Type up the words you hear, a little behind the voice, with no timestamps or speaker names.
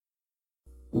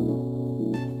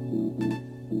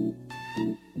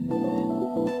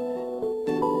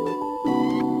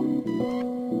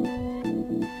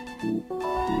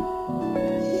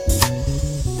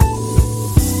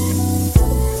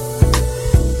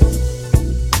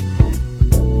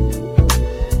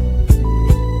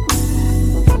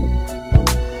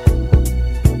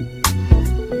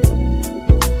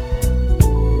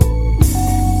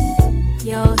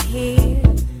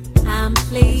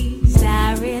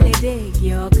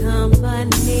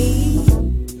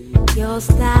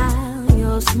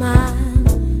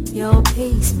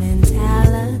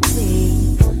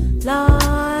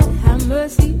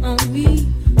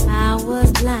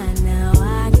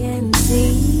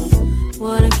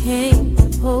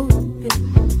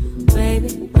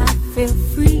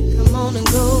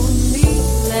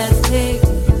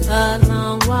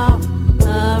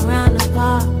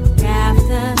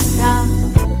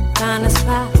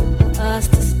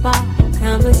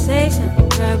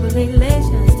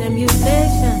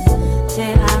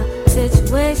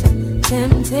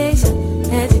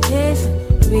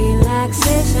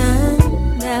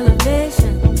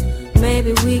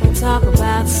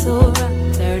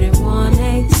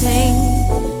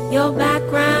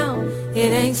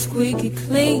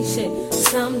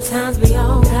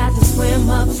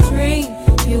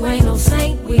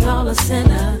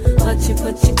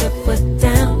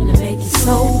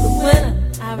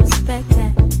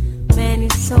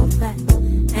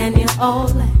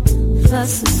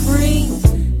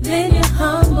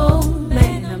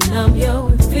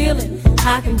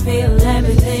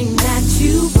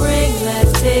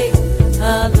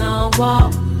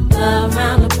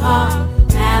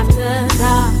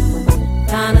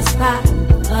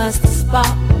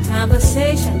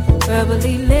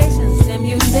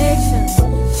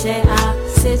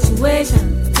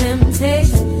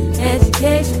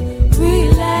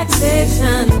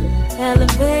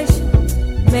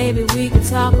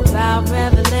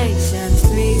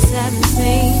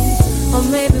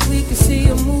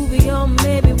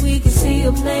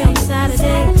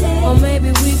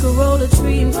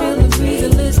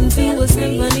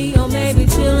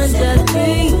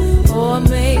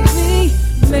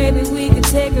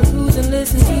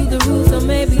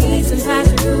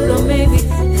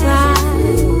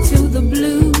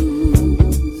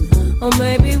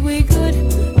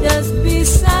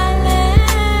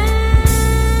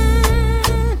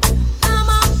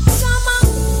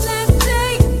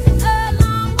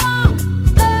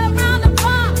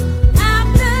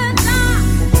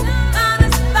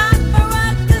Spot for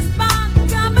us to spot.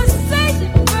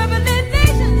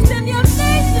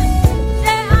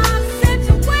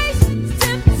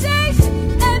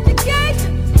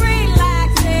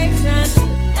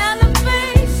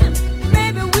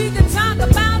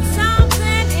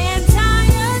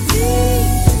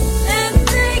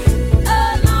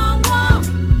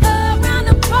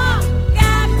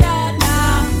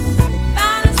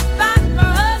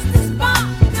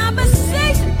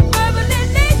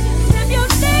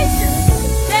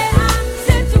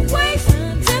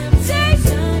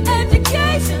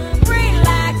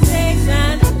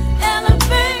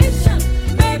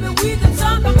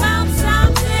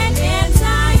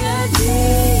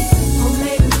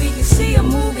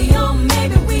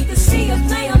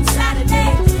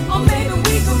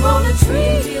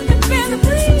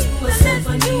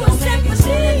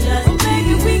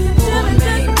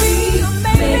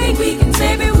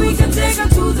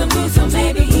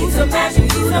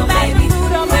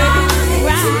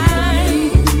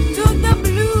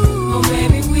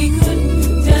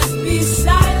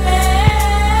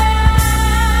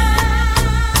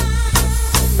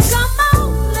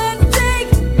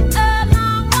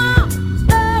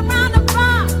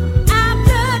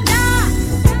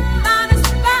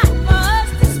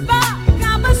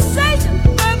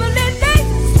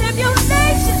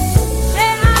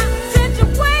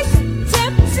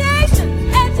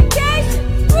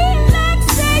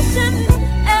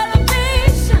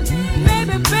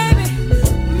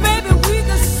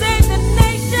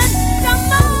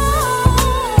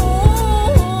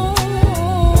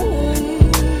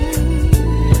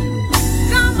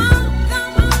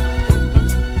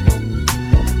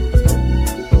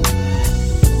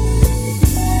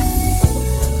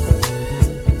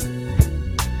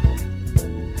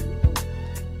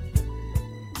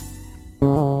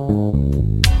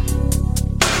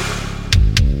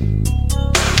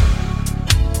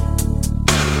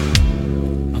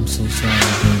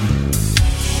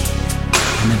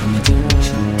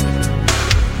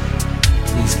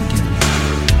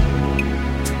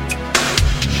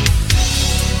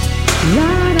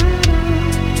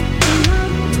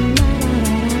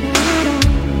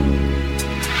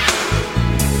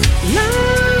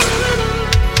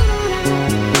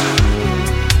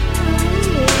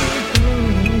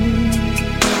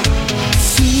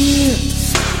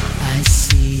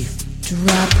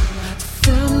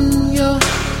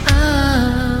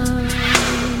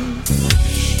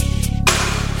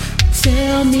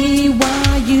 tell me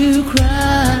why you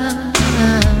cry.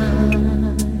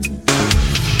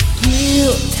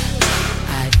 Guilt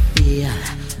I feel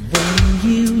when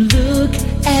you look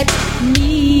at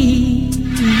me.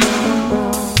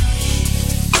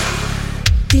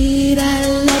 Did I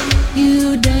let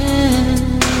you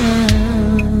down?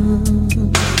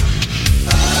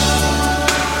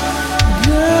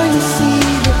 Girl, you see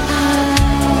that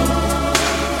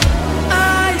I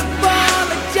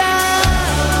apologize.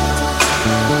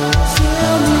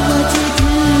 Tell me what to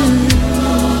do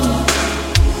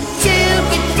to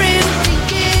get through to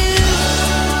you.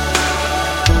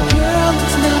 Girl,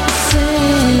 it's not the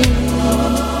same.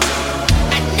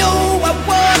 I know I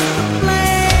was to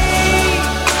blame.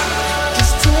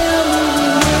 Just tell me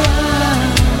when I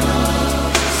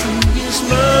see this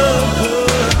love.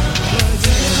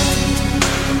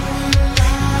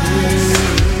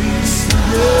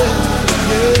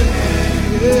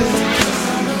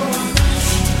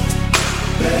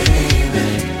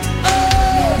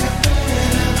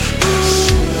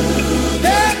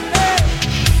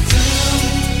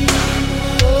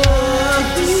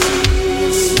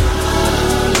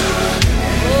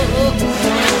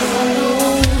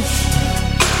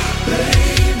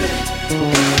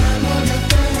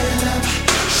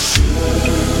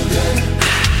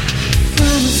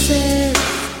 Promises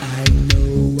I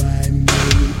know I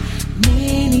made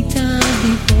many times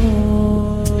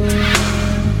before,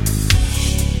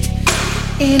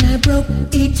 and I broke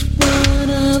each one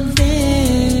of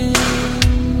them.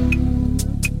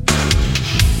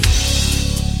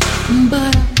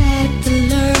 But I had to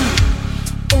learn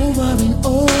over and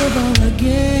over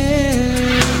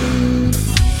again.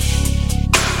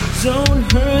 Don't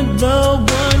hurt the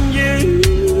one you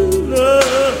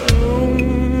love.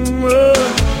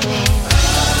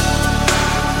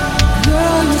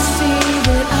 Girl, you see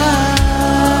that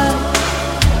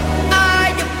I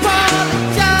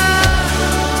apologize.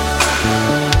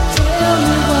 Tell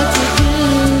me what to do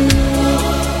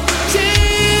to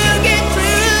get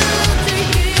through to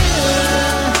you.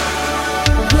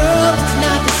 Girl, it's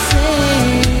not the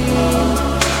same.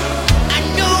 I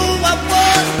know I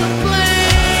was to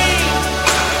blame.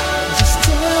 Just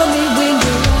tell me when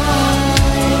you're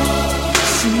right.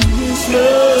 See this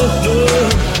love.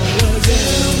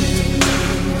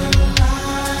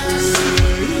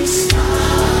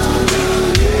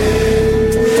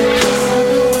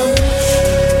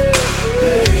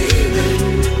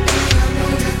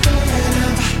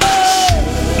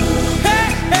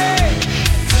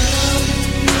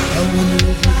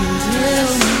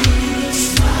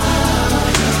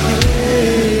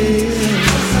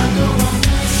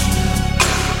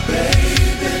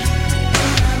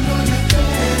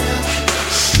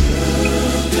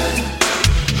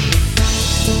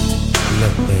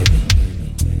 Look, baby,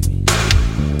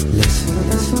 listen,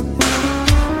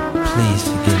 please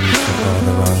forgive me for all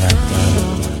the wrong I've done.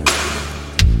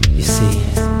 You see,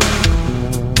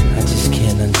 I just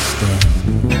can't understand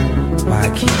why I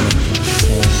keep making the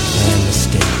same damn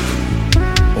mistake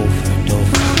over and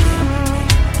over again.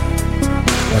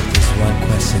 But there's one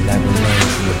question that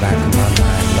remains in the back of my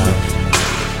mind, love,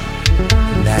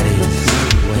 and that is,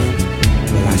 when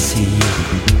will I see you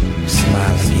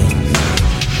smile again?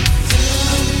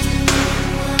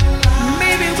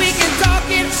 Maybe we can talk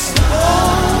it over.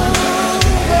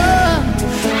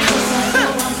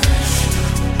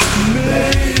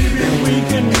 Maybe we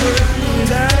can work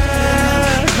it out.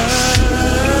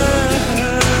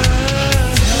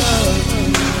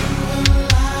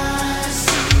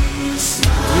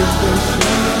 If there's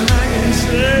something I can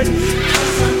say,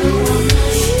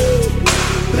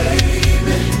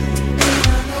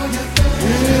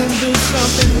 if there's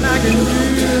something I can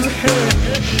do, hey.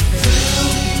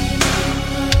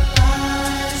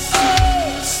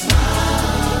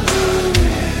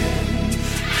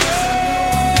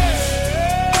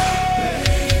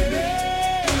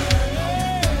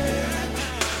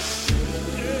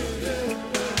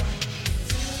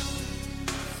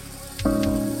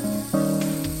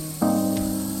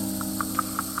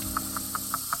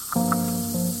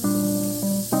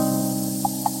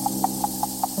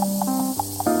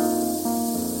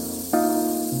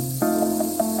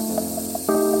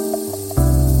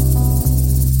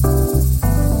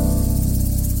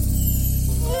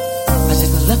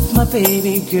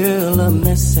 Baby girl a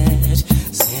message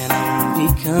saying I won't be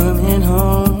coming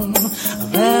home.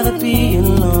 I'd rather be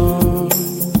alone.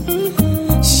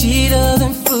 She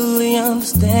doesn't fully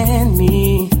understand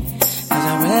me, 'cause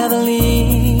I'd rather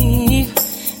leave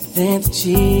than to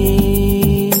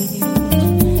cheat.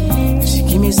 If she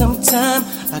give me some time,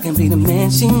 I can be the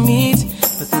man she needs.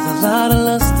 But there's a lot of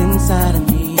lust inside of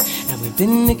me, and we We've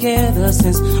been together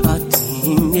since our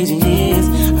teenage years.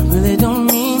 I really don't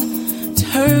mean to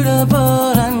hurt her,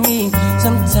 but I need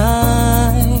some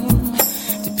time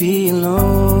to be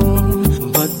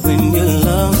alone. But when you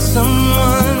love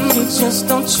someone, you just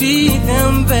don't treat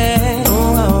them bad.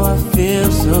 Oh, how I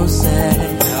feel so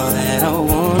sad now that I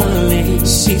wanna leave.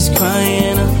 She's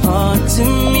crying her heart to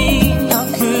me. How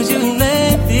could you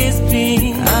let this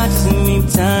be? I just need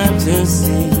time to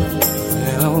see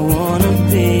where I wanna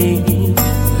be,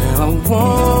 where I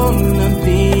wanna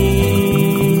be.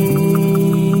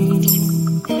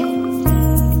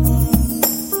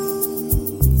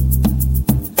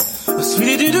 Oh,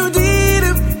 sweetie doo doo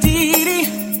dee,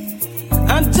 I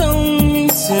don't mean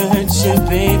to hurt you,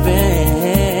 baby.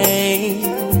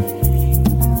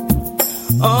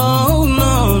 Oh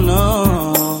no, no.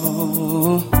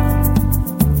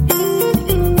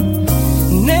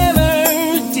 Never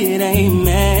did I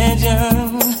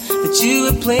imagine that you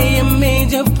would play a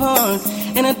major part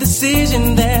in a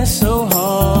decision that's so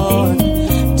hard.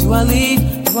 Do I leave?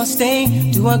 Do I stay?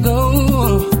 Do I go?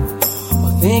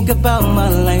 Or think about my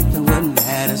life and what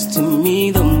matters to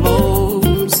me the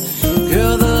most?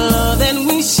 Girl, the love that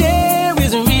we share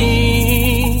is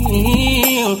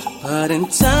real, but in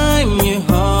time your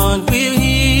heart will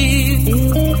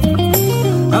heal.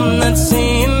 I'm not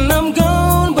saying I'm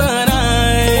gone, but I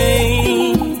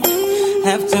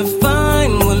have to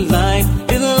find what life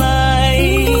is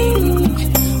like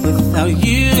without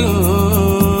you.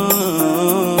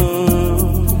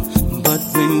 But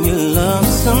when you love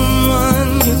someone,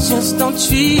 you just don't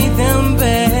treat them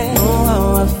bad. Oh, how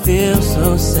I feel so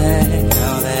sad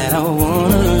now that I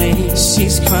wanna leave.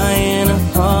 She's crying her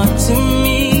heart to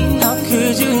me. How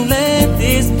could you let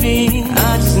this be? I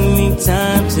just need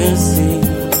time to see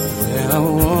where I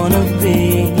wanna be,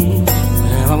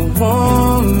 where I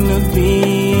wanna be.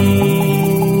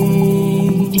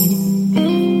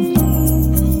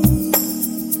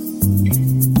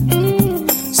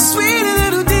 Sweet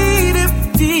little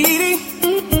dee-dee,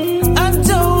 I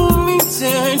don't mean to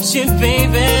hurt you,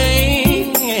 baby.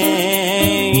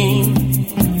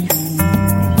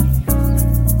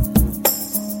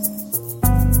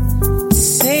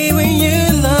 Say when you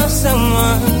love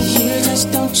someone, you just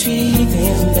don't treat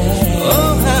them bad.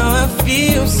 Oh, how I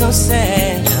feel so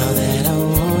sad now that I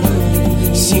wanna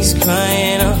leave. She's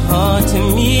crying her heart to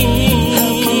me.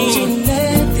 How could you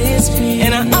let this be?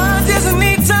 And I just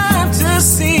need time to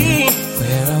see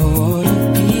where I wanna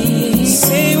be.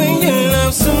 Say when you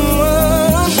love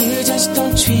someone, you just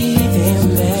don't treat them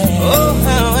bad. Oh,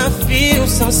 how I feel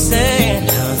so sad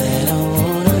now that I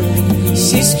wanna leave.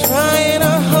 She's crying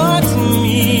her heart to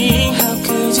me. How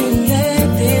could you let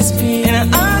this be? And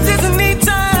I just need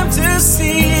time to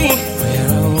see where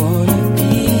I wanna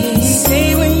be. Say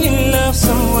when you love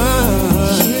someone,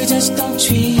 you just don't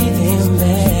treat them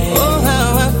bad. Oh, how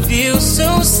I feel so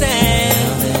sad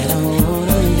now that I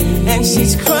wanna leave. And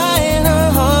she's crying her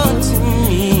heart to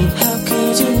me. How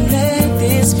could you let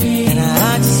this be? And I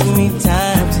just need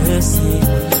time to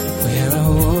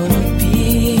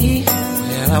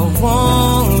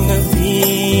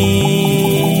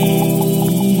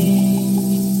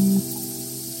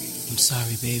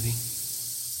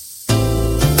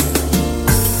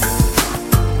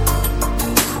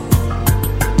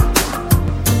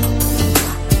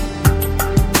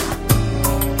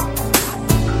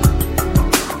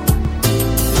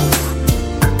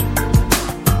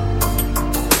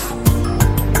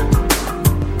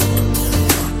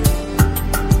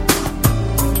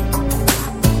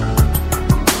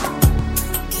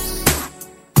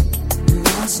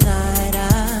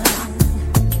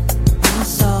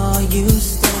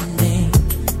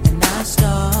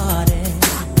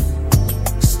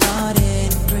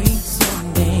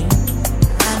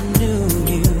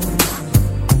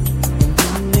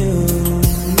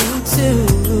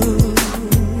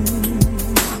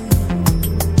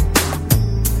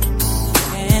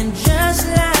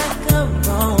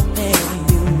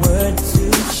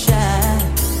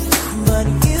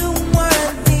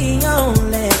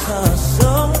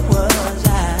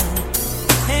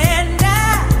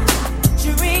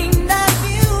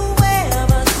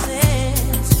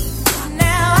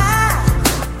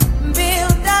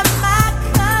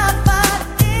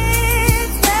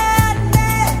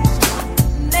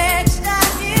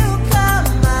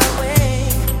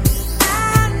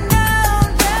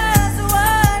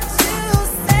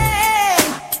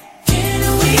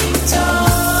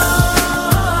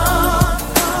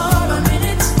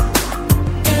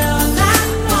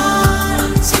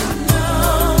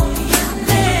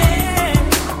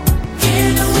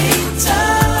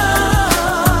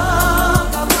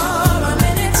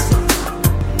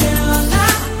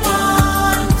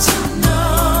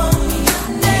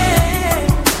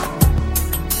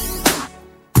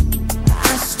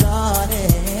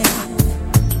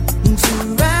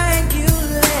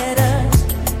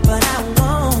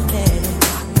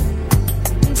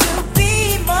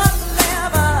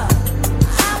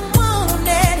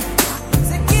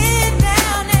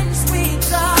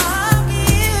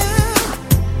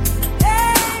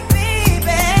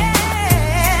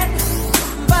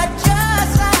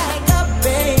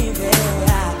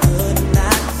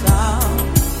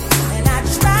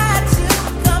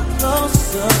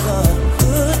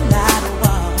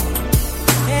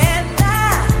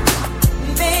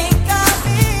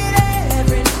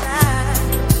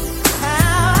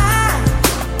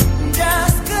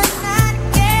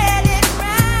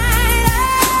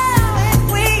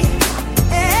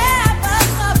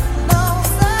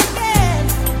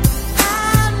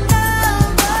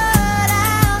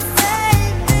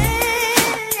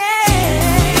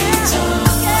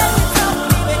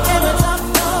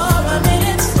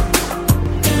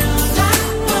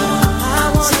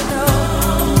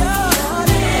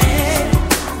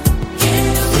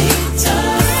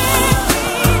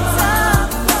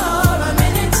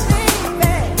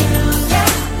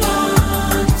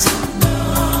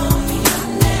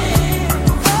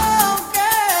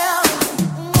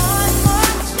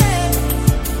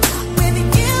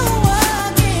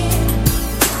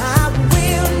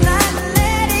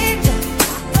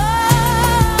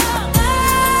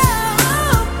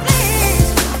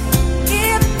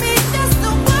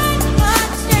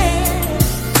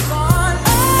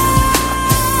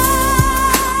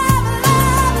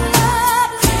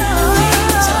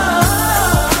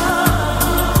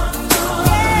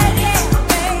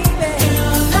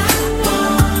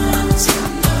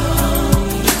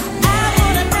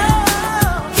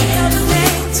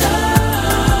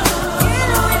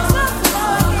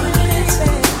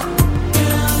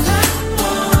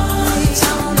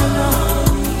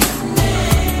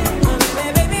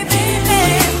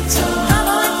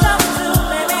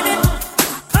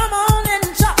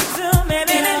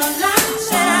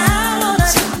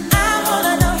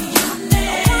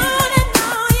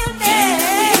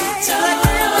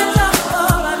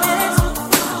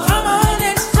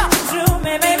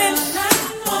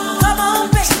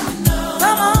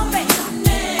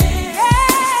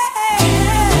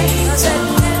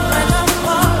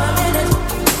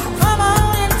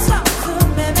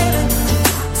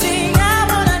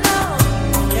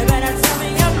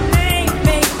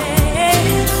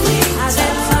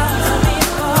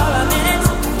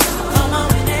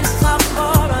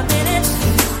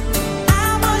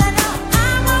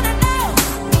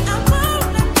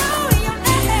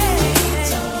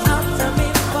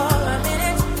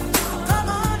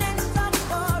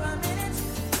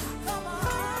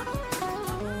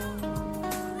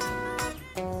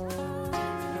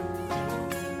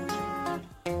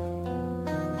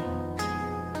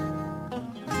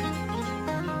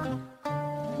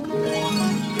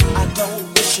Don't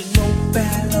wish you no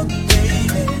bad luck,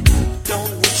 baby.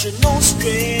 Don't wish you no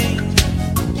strain.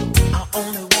 I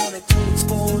only wanted to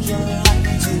expose your life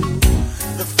to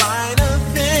the finer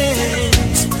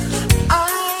things. I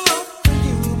offer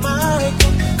you my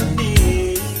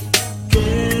company,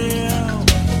 girl.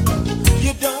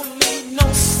 You don't need no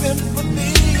sympathy,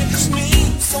 you just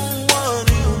need someone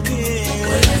who cares.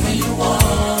 Whatever you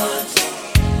want,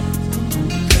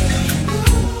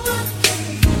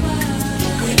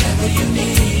 whenever you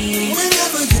need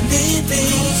me.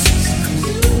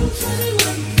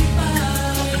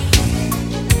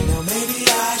 Now maybe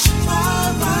I should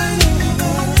drive right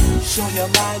over, show you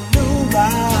my new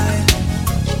ride,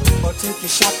 or take you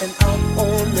shopping out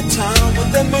on the town. Would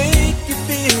that make you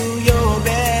feel your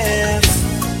best?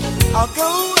 I'll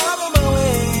go out of my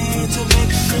way to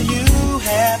make sure you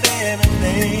have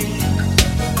everything.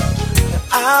 And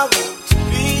I want to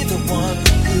be the one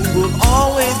who will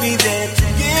always be there to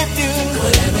give you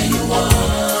whatever you want.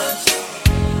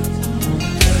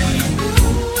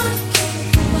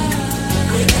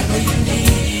 Whenever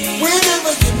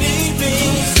you need me,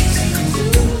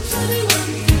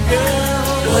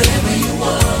 girl. Whatever you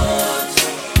want.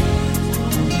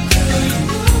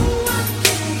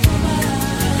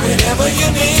 Whenever you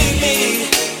need me.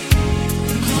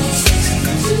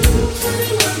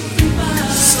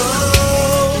 So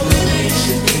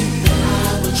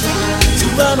to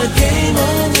run a game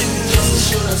on you, just to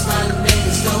show us my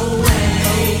name's no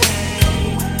way.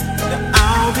 Now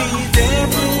I'll be there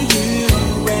for you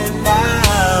and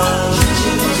I'll treat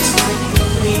you just like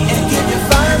me and give you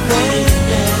fine things.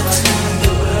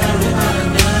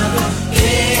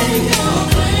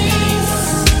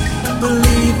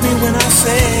 Believe me when I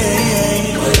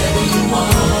say whatever you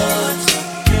want,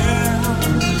 girl.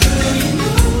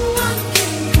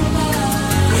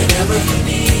 Whenever you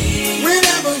need me,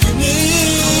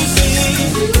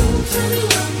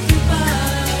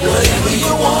 whatever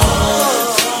you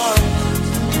want,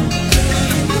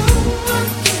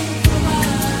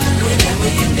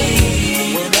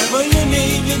 whenever you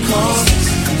need me, cause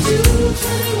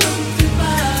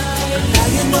now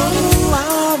you know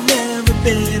I've never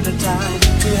been the type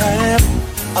to have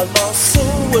a loss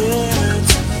of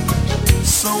words.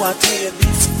 So I tell you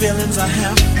these feelings I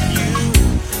have for you,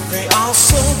 they are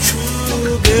so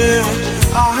true, girl.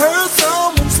 I heard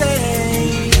someone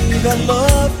say that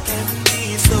love can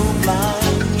be so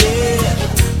blind, yeah.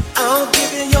 I'll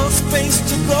give you your space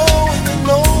to go and you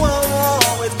know I'll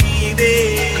always be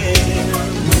there.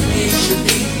 Maybe it should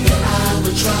be that I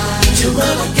would try to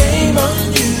run a game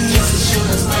on you, just as sure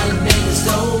as my name is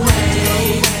no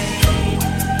way.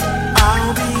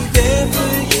 I'll be there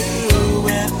for you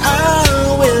and I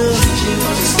will treat you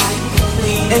just like a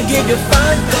queen and give you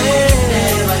fine things.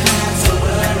 Never have to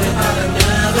worry about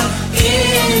another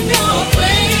in your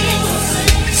place.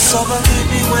 So believe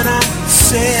me when I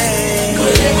say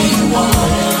whatever you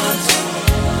want.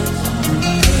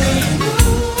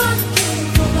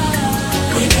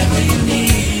 Whenever you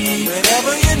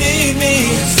need me.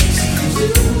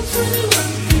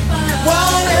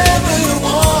 Whatever you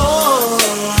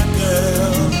want,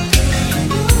 girl.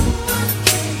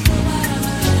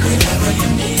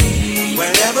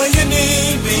 Whenever you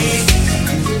need me,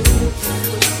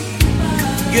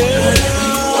 girl,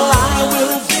 I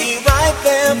will be right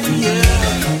there for you.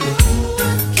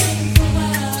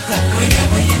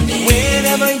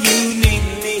 Whenever you need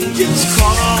me, just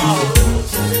call.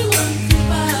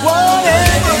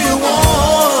 Whatever you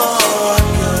want,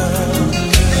 girl.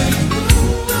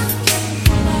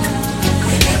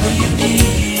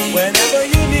 Whenever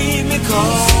you need me,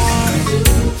 call.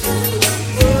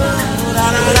 Da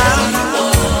da da da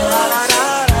da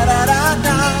da da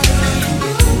da.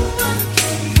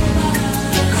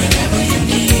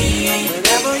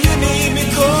 Whenever you need me,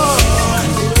 call.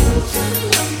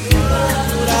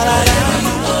 Da da da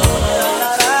da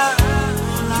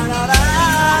da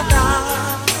da.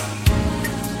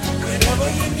 Whenever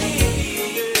you need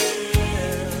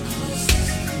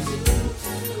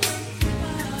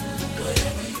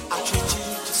I treat you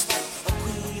just like a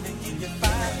queen and give you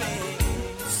fine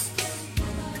things.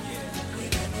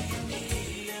 Whenever you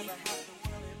need, never have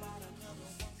to worry about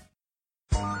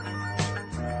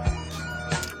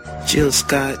another. Jill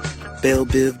Scott, Belle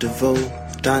Biv DeVoe,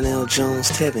 Donnell Jones,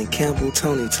 Tevin Campbell,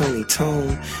 Tony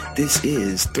Tone. This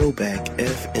is Throwback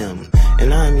FM,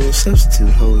 and I'm your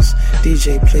substitute host,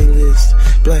 DJ Playlist.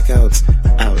 Blackouts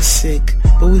out sick,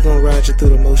 but we gonna ride you through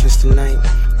the motions tonight.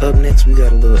 Up next, we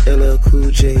got a little LL Cool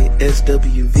J,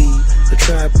 SWV, The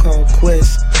Tribe Called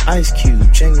Quest, Ice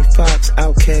Cube, Jamie Foxx,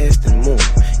 Outkast, and more.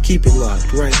 Keep it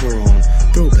locked right here on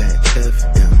Throwback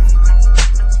FM.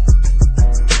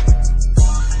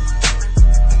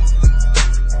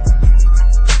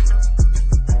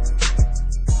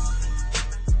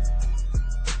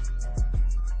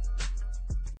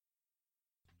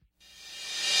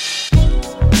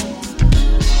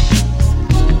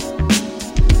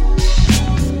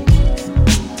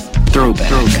 Throwback.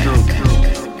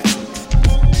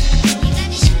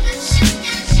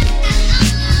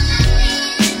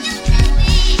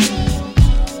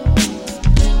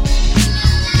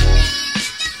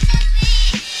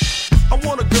 I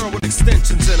want a girl with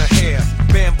extensions in her hair,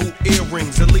 bamboo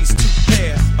earrings, at least 2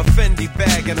 pair, a Fendi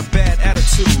bag and a bad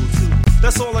attitude.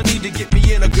 That's all I need to get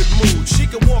me in a good mood. She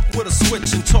can walk with a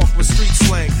switch and talk with street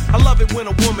slang. I love it when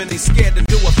a woman ain't scared to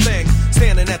do a thing.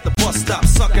 Standing at the bus stop,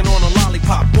 sucking on a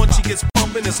lollipop. Once she gets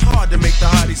pumping, it's hard to make the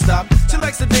hottie stop. She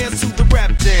likes to dance to the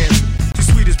rap jam.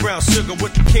 She's sweet as brown sugar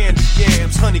with the candy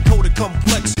yams. Honey coated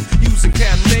complexion, using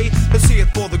Cabernet. Let's hear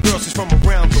it for the girl, she's from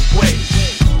around the way.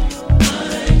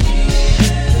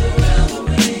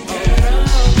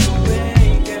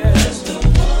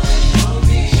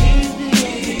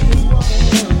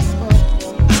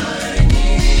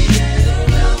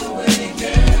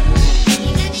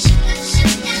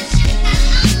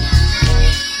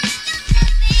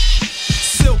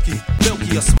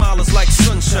 Her smile is like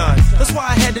sunshine. That's why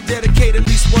I had to dedicate at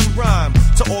least one rhyme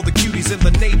to all the cuties in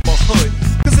the neighborhood.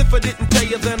 Cause if I didn't tell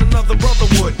you, then another brother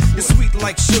would. You're sweet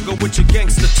like sugar with your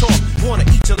gangster talk. Wanna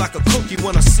eat you like a cookie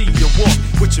when I see you walk.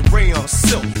 With your rayon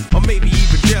silk, or maybe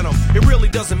even denim. It really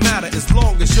doesn't matter as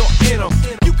long as you're in them.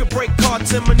 You can break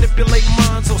cards and manipulate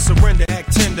minds, or surrender,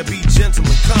 act tender, be gentle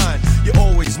and kind. You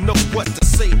always know what to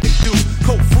say and do.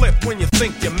 Cold flip when you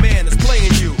think your man is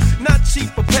playing you. Not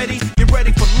cheap or petty, you're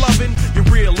ready for loving. You're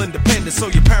real independent, so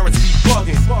your parents be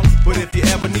bugging. But if you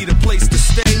ever need a place to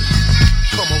stay,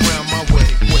 come around my way.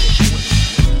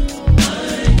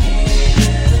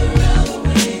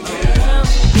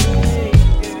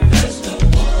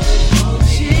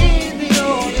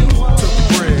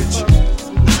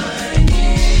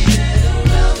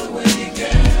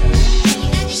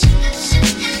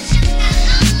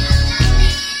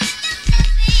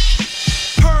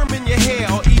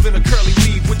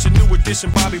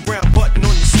 Bobby Brown button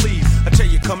on your sleeve. I tell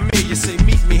you, come here, you say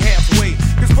meet me halfway.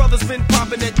 Cause brother's been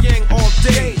popping that yang all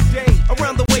day.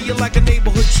 Around the way, you're like a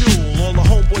neighborhood jewel. All the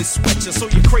homeboys sweat you, so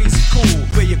you're crazy cool.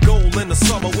 Wear your gold in the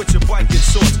summer with your biking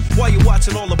shorts, while you're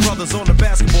watching all the brothers on the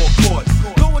basketball court.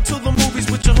 Going to the movies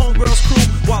with your homegirl's crew,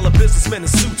 while the businessmen in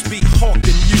suits be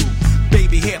hawking you.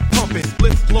 Baby hair pumping,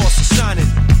 lip gloss is shining.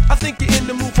 I think you're in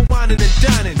the mood for whining and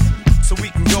dining, so we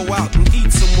can go out and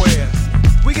eat somewhere.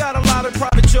 We got a lot of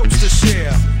private jokes to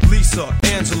share. Lisa,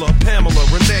 Angela, Pamela,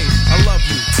 Renee, I love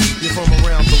you. You're from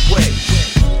around the way.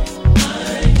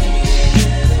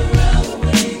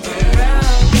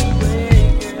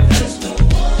 That's the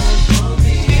one for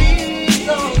me. She's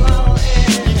so lonely.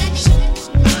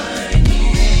 I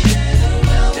need it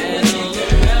around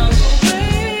the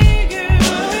way, girl.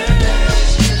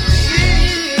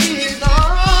 She's all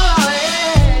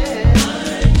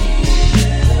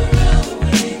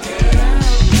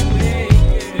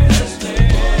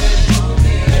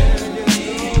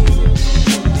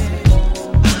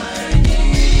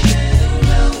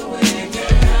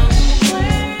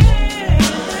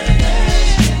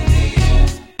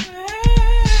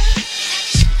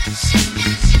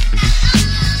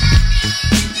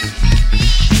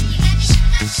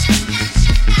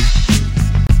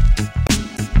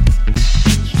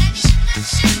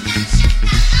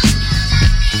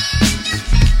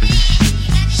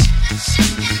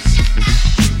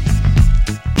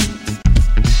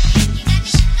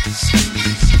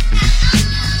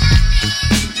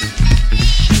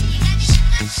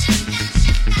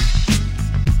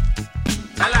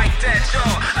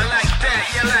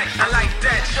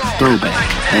Throwback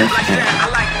FM.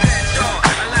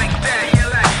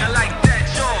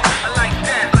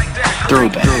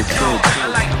 Throwback.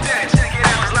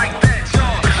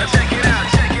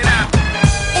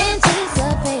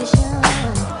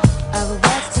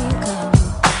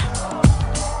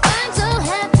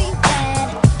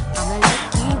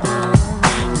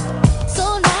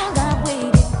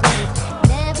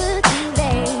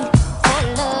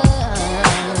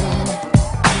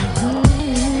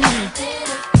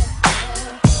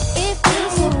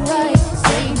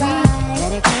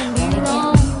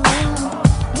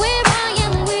 Where I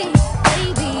am weak,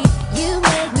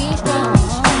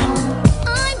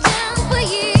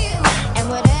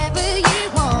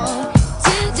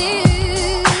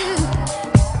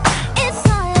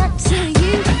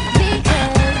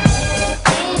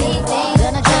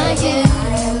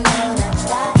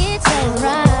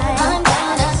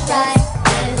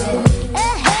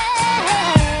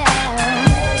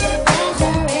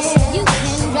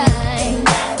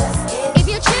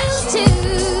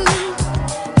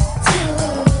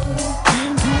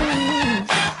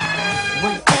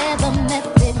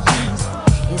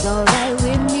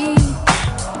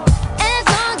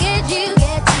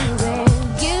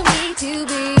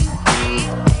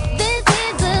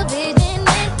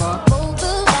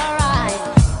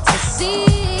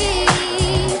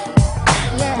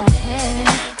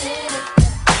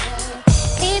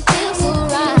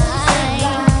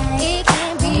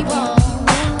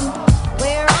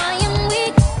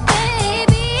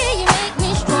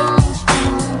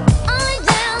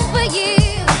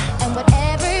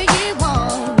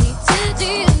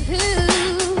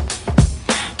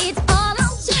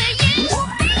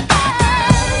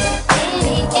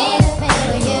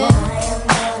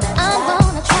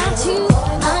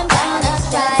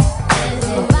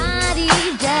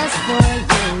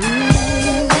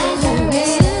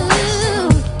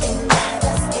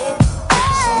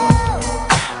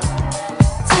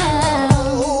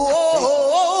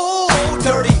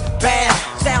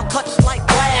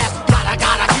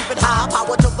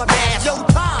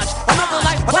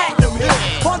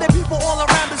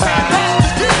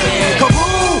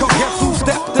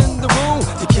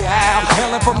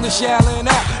 shelling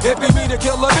out. It be me, the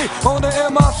killer me, on the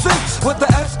MRC with the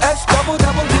SS double to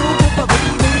the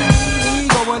BB.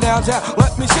 Going downtown,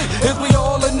 let me see if we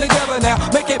all in together now.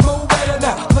 Make it move better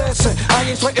now. Listen, I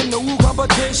ain't sweating no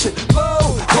competition.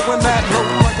 Low, going mad low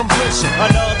like I'm fishing.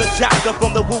 Another chapter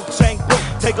from the Wu-Tang book.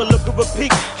 Take a look at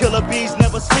repeat. Killer bees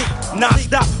never sleep.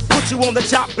 Non-stop, put you on the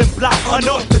chopping block.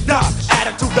 Unorthodox,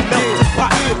 attitude to melting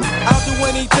pot. I'll do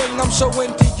anything, I'm so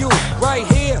into you. Right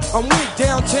here, I'm weak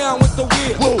downtown with the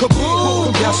weird.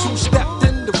 Kaboom! Guess who stepped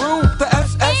in the room? The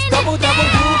SS double to the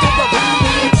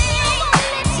BB.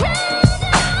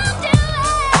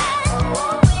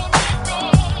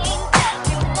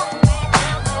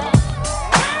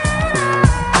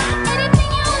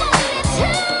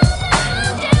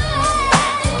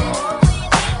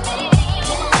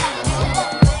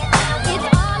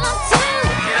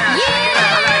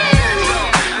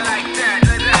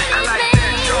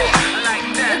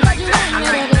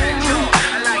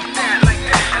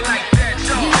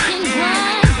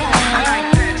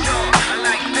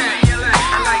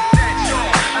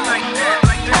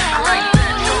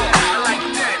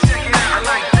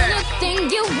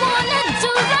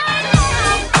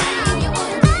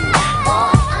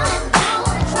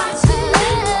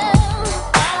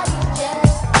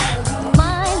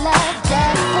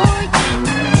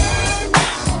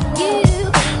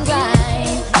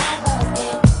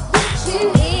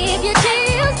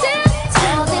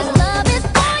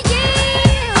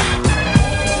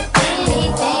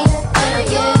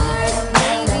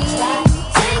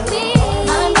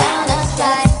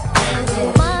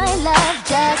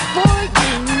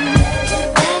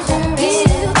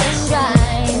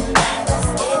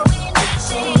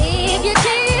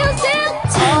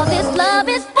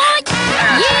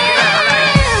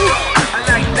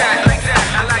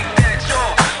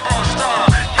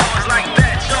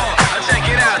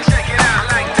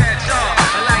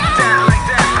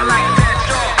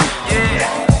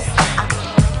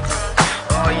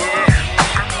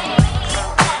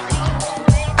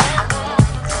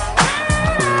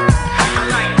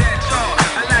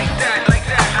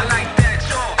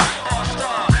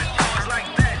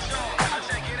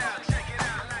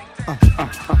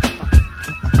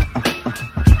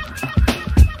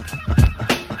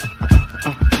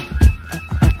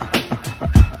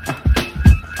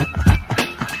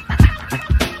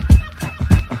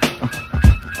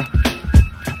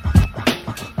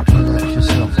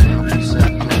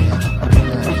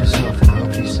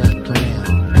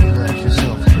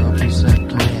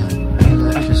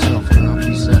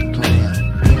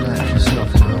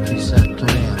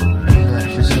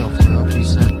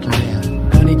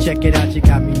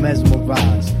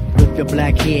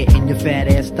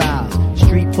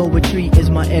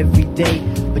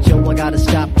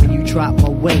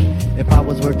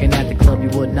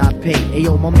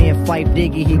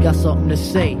 Diggy, he got something to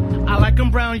say. I like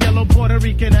him brown, yellow, Puerto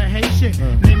Rican, or Haitian.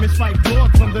 Name is Fight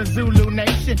Dog from the Zulu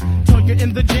Nation. Told you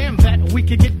in the jam that we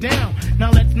could get down.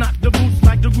 Now let's knock the boots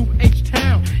like the group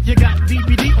H-Town. You got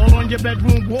DVD all on your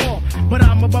bedroom wall, but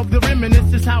I'm above the rim and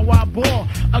this is how I ball.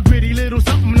 A gritty little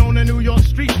something on the New York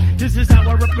street. This is how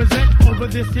I represent over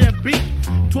this here beat.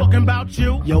 Talking about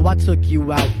you. Yo, I took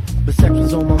you out, but sex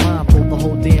was on my mind for the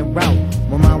whole damn route.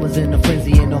 My mind was in a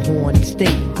frenzy in a horny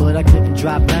state, but I couldn't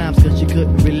drop dimes cause you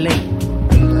couldn't relate.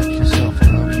 You let yourself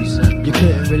go, he said. You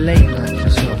couldn't relate. You let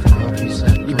yourself go, he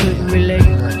said. You couldn't relate.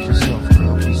 You let yourself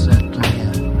go, he said.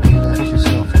 You let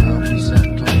yourself go, he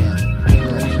said. You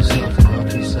let yourself go,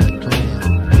 he said. You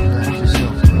let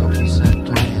yourself go, he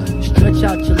said. Stretch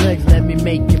out your legs, let me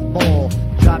make you ball.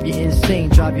 Drive you insane,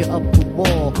 drive you up the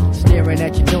wall. Staring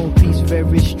at your dome piece,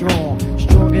 very strong.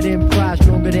 Stronger than pride,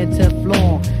 stronger than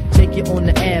Teflon. Take it on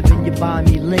the Ave and you buy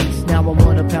me links. Now I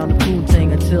want a pound of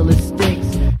Poontang until it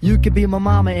stinks. You could be my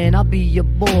mama and I'll be your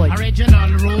boy. Original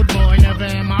rude boy, never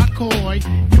am I coy.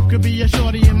 You could be a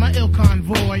shorty in my ill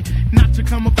convoy. Not to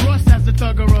come across as a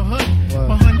thug or a hood.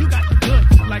 But hun, you got the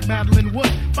goods, like Madeline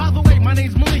Wood. By the way, my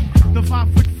name's Malik, the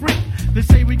 5-foot freak. They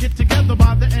say we get together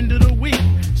by the end of the week.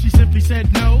 She simply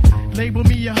said no, label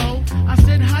me a hoe. I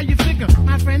said, how you figure?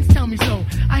 My friends tell me so.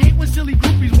 I hate when silly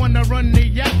groupies wanna run their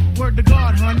yak. Word to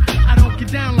God, hun, I don't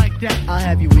get down like that. I'll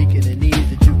have you weak in the knees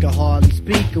that you can hardly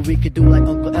speak. Or we could do like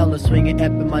Uncle Ella swinging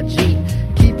up in my Jeep.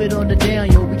 Keep it on the down,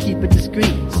 yo, we keep it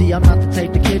discreet. See, I'm not the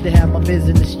type of kid to have my biz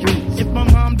in the streets. If my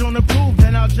mom don't approve,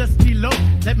 then I'll just elope.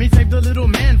 Let me save the little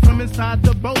man from inside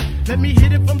the boat. Let me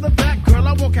hit it from the back, girl,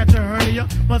 I won't catch a hernia.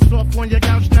 Bust off on your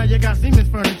couch, now you got Siemens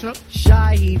furniture.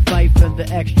 Shy, he fight for the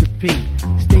extra P.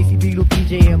 Stacy Beetle,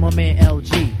 PJ, and my man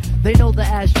LG. They know the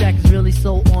ass jack is really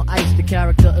so on ice. The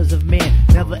character is of man,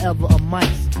 never ever a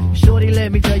mice. Shorty Shorty,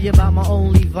 let me tell you about my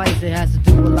only vice. It has to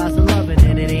do with lots of loving,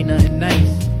 and it ain't nothing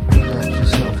nice.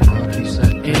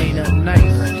 It ain't nothing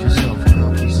nice.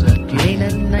 It ain't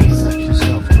nothing nice.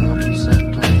 Please set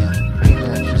to air.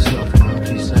 Relax yourself, girl.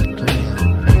 Please set to air.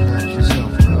 Relax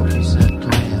yourself, girl. Please set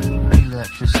to air.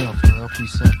 Relax yourself, girl.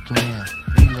 Please set to air.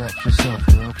 Relax yourself,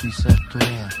 girl.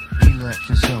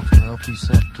 Please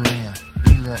set to air.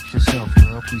 Relax yourself,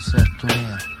 girl. Please set to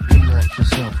air. Relax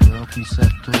yourself, girl. Please set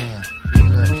to air.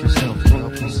 Relax yourself, girl.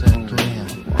 Please set to air.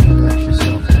 Relax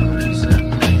yourself, girl. Please set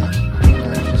to air.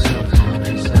 Relax yourself, girl.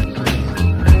 Please set to air.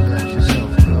 Relax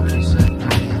yourself, girl. Please set to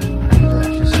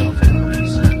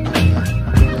air.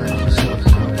 Relax yourself, girl.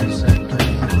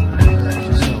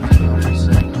 Please set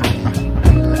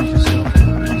to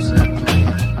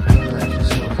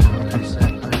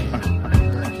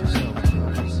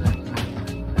air.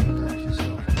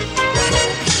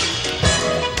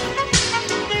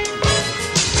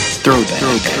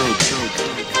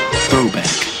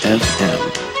 Throwback FM.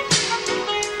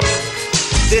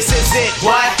 This is it,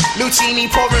 what? Lucini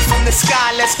pouring from the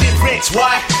sky, let's get rich,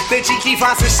 what? The Jiki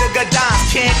Vines and Sugar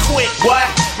Dimes can't quit, what?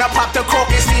 Now pop the cork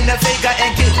and Stina Vega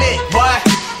and get lit, what?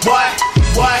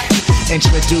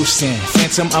 Introducing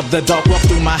Phantom of the Dark, walk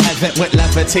through my heaven with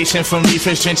levitation from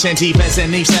reefers, drenching divas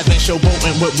and E7,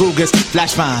 showboating with Rugers,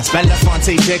 flash vines,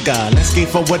 Belafonte Jigger. Let's skate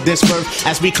for what this worth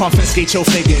as we confiscate your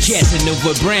figures.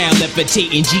 Casanova Brown,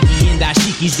 levitating Jiki and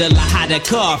Ashiki's the Lahada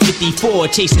car, 54,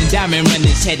 chasing diamond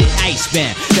runners, headed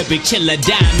icebound. The big chiller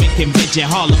diamond convention,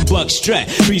 Harlem Buck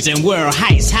strut, freezing world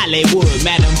heights, Hollywood,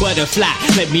 Madam Butterfly.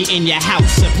 Let me in your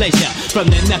house, a pleasure. From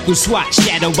the knuckle swatch,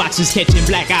 shadow boxes catching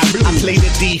black eye blue. I play the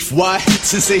thief, what?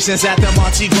 Sensations at the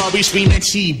Monte Glory, screaming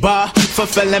Chiba.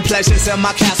 Fulfilling pleasures in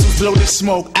my castles, blow the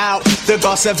smoke out. The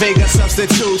Garza Vega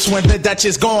substitutes when the Dutch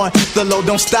is gone. The load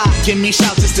don't stop, give me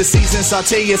shouts, it's the season.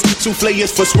 Sauteers,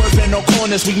 souffleurs for swerving no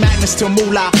corners. We magnets to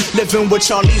moolah, living with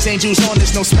Charlie's Angels on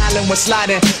us. No smiling when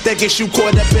sliding, that gets you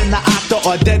caught up in the octa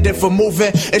or dead for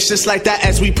moving. It's just like that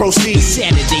as we proceed.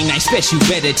 Saturday night special,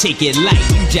 better take it light.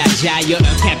 You Jaya,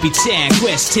 a Capitan,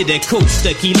 quest to the coast,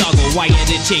 the Key Largo, wire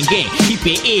the chain gang. Keep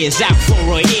your ears out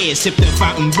for a ear, sip the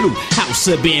fountain blue,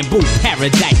 house of bamboo,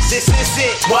 paradise. This is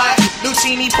it, what?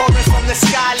 Lucini pouring from the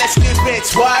sky, let's get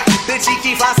rich, what? The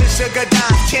Jiki Vines and Sugar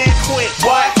Dimes can't quit,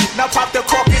 what? Now pop the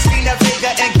cork and Stina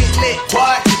Vega and get lit,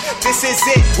 what? This is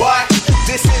it, what?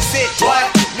 This is it,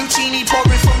 what? Lucini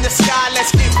pouring from the sky,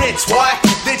 let's get rich, what?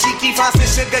 The Jiki Vines and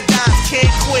Sugar Dimes can't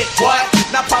quit, what?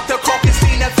 Now pop the cork and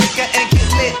Stina Vega and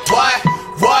get lit, what?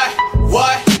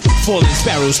 Falling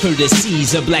sparrows,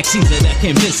 courtesies of Black Caesar, the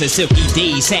convincer, silky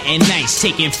days, satin nights,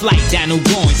 taking flight, Donald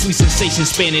going, sweet sensation,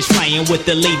 Spanish flying with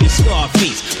the lady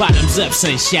Scarface, bottoms up,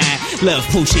 sunshine, love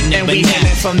potion number 9. And we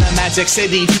hailing from the Magic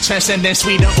City, transcending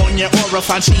Sweden, on your aura,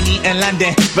 Fancini and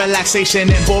London, relaxation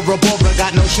in Bora Bora,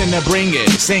 got notion to bring it,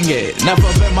 sing it,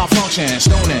 never been my function,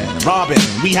 stoning, robbing,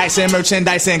 we heisting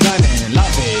merchandise and gunning,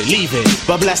 love it, leave it,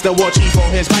 but bless the war chief for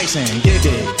his bison, get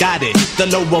it, got it, the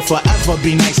low will forever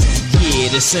be nice.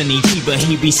 Yeah, the sunny Kiba,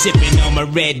 he be sipping on my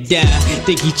red dye.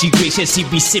 The Geechee gracious, he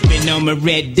be sipping on my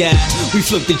red dye. We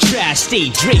flip the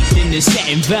tri-state draped in the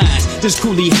satin vines. This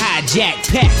coolie hijack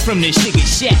pack from the sugar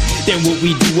shack. Then what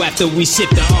we do after we sip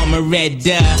the armor red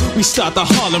dye? We start the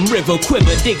Harlem River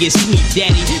quiver, dig it sweet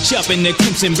daddy. Sharpen the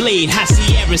crimson blade, high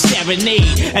Sierra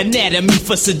serenade. Anatomy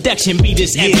for seduction, be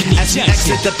this ebony as we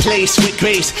exit the place with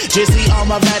grace. Drizzly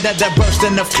armor red at the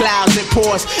bursting of clouds, it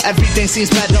pours. Everything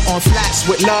seems better on flats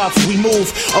with love. We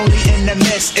move only in the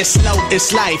mist, it's slow,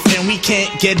 it's life, and we can't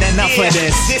get enough of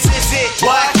this. This is it,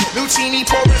 what? Lucini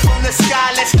pouring from the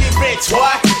sky, let's get rich,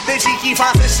 what? The Jiki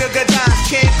Vines and Sugar Dimes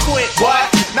can't quit, what?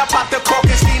 Now pop the cork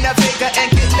and Stina Vega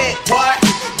and get lit, what?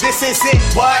 This is it,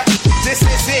 what? This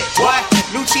is it, what?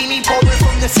 Lucini pouring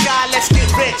from the sky, let's get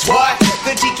rich, what?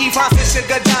 The Jiki Vines and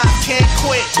Sugar Dimes can't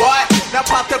quit, what? Now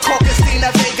pop the cork and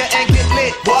Stina Vega and get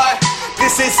lit, what?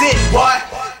 This is it, what?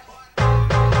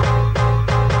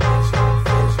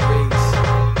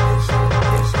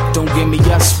 Don't give me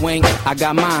your swing, I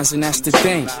got mines and that's the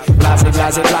thing. Blase,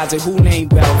 who named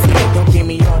Belvin? Don't give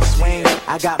me your swing,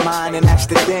 I got mine and that's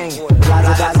the thing. Blase, who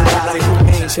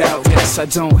named Belvin? Yes, I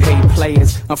don't hate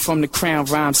players, I'm from the Crown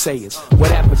Rhyme Sayers.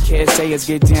 Whatever kids say is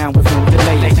get down with no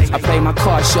delay. I play my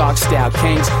card shark style,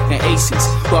 kings and aces.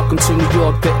 Welcome to New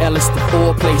York, the illest of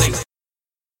all places.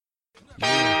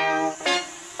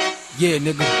 Yeah,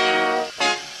 nigga.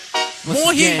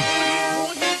 More again,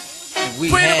 we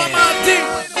had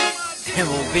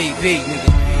MOBB, nigga.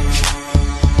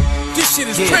 This shit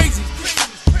is crazy.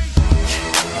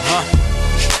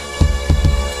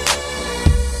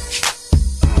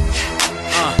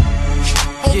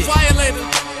 Yeah. Violator.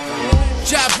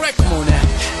 Job breaker. Come on now.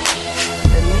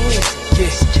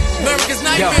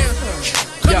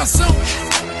 Coming soon.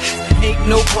 Ain't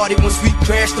no party once we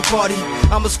crash the party.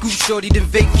 I'ma scoop shorty, then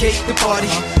vacate the party.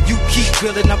 You keep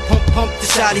grilling, I pump the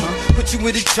shotty. Put you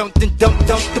in the trunk, then dump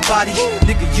the body.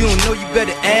 Nigga, you don't know, you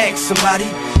better ask somebody.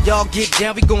 Y'all get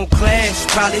down, we gon' clash,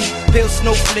 probably. Bill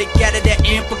Snowflake out of that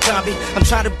Ampacombi. I'm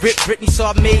trying to rip Britney, so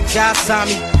I made Josh sign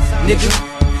me. Nigga,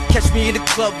 catch me in the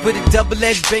club with a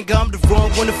double-edged banger, I'm the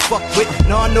wrong one to fuck with.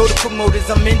 Now I know the promoters,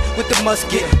 I'm in with the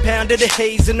musket. Pound of the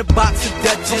haze in the box of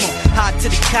Dutchess. Hot to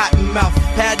the cotton mouth.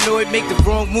 Paranoid, make the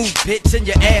wrong move, bitch, and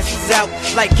your ass is out.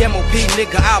 Like MOP,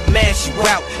 nigga, I'll mash you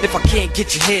out. If I can't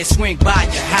get your head, swing by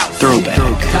your house. Throwback.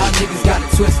 Y'all niggas got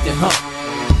it twisted, huh?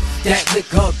 That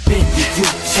liquor up in you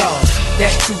charge.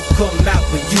 That truth come out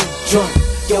when you drunk.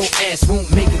 Your ass won't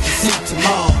make it to see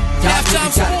tomorrow. Y'all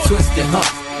niggas got it twisted, huh?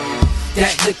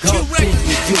 That liquor up in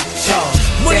you charge.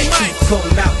 That truth come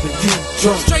out when you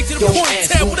drunk. Your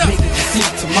ass won't make it to see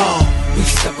tomorrow. We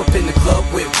step up in the club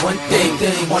with one thing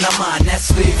on our mind,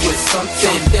 that's sleep with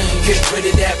something. Get rid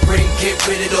of that ring, get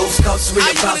rid of those cuffs. We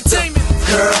about to,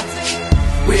 girl.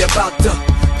 We about to,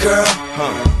 girl.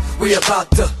 We about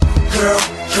to, girl.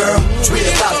 We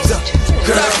about to,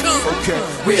 girl.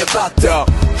 We about to,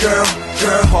 girl.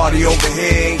 Party over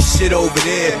here, ain't shit over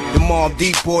there. The Mom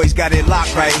D boys got it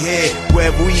locked right here.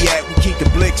 Wherever we at, we keep the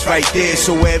blicks right there.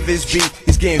 So wherever it's beat,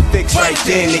 it's getting fixed right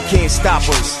there, and they can't stop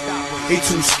us. They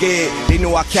too scared, they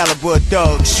know our caliber of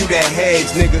thugs. Shoot at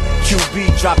heads, nigga.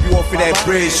 QB, drop you off of that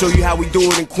bridge. Show you how we do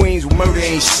it in Queens, where murder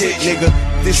ain't shit, nigga.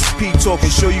 This is Pete talking,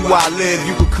 show you where I live.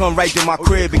 You can come right to my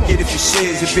crib and get it for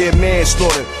shiz. It be a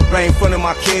manslaughter, right in front of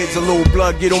my kids. A little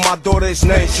blood get on my daughter, it's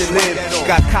nothing should live.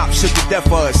 Got cops shook to death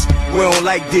for us, we don't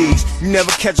like these. You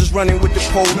never catch us running with the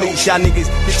police. Y'all niggas,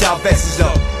 get y'all vests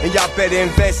up, and y'all better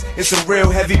invest in some real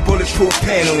heavy bulletproof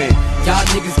paneling. Y'all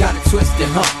niggas got it twisted,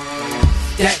 huh?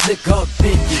 That liquor up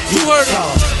in you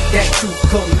charge. That truth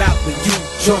come out when you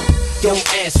drunk. Your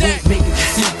ass won't make it to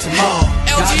see tomorrow.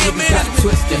 Y'all niggas got it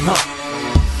twisted, huh?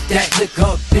 That liquor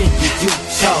up in you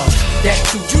charge. That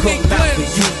truth come out when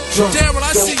you drunk. Your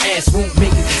ass won't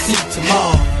make it to see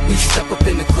tomorrow. We step up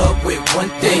in the club with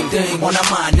one thing on our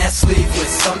mind, that's sleep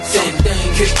with something.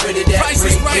 Get rid of that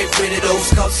ring, get rid of those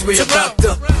cuffs. We about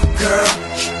to, girl.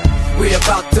 We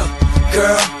about to,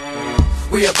 girl.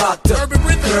 We about to, girl.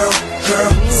 We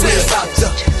about to,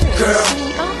 girl.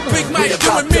 Big Mike,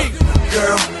 you and me,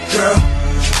 girl.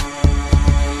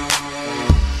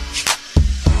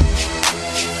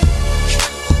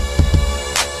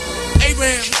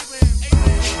 Abraham.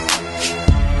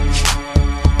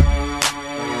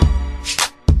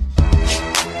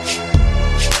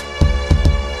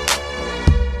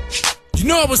 You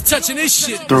know I was touching this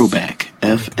shit. Throwback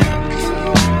FM.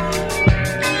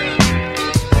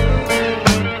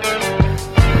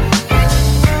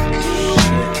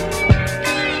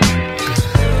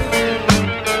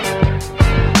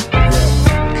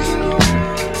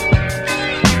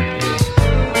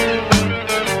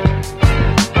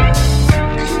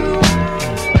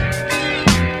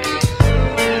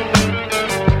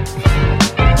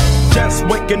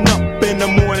 Waking up in the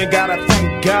morning, gotta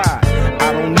thank God.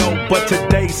 I don't know, but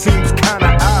today seems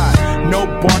kinda odd. No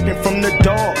barking from the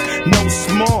dog, no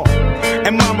small.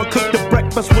 And mama cooked the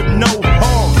breakfast with no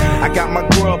hog. I got my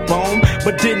grub on,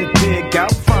 but didn't dig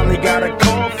out. Finally got a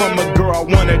call from a girl I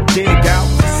wanna dig out.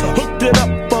 Hooked it up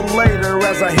for later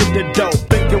as I hit the dope.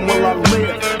 Thinking, will I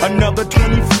live another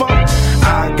 24?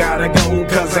 I gotta go,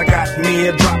 cause I got me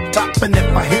a drop top. And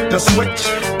if I hit the switch,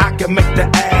 I can make the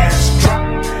ass drop.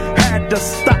 Had to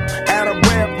stop at a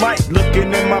red light,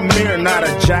 looking in my mirror, not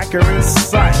a jacker in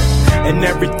sight, and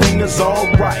everything is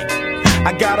alright.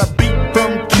 I got a beat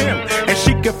from Kim, and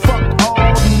she can fuck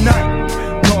all night.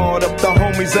 Called up the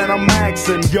homies and I'm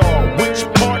asking y'all, which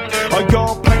part are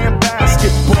y'all playing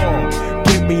basketball?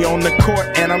 Get me on the court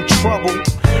and I'm troubled.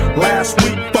 Last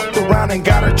week fucked around and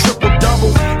got a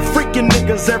triple-double. Freaking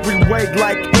niggas every way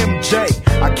like MJ.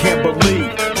 I can't believe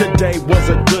today was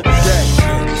a good day.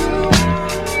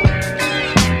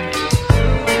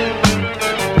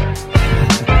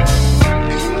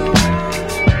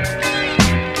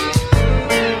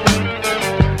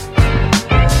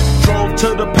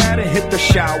 To the pad and hit the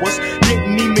showers.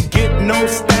 Didn't even get no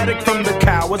static from the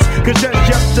cowards. Cause just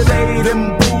yesterday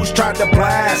them bulls tried to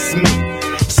blast me.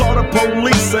 Saw the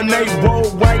police and they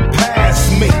rolled right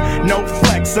past me. No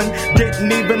flexing,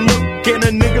 didn't even look in a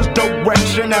nigga's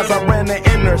direction as I ran the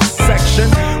intersection.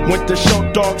 Went to Show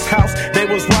Dog's house, they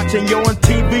was watching yo on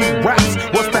TV raps.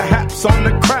 What's the haps on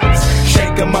the craps?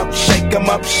 Shake 'em up, shake 'em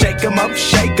up, shake 'em up,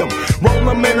 shake 'em. Roll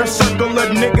 'em in a circle of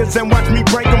niggas and watch me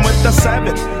break 'em with the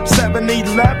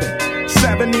 7-11,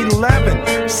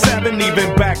 7-11, 7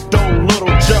 even back door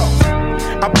Little Joe.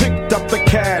 I picked up the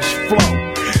cash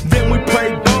flow. Then we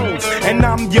played bones, and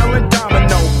I'm yelling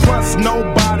domino. Plus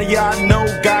nobody I know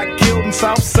got killed in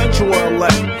South Central LA.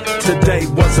 Today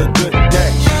was a good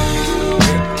day.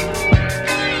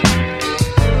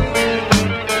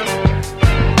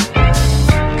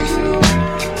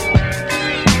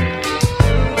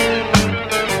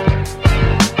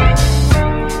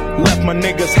 Left my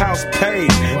nigga's house paid.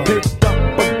 Picked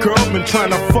up a girl, been trying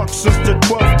to fuck since the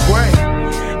 12th grade.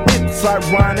 It's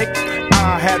ironic,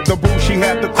 I had the boo, she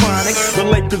had the chronic. The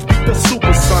Lakers beat the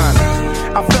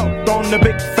Supersonics. I felt on the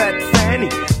big fat fanny,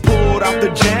 pulled out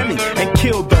the jammy and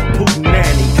killed the poop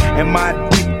nanny. And my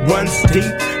dick runs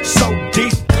deep, so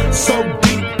deep, so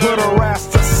deep, put her ass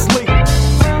to sleep.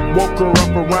 Woke her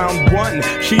up around 1,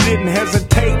 she didn't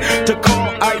hesitate to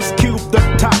call Ice Cube the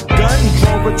top gun.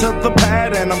 Drove her to the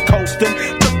pad and I'm coasting.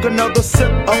 Took another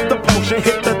sip of the potion,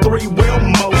 hit the 3-wheel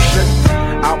motion.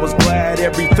 I was glad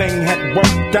everything had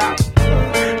worked out.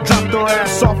 Dropped her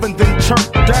ass off and then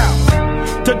chirped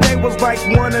out. Today was like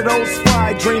one of those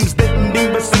fly dreams. Didn't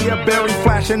even see a berry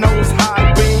flashing those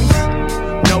high beams.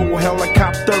 No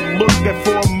helicopter looking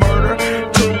for a murder.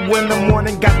 2 in the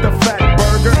morning, got the fat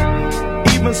burger.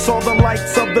 Even saw the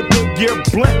lights of the Goodyear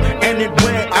blimp, and it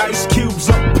read Ice Cube's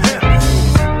a pimp.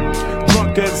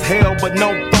 Drunk as hell, but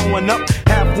no throwing up.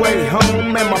 Halfway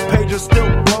home, and my page is still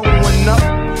blowing up.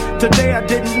 Today I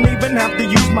didn't even have to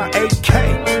use my AK.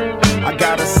 I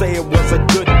gotta say it was a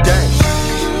good day.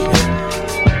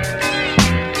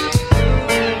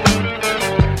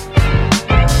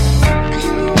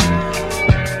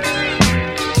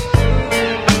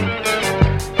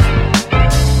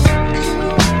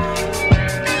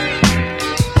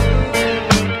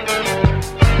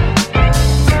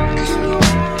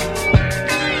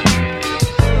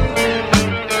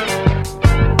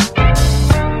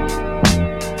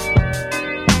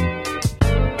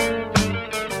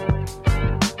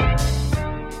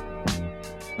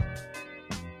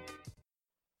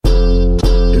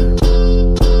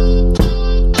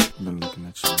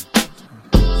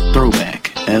 Throwback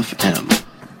FM.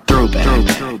 Throwback.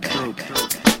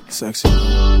 Sexy.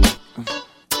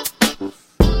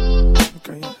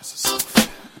 Okay, yeah, that's a stuff.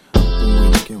 Been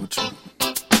waiting to get with you.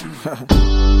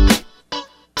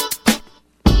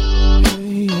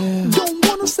 Don't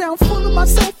wanna sound full of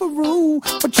myself or rude,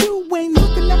 but you ain't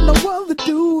looking at no other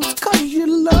dudes, cause you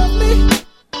love me.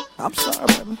 I'm sorry,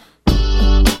 baby.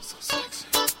 So sexy.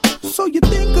 So you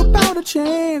think about a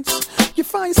chance, you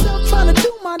find yourself trying to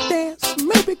do my dance,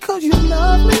 maybe cause you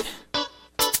love me.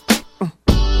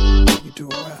 You do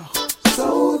well.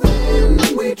 So then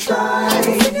we try.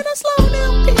 Singing it slow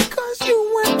down because you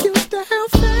weren't used to how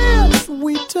fast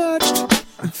we touched.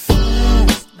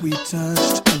 Fast we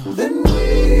touched. Then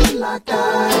we locked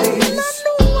eyes. And I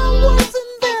knew I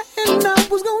wasn't there, and I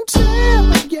was gonna tear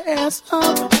your ass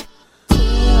up.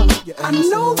 I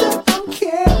know that I'm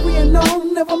carrying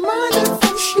on. Never mind if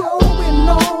I'm showing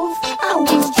off. I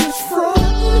was just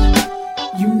frontin'.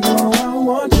 You know I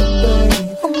want you,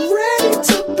 babe. I'm ready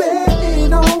to bet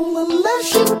it on,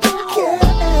 unless you don't care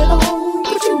at all.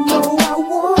 But you know I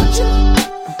want you.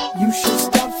 You should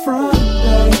stop frontin',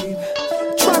 babe.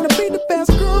 Trying to be the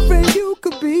best girlfriend you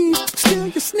could be. Still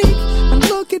you sneak and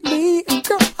look at me, and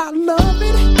girl, I love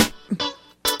it.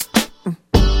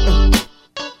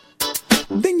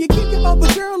 Then you give your other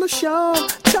girl a shot.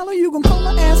 Tell her you gon' call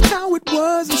her, ask how it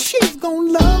was, and she's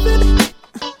gon' love it.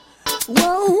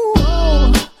 Whoa,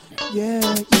 whoa.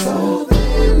 Yeah. So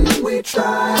then we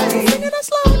tried. Singing it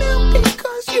slow down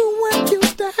because you weren't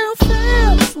used to how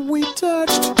fast we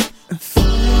touched.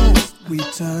 Fast we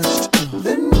touched.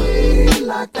 Then we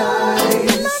locked eyes.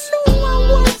 And I knew I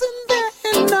wasn't there,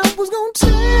 and I was gonna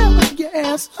tear your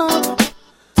ass up.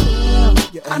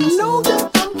 I know that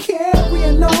I'm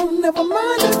carrying on. Never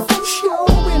mind if I'm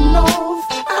showing off.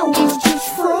 I was just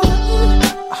frontin'.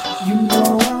 You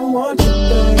know I want you,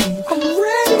 babe. I'm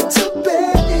ready to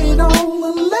bet it on,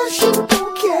 unless you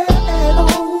don't care at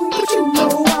all. But you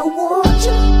know I want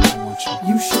you.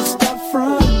 You should stop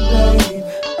frontin', babe.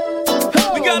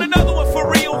 We got another one for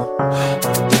real.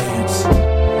 Dance.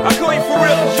 I call you for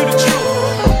real, 'cause you the truth.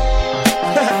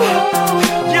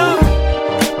 Young,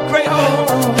 great home.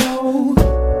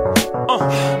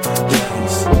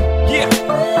 Yeah.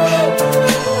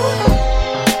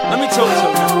 Let me tell you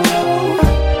something.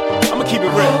 I'ma keep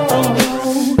it real.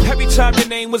 Every time your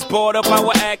name was brought up, I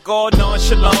would act all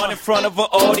nonchalant in front of an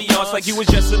audience, like you was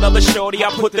just another shorty. I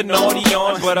put the naughty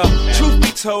on, but truth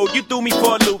be told, you threw me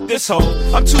for a loop this whole.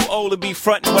 I'm too old to be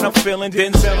frontin' when I'm feeling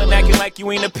Denzel and acting like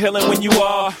you ain't appealing when you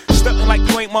are. Stuntin' like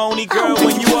you ain't my only girl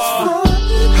when you are.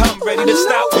 I'm ready to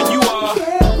stop when you are.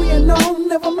 Carrying on,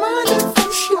 never mind if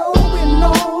I'm showing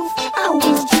showing off. I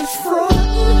was just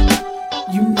frontin'.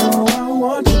 You know I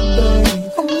want you,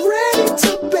 babe. I'm ready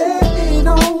to bet it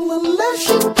on, unless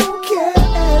you don't care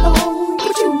at all.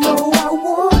 But you know I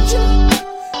want you.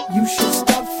 You should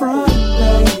stop frontin',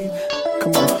 babe.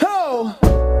 Come on. Oh.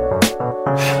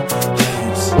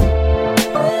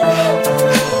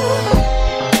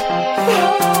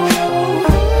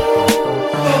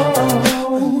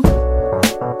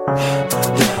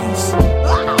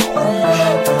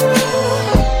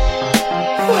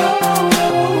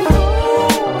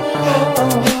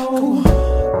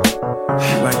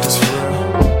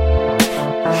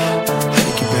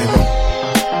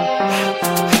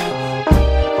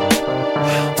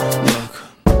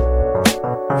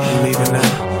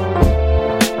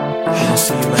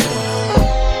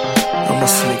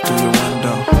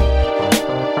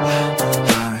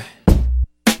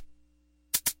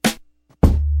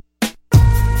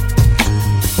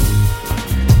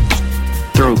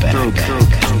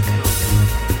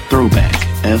 Throwback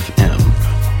FM.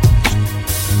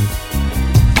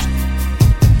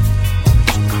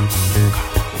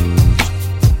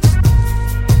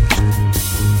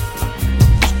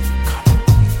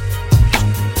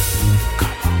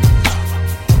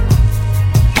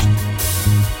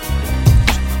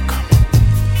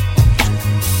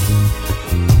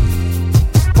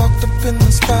 Walked up in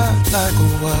the spot like a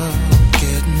wild,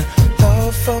 getting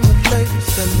love from the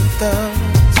ladies and the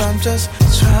thugs. I'm just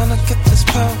trying to get this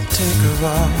party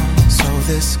on, so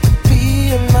this could be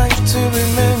a night to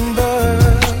remember.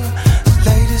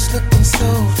 Ladies looking so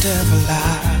devil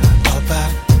eyed,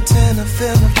 about 10 of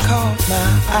them have caught my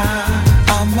eye.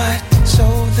 I might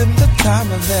show them the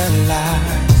time of their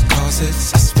lives, cause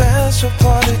it's a special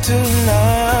party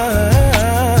tonight.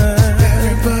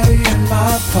 Everybody in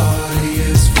my party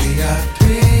is VIP.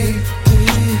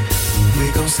 We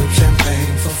gon' sip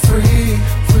champagne for free.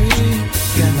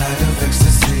 Your night of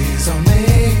ecstasy's on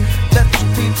me. Let the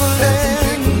people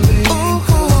in. Ooh,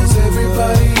 cause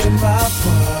everybody in my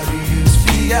party is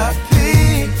VIP.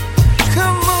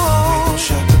 Come on, we gon'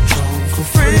 shop the trunk for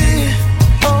free.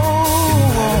 Oh, your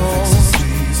night of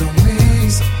ecstasy's on me.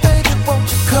 So baby, won't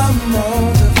you come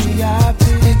on to VIP?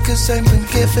 Niggas ain't been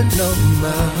giving no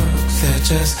mugs. They're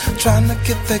just trying to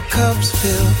get their cups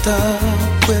filled up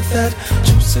with that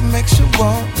juice that makes you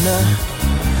wanna.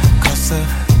 Cause the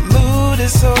mood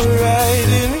is so right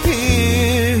in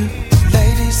here.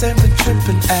 Ladies ain't been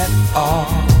tripping at all.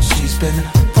 She's been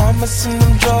promising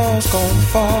them drawers gon'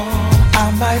 fall.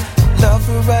 I might love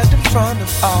her right in front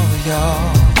of all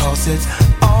y'all, cause it's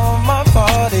on my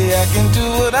party, I can do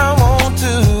what I want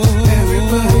to.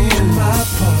 Everybody in my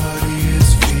party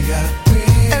is VIP.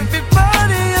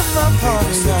 Everybody in my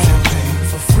party sip champagne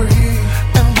for free.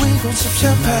 And we gon' sip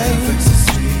champagne.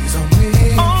 Ecstasy's on me.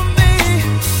 On me.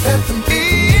 Let them be.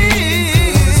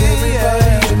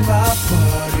 Everybody in my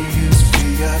party is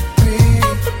VIP.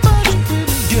 Everybody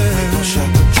really, yeah. We gon' shop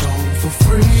the drone for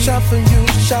free. Shop for you,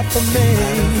 shop for me.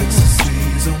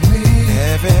 Ecstasy's on me.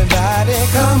 Everybody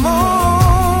come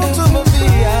on to my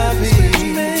VIP.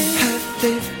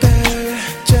 Halle Berry,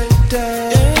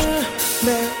 J-Dub,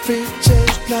 Mary J.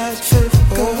 Blige, Fifth,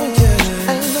 oh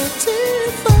yeah, and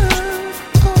Latifah,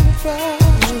 alright,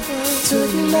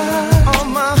 tonight. All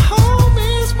my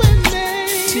homies with me.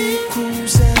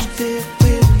 T-Cruise and Dick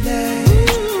Whitney,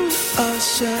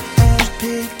 Usher and P.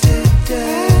 Diddy,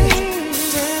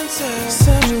 dancers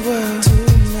everywhere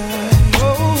tonight.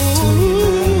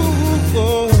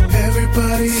 Oh,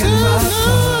 everybody in my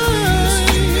party is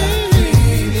VIP.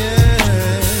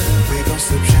 Yeah, we gon'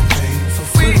 sip champagne for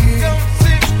free. We gon'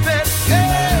 sip that. Your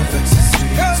night of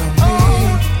ecstasy's on me.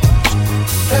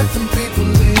 Let them people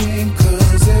in,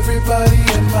 cause everybody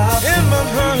in my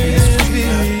party is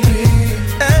VIP.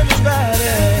 Everybody,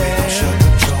 we gon' shut the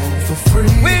drone for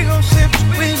free. We gon' sip,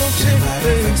 your night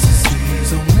of ecstasy's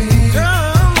on me.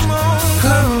 Come on,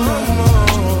 come on.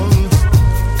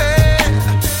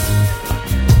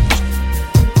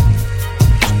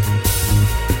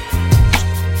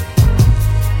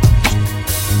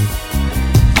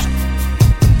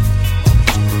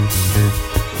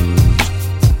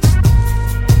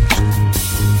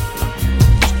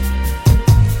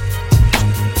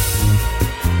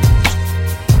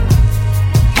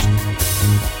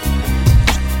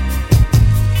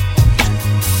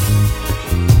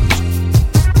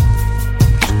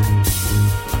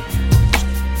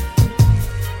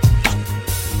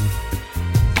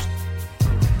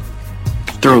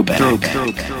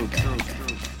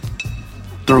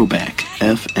 Throwback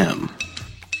FM.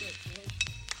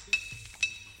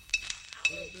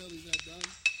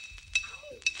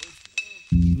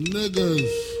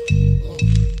 Niggas.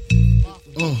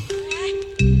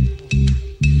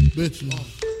 bitches.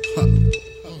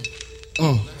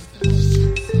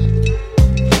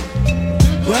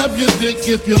 Grab your dick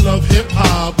if you love hip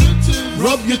hop.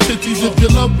 Rub your titties if you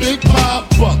love Big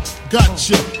Papa.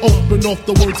 Gotcha. Open off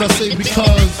the words I say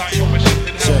because.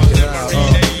 Check it out.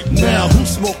 Now, who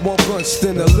smoke more blunts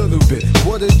than a little bit?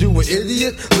 What are you, an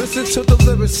idiot? Listen to the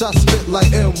lyrics I spit like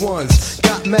M1s.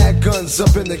 Got mad guns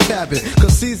up in the cabin,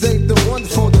 cause these ain't the one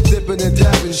for the dipping and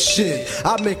dabbing shit.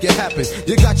 I make it happen.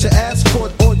 You got your ass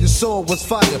caught on your soul was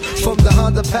fire. From the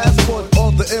Honda Passport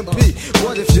or the MP.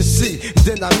 What if you see,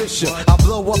 then I miss you. I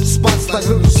blow up spots like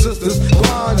little sisters.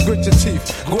 Grind, grit your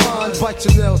teeth. Grind, bite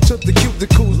your nails. Took the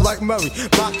cuticles like Murray.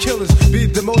 My killers be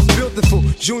the most beautiful.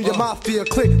 Junior Mafia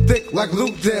click thick like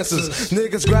Luke dancers.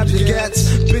 Niggas grab your gats.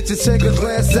 Bitches take a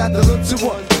glance at the look to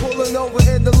one. Pulling over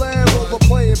in the Land Rover.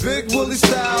 Playing Big Willie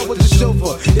style with the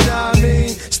chauffeur. You know what I mean?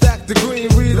 Stack the green,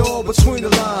 read all between the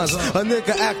lines. A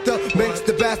nigga act up makes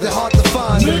the bastard hard to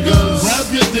find. Niggas,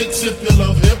 grab your dicks if you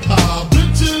love hip hop.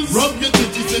 Bitches, rub your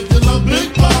titties if you love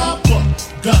Big Papa.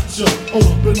 Gotcha.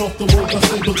 Open off the words I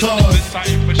say because.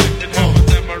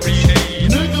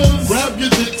 Niggas, grab your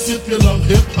dicks if you love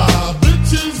hip hop.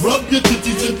 Bitches, rub your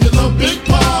titties if you love Big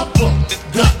Papa.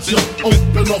 Gotcha.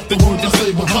 Open off the words I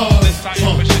say because.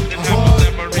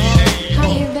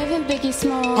 How you living, Biggie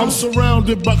Small? I'm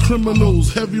surrounded by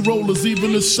criminals, heavy rollers,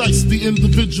 even the shiesty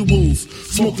individuals.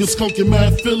 Smoking skunk and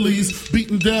mad Phillies,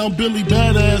 beating down Billy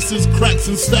badasses, cracks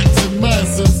and stacks and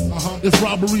masses. If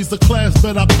robbery's the class,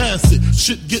 bet I pass it.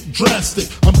 Shit get drastic,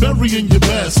 I'm burying your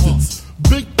bastards.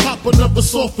 Big Papa never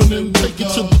softening. Take it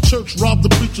to the church, rob the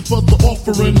preacher for the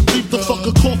offering. Leave the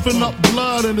fucker coughing up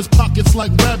blood in his pockets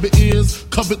like rabbit ears.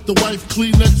 Covet the wife,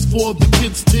 Kleenex for the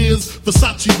kids' tears.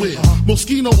 Versace wear,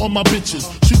 Moschino on my bitches.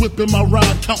 She whipping my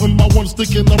ride, counting my ones,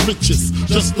 thinking I'm richest.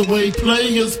 Just the way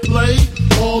players play,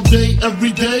 all day,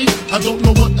 every day. I don't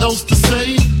know what else to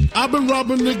say. I've been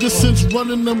robbing niggas since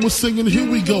running them was singing Here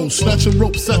We Go. Snatching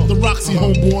ropes at the Roxy,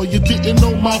 homeboy. You didn't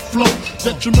know my flow,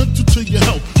 detrimental to your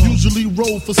health. Usually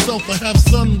roll for self, I have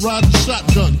son riding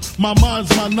shotgun. My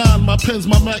mind's my 9, my pen's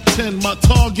my Mac 10. My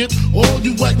target, all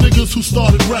you whack niggas who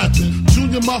started rapping.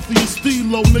 Junior Mafia,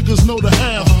 Stilo, niggas know the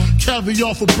half.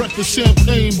 Caviar for breakfast,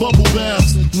 champagne, bubble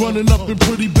baths. Running up in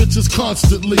pretty bitches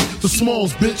constantly. The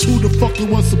smalls, bitch, who the fuck it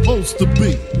was supposed to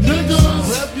be? Niggas,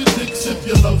 grab your dicks if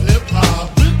you love hip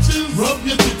hop. Bitches, rub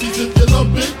your titties if you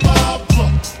love Big Papa.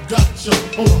 Gotcha,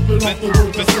 open up the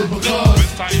words I say because.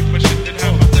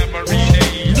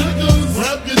 Niggas,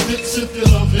 grab your dicks if you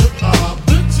love hip hop.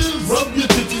 Bitches, rub your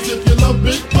titties if you love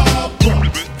Big Papa.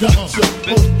 Gotcha,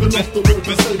 open up the words I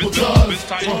say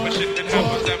because.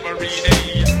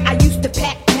 I used to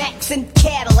pack Macs and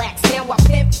Cadillacs. Now I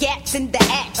pimp gats in the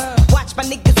act. Watch my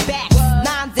niggas back.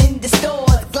 Nines in the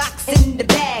stores, Glocks in the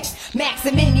bags. Max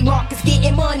and Mini Marcus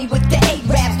getting money with the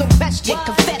A-Raps. No question,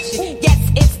 confession. Yes,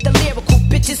 it's the lyrical.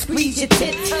 Bitches squeeze your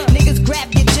tits. Niggas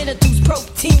grab your genitals,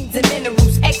 proteins and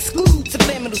minerals. Exclude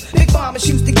subliminals. Big Mama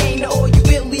shoots the game to all you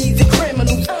billies and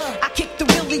criminals. I kick the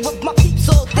willy with my peeps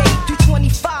all day.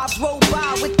 225s roll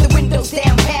by with the windows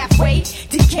down halfway.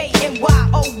 DKNY,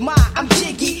 oh my, I'm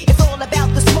jiggy. It's all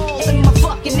about the smalls and my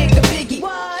fucking nigga Biggie.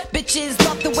 What? Bitches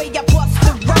love the way I bust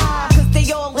the rhyme, cause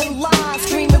they all in line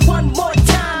screaming one more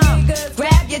time. Niggas,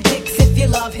 grab your dicks if you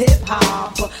love hip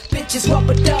hop. Bitches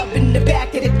rubber dub in the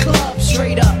back of the club,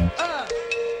 straight up.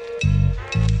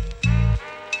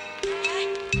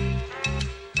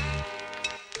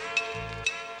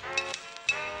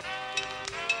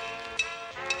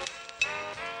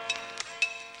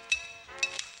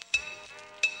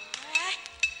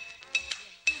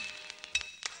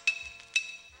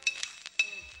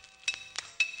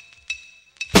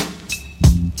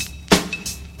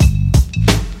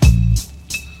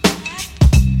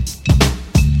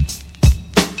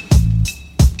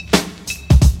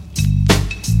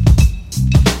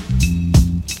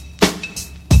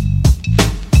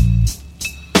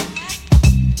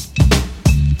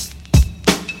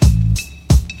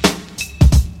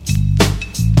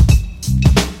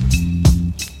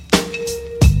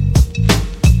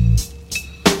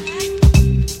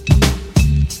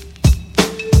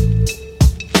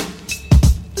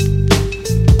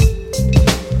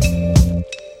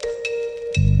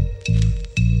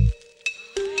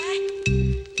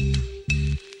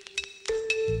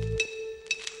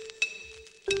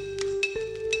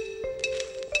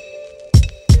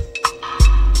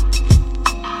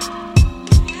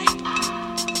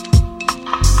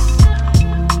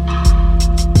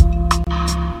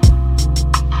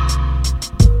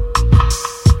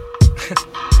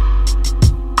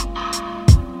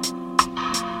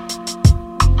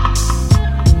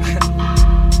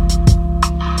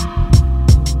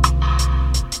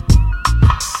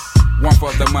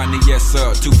 the money, yes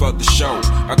sir, two for the show.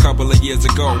 A couple of years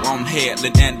ago, on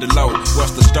Headland and the low.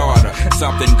 What's the starter?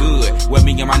 Something good. Where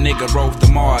me and my nigga rode the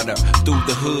martyr through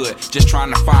the hood, just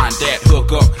trying to find that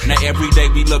hook up. Now every day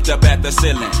we looked up at the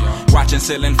ceiling, watching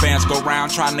ceiling fans go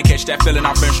round, trying to catch that feeling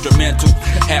off instrumental.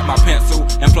 Had my pencil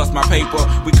and plus my paper.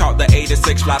 We caught the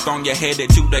 86 lot on your headed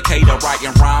to Decatur,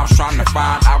 writing rhymes, trying to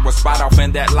find our spot off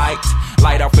in that light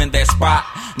off in that spot.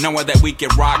 Knowing that we can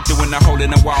rock, doing the hole in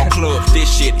the wall clubs.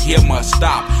 This shit here must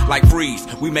stop. Like freeze,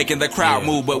 we making the crowd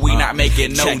move, but we not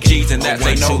making no G's, and that's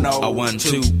a no-no. A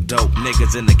 1-2, dope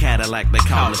niggas in the Cadillac, they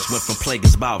call us. Went from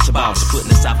plaguers ball to boss, putting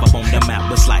the South up on the map.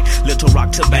 Was like Little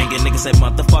Rock to banging. Niggas say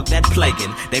motherfuck that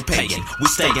plaguing. They paying, we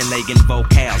staying, lagging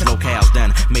vocals, locales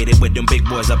done. Made it with them big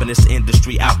boys up in this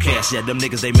industry, outcasts. Yeah, them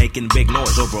niggas they making big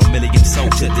noise, over 1 million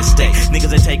sold to this day. Niggas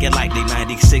they take it like they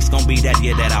 96 gon' be that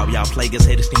year that out. Y'all plaguers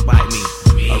haters can bite me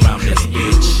around this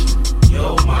bitch.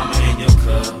 Your mama and your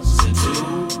cousin too,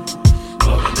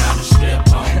 rolling down the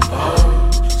strip on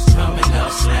boats, coming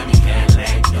up slamming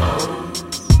Cadillac doors.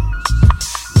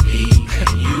 Me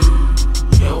and you,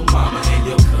 your mama and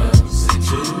your cousin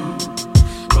too,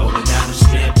 rolling down the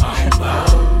strip on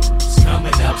boats,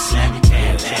 coming up slamming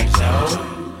Cadillac doors.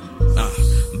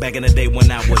 Back in the day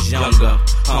when I was younger,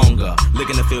 hunger,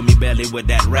 looking to fill me belly with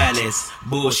that rallies.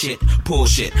 Bullshit, pull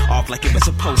shit, off like it was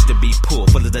supposed to be pulled.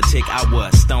 Full of the tick I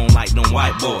was, stone like them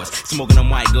white boys. Smoking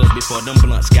them white girls before them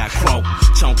blunts got croaked.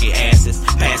 Chunky asses,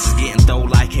 passes getting throw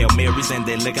like Hail Marys, and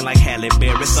they looking like Halle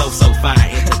Berry. So fine,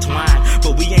 intertwined,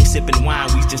 but we ain't sipping wine,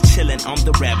 we just chilling. I'm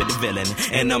the rabbit villain,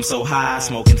 and I'm so high,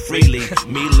 smoking freely.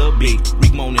 Me, Lil B,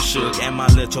 Rick, Moan and Suge, and my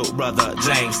little brother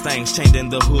James. Things changed in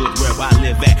the hood where I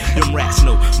live at. Them rats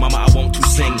know, mama, I want to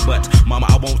sing, but mama,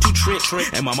 I want to trick.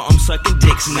 And mama, I'm sucking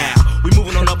dicks now. We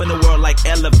moving on up in the world like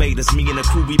elevators. Me and the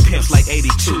crew, we pimps like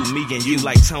 82. Me and you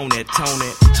like tone.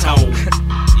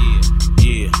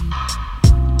 Yeah.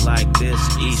 Like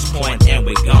this, East Point, and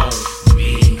we gone.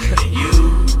 Me and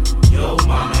you, your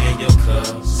mama and your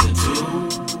cousin too,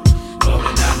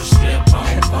 rolling down the strip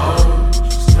on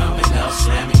boats, coming up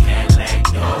slamming Cadillac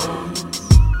doors.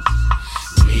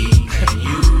 Me and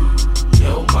you,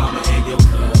 your mama and your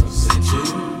cousin too,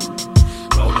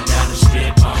 rolling down the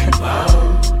strip on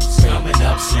boats, coming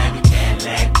up slamming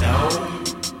Cadillac doors.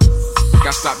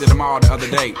 Got stopped at the mall the other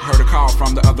day. Heard a call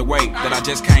from the other way that I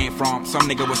just came from. Some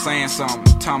nigga was saying something,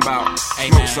 talking about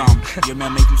smoke some. You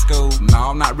remember me from school?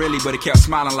 No, not really, but he kept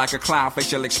smiling like a clown,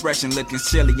 facial expression looking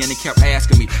silly, and he kept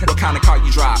asking me, what kind of car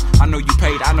you drive? I know you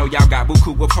paid, I know y'all got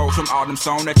buku with hoes from all them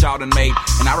songs that y'all done made.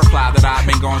 And I replied that I've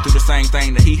been going through the same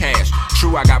thing that he has.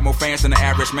 True, I got more fans than the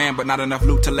average man, but not enough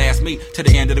loot to last me to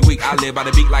the end of the week. I live by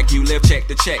the beat like you live, check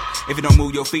to check. If you don't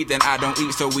move your feet, then I don't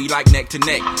eat, so we like neck to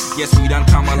neck. Yes, we done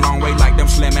come a long way like them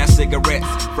slim ass cigarettes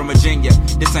from Virginia.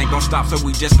 This ain't gon' stop, so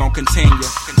we just gon' continue.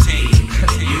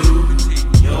 You,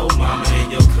 your mama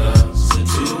and your cousin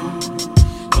too,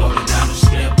 rolling down the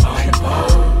strip on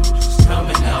boats,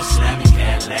 coming up slamming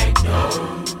Cadillac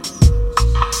doors.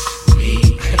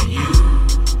 Me and you,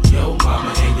 your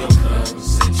mama and your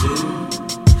cousin too,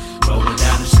 rolling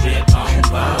down the strip on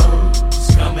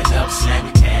boats, coming up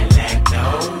slamming Cadillac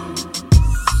doors.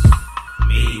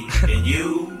 Me and you,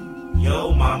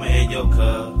 your mama and your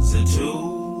cousin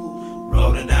too,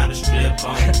 rolling down the strip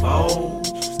on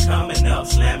boats, coming up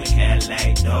slamming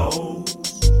Cadillac doors.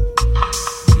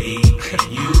 Me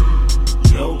and you,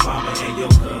 your mama and your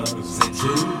cousin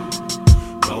too,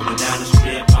 rolling down the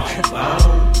strip on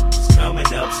boats,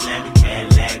 coming up slamming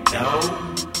Cadillac doors.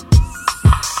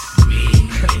 Me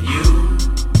and you,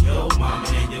 your mama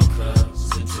and your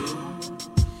cousin too,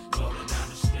 rolling down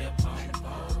the strip on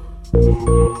boats.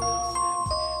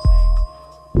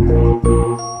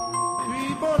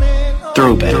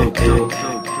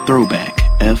 Throwback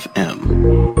FM.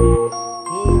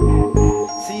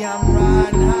 See, I'm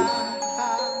riding high.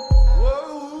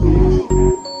 Whoa.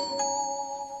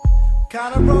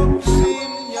 Kinda broke,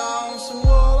 seeing y'all some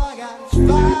wool. I got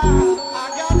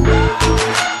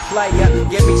Player,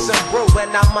 give me some brew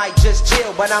and I might just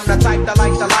chill. But I'm the type that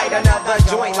like to light another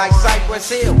joint like Cypress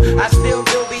Hill. I still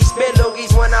do be spit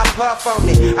loogies when I puff on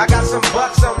it. I got some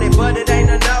bucks on it, but it ain't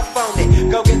enough on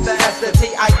it. Go get the S, the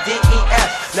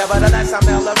T-I-D-E-S. Nevertheless, I'm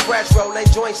hella fresh, rolling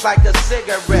joints like a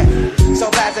cigarette.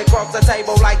 So pass it across the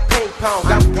table like ping pong.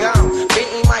 I'm gone,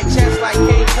 beating my chest like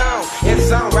King Kong.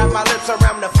 It's on, wrap my lips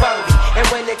around the phony. And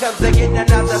when it comes to getting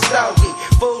another stogie,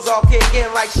 fools all kick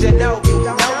in like Shinobi.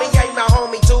 Homie ain't my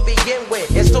homie to begin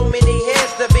with. It's too many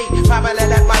hands to be. Probably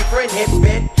let my friend hit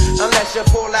bit. Unless you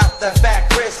pull out the fat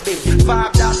crispy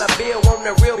 $5 bill on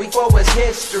the real before it's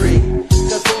history.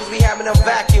 Cause fools be having them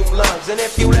vacuum lungs. And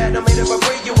if you let them hit it for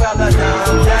free, you hella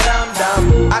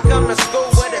dumb. I come to school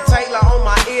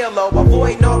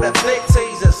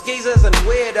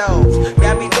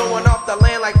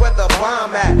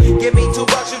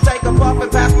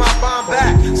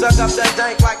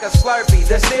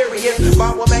the serious.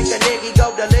 Mom will make a nigga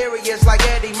go delirious like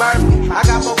Eddie Murphy. I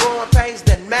got more growing pains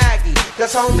than Maggie,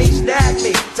 cause homies nag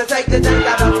me to take the thing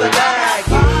out of the bag.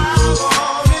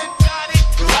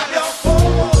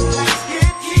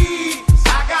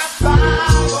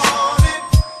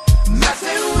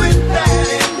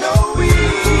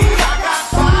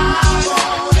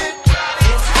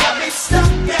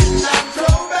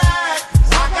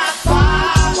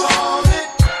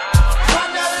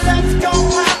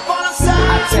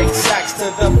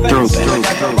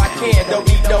 Whenever I can, don't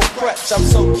need no crutch, I'm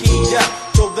so keyed up.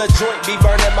 So the joint be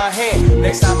burning my hand.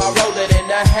 Next time I roll it in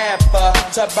a hamper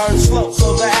to burn slow,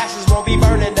 so the ashes won't be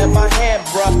burning in my hand,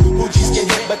 bruh. Hoogies get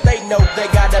hit, but they know they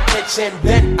got a pitch and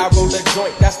bent. I roll a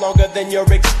joint that's longer than your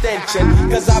extension,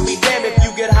 cause I'll be damned if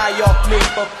you get high off me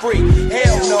for free.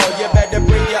 Hell no, you better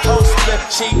bring your own slip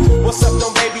cheek. What's up,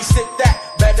 don't babysit that?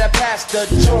 Better pass the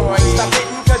joint. Stop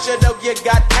hitting cause you know you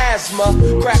got asthma.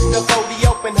 Crack the 40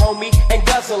 open, homie, and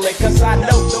guzzle it, cause I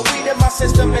know the weed in my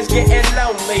system is getting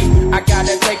lonely. I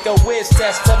gotta take a whiz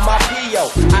test to my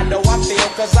P.O. I know I feel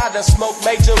cause I done smoked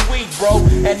major weed, bro.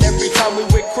 And every time we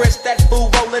with Chris, that fool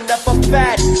rolling up a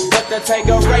fatty. But the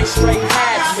Tangeray straight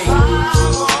had me.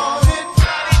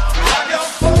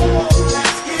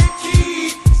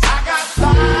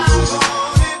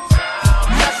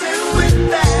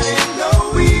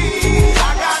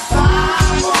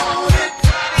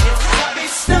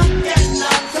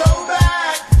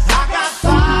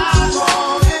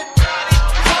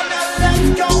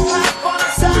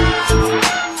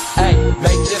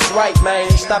 Right, man,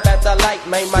 stop at the light,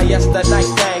 man. My yesterday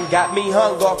thing got me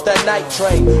hung off the night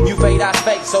train. You fade, I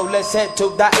fake, so let's head to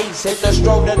the east. Hit the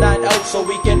stroll to 9-0 so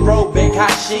we can roll big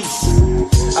hot sheets.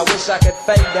 I wish I could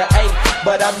fade the 8,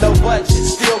 but I'm no budget.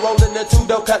 Still rolling the 2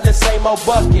 though, cut the same old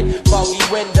bucket. Foggy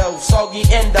window, soggy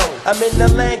endo. I'm in the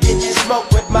land getting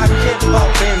smoke with my kid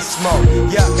up in smoke.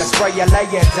 Yuck, I spray you, lay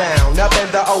it down. Up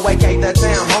in the OAK, the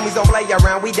town. Homies don't play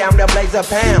around, we down to blaze a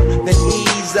pound. Then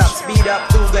ease up, speed up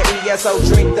through the ESO,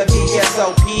 drink the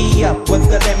VSOP up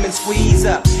with the lemon squeeze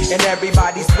up. And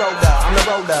everybody's roller, I'm the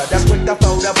roller that's quick to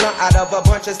fold a blunt out of a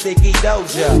bunch of sticky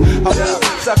doja. Hold up,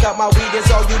 suck up my weed,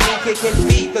 it's all you need, kicking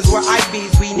feet. Cause we're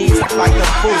IBs, we need to like the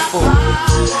foo-foo.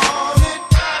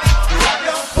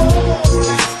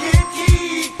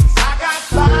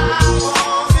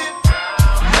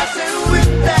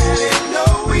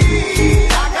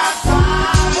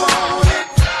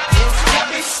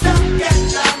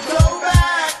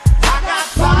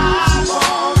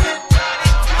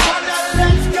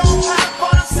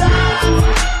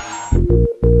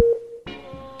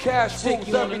 Cash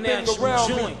rules everything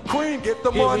around me. Cream, get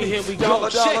the money. Here we dollar,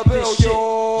 go. Check dollar bill, this shit.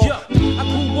 yo. I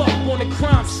grew up on the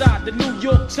crime side, the New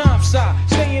York Times side.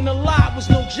 Staying alive was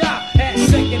no job. Had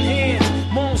second hands.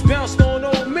 Moms bounced on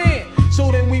old man.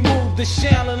 So then we moved to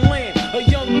Shaolin Land. A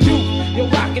young youth, you're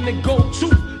rocking the go-to.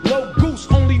 Low goose,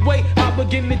 only way I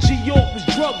begin to G-York was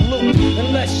drug loot.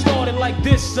 And let's start it like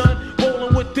this, son.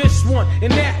 Rolling with this one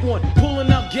and that one.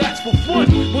 Pulling out gats for fun.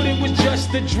 But it was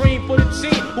just a dream for the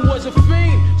team who was a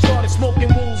fiend. Started smoking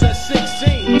rules at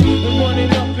 16. And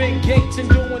running up in gates and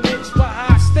doing hits for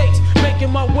high stakes.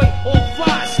 Making my way on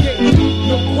 5 skates.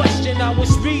 No question I was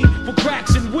speed for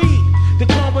cracks and weed. The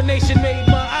combination made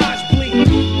my eyes bleed.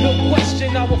 No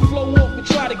question I would flow off and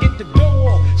try to get the dough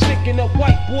off. Sticking up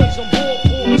white boys on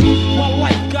boardboards. My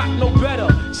life got no better.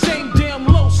 Same damn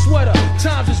low sweater.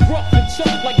 Times is rough and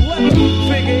tough like leather.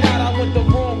 Figured out I went the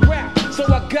wrong route. So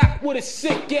I got with a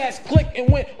sick ass click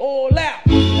and went all out.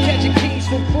 Catching keys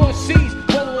from cross seas.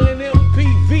 Rolling in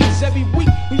MPVs. Every week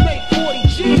we make 40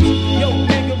 G's. Yo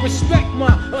nigga respect my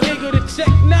a nigga to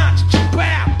tech notch.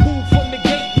 Bow. Move from the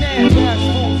gate now. Cash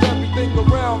rules everything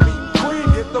around me. Cream,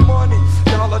 get the money.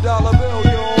 Dollar, dollar bill,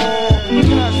 yo.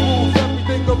 Cash rules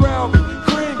everything around me.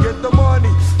 Cream, get the money.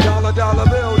 Dollar, dollar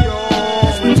bill, yo.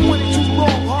 It's been 22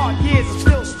 long, hard years. I'm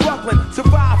still struggling.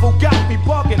 Survival got me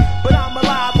bugging, but I'm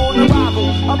alive on arrival.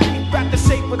 I'm beating back the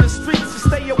shape of the streets to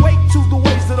stay awake to the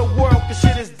ways of the world, cause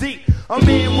shit is deep. I'm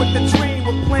in with the dream,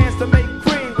 with plans to make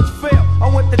cream, which fail.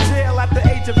 I went to jail at the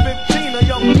age of 15, a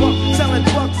young buck selling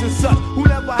drugs and such, who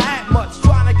never had much,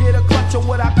 trying to get a clutch on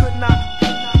what I could not.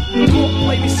 Court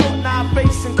played me short, now I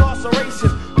face incarceration.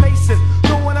 Pacing,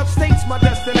 going upstate's my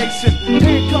destination.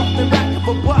 Handcuffed in back of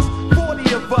a bus,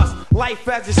 40 of us. Life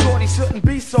as a shorty shouldn't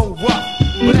be so rough.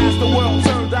 But as the world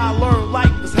turned, I learned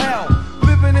life was hell.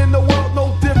 Living in the world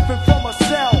no different from a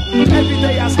cell. Every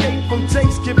day I escape from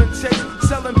Jake's, giving chase,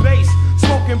 selling bass,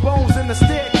 smoking bones in the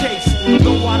staircase.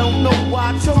 Though I don't know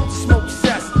why I chose to smoke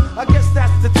cess. I guess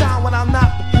that's the time when I'm not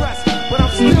depressed, but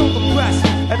I'm still depressed.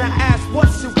 And I ask,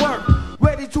 what's your work?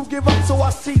 Ready to give up, so I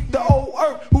seek the old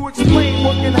earth, who explain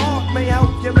working hard may help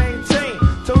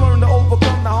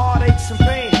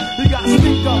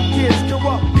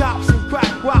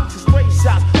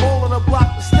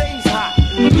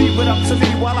it up to me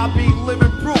while I be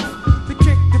living proof. To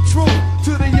kick the truth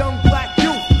to the young black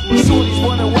youth. The shorties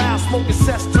running wild, smoking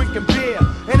cess, drinking beer,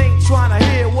 and ain't trying to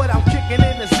hear what I'm kicking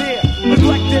in his ear.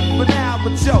 Neglected for now,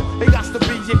 but yo, it got to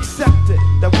be accepted.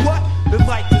 That what? The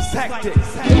life is hectic.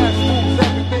 Cash moves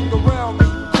everything around me.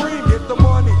 Cream, get the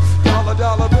money. Dollar,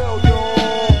 dollar bill, yo.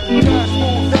 Cash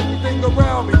moves everything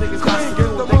around me. Cream,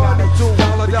 get the money.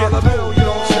 Dollar, dollar bill,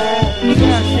 yo.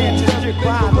 Cash can't just get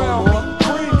by no more.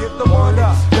 Cream, get the money.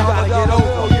 Dollar, dollar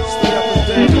bill, yo.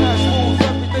 Cash moves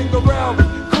everything around me.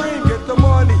 Cream, get the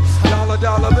money. Dollar,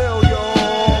 dollar bill, yo.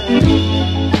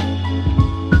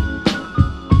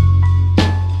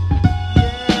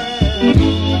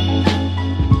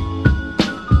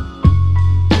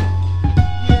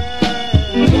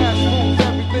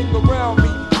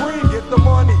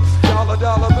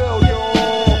 Dollar bill, yo.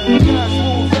 Cash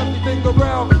moves everything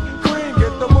around me. Cream,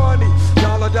 get the money.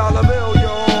 Dollar, dollar bill,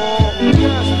 yo.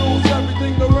 Cash moves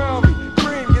everything around me.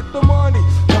 Cream, get the money.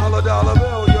 Dollar, dollar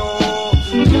bill, yo.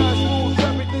 Cash moves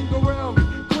everything around me.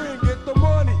 Cream, get the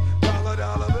money. Dollar,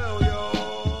 dollar bill, yo.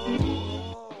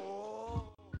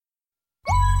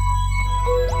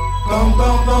 Boom,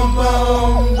 boom, boom,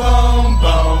 boom, boom,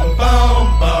 boom, boom,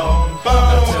 boom, boom.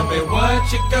 Now tell me what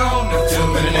you gonna do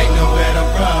when it ain't nowhere to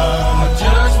run.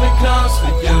 Judgment comes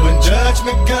for you. When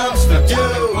judgment comes for you,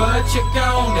 what you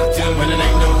gonna do when it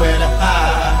ain't nowhere to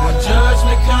hide? When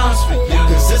judgment comes for you,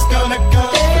 'cause it's gonna come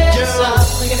for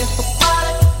you. Looking for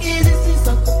water, easy, see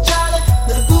something Charlie.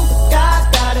 Little group of guys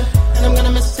got it, and I'm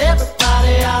gonna miss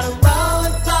everybody out of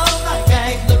rolling clothes. Like I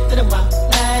ain't looked at a while.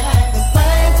 Been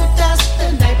playing too dust,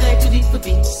 and they play too deep for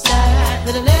beach side.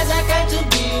 Little legs I got too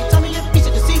big. Tell me your piece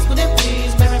of the seats with them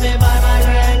please. Marry me by my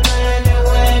grand,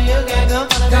 you can't go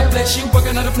follow God bless you,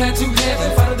 working on a plan to heaven.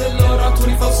 Follow the Lord on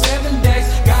 24/7 days.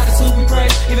 God is who we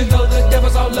praise, even though the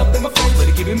devil's all up in my face, but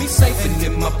he keeping me safe and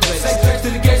in my place. Say grace to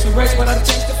the gates we race, but I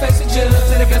change the face of judge.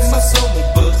 And it bless my soul with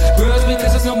books. Grudge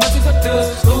because there's no mercy for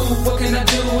thugs. Ooh, what can I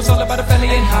do? It's all about the family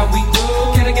and how we go.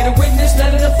 Can I get a witness?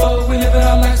 Let it unfold. We live in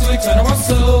our lives, so we turn our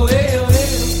soul. Hell,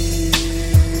 hell.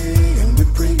 And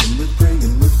we're praying, we're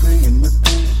praying, we're praying, we're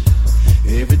praying.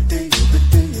 Every day, every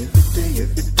day, every day,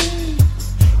 every day.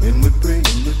 And we're praying,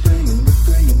 we're praying, we're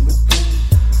praying, we're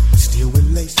praying. Still with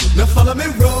lace. Now follow me,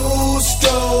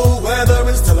 Rostro. Whether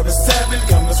it's tell or it's seven.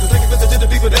 Come, let's go take a visit to the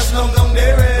people that's long gone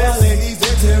there is. Well, ladies,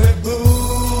 they're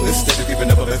terrible. Instead of keeping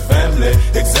up with their family.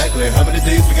 Exactly how many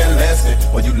days we got lasting?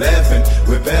 While you laughing,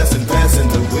 we're passing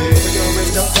the way. So y'all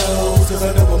raise your toes, 'cause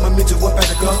I know I'ma meet you up at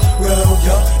the crossroad.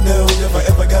 Y'all know if I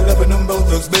ever got love with them both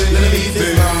thugs, baby. Ladies,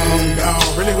 it's long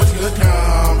gone. Really wish you could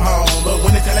come home. But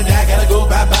when it's telling that I gotta go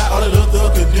bye-bye, all the little thug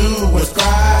could do was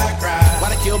cry, cry. Why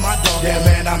they kill my dog? Yeah,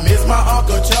 man, I miss my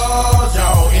Uncle Charles,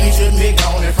 y'all. And he shouldn't be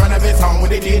gone in front of his home. When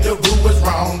they did, the rule was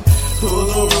wrong.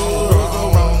 Who's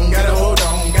wrong? Gotta hold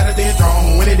on, gotta stay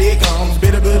strong. When it comes,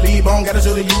 better believe on. Gotta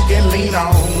show that you can lean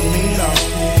on, lean on.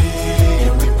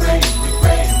 And we pray, we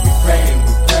pray, we pray,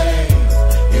 we pray.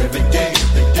 Every day,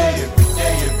 every day, every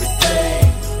day, every day.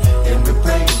 And we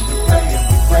pray, we pray,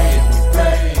 we pray, we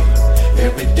pray.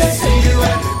 Every day. See you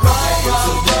at the crossroads.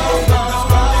 See you at the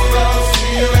crossroads.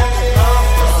 See you at the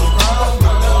crossroads.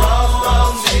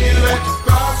 See you at the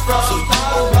crossroads. See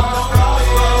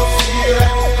you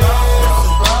at the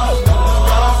crossroads.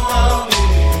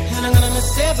 And I'm gonna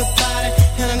miss everybody,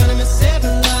 and I'm gonna miss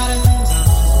everybody.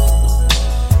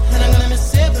 And I'm gonna miss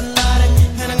everybody,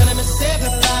 and I'm gonna miss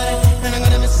everybody, and I'm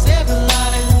gonna miss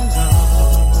everybody.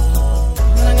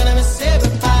 And I'm gonna miss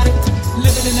everybody.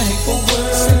 Living in a hateful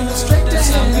world, sending it straight, that's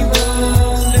how we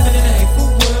roll. Living in a hateful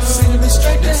world, sending it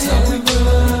straight, that's how we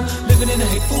roll. Living in a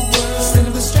hateful world,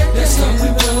 sending it straight, that's how we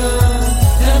roll.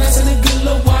 And I'm asking a good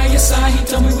little YSI, he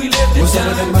told me we lived it What's up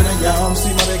with that money, y'all?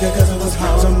 See my bigger cousin was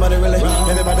home. Somebody really wrong.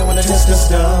 Everybody wanna test the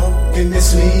stuff. And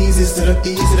this leads instead of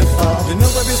easy to fall. You know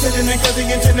I've been sitting there cause they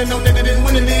intended know that they didn't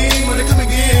win the league. Wanna come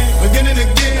again and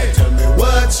again. Tell me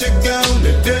what you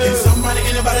gonna do. Can somebody,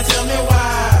 anybody tell me why?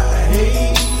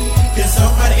 Hey, can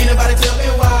somebody, anybody tell me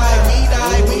why? We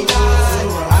die, we die.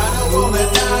 I don't wanna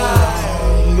die.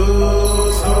 Go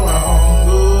so wrong,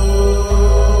 go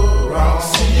wrong.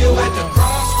 See you at the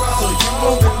crossroads, so you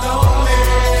won't be lonely.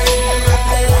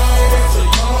 So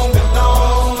you won't be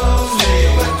lonely. See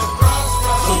you at the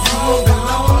crossroads, so you won't be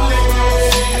lonely.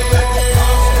 See you at the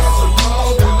crossroads, so you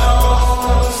won't be lonely.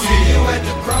 See you at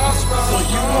the crossroads, so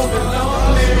you won't be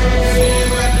lonely. See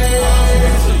you at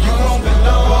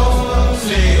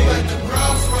the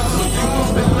crossroads, so you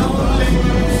won't be lonely.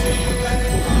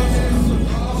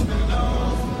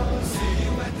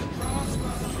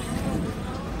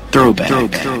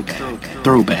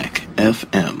 Throwback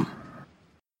FM.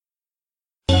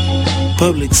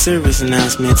 Public service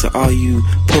announcement to all you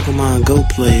Pokemon Go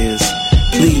players.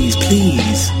 Please,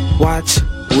 please, watch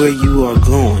where you are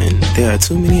going. There are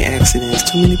too many accidents,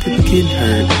 too many people getting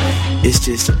hurt. It's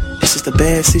just a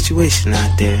bad situation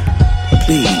out there.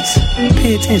 Please,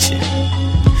 pay attention.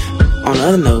 On the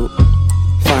other note,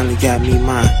 finally got me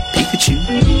my Pikachu.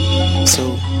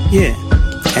 So, yeah,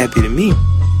 happy to me.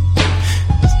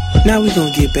 Now we're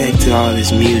gonna get back to all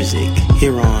this music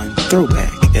here on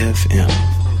Throwback FM.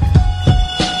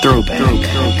 Throwback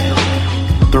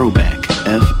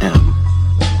FM.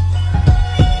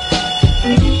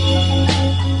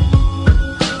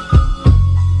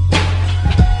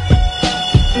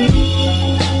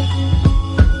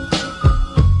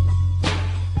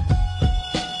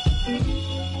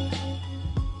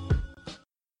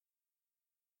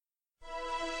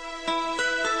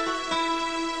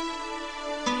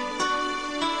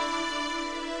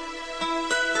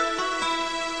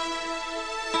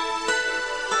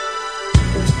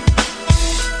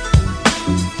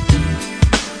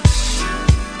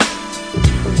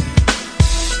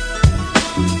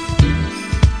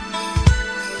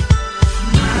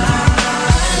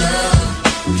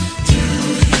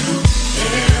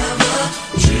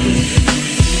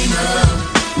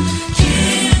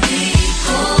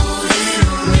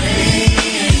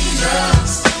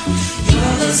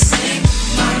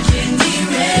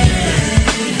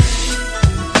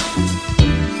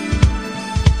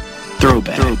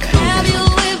 Have you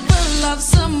ever loved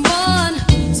someone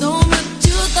so much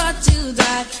you thought you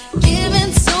died?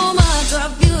 Giving so much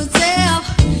of yourself,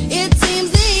 it seems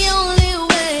the only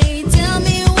way. Tell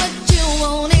me what you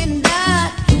want and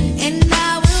I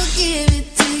will give it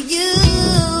to you.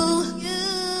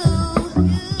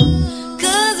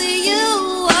 'Cause you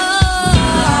are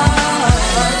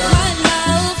my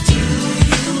love. Do you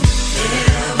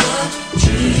ever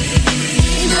dream?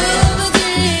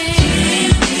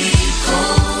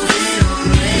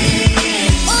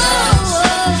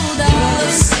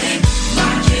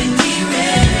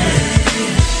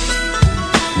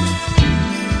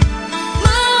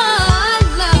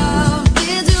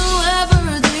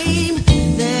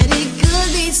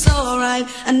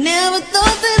 I never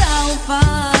thought that I would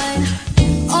find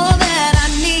all that I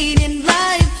need in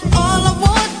life. All I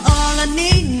want, all I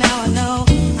need. Now I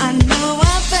know I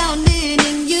found it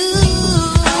in you.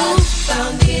 I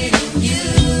found it in you.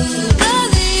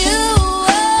 'Cause you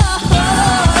are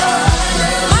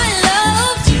my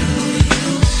love. Do you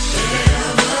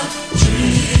ever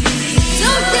dream?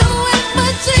 Don't you ever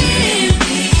dream?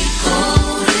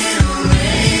 Cold and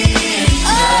rain.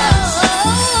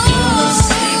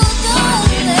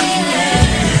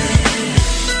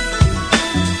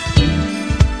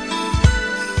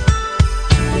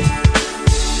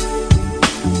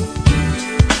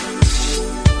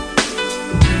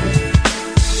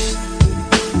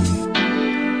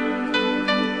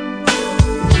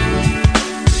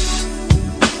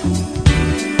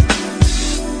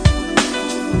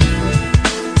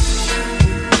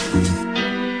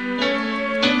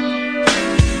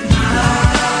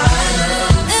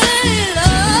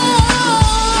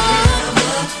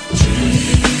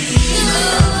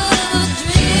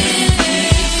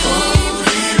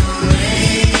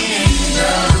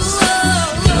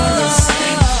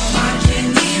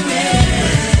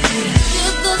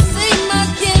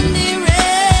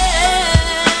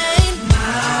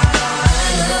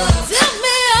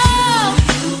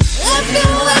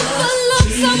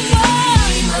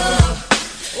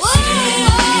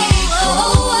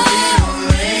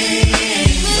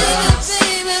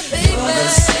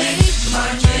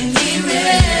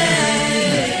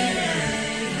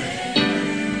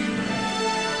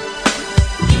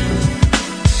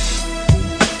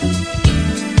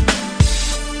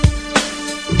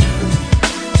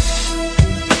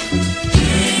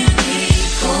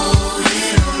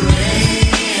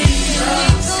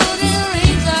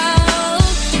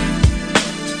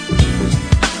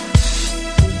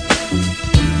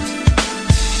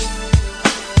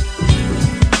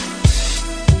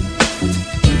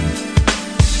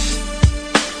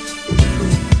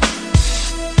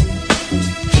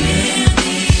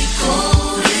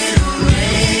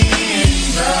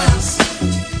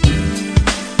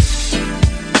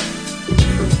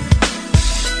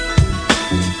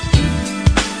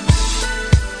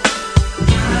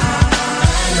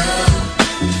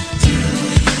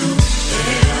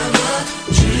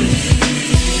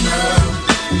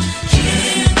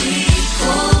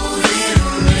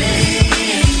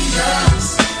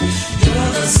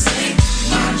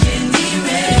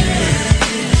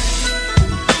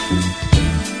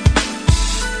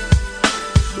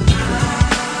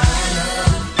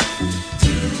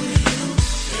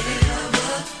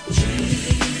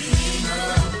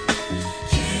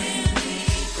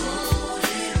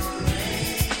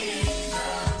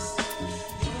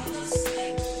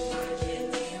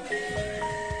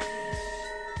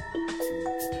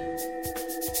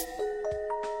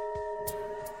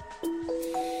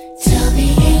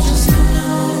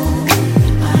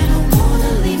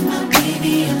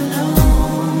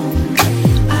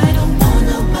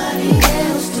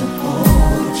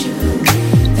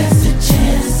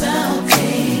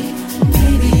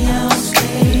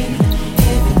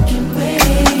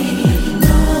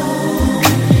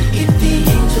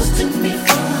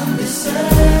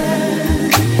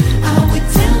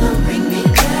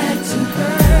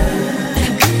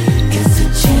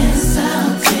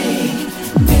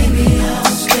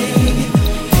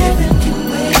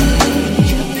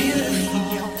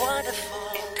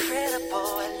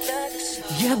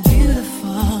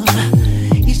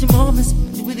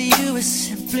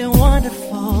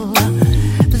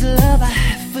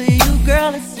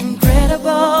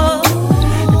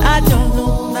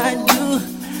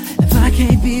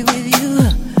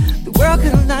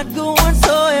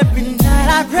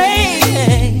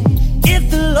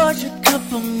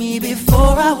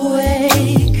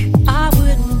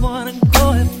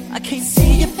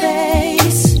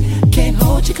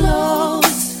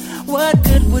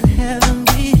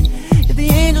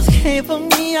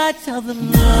 tell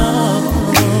them no.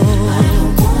 I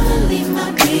don't wanna leave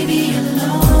my baby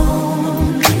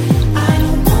alone. I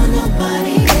don't want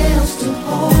nobody else to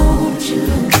hold you.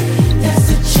 That's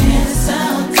a chance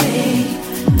I'll take.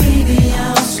 Baby,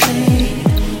 I'll stay.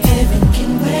 Heaven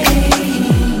can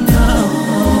wait. No,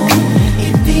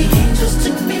 if the angels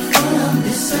took me from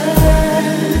this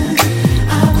earth,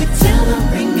 I would tell them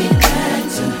bring me back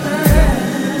to her.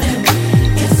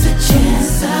 It's a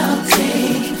chance I'll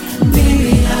take.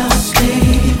 Baby, I'll stay.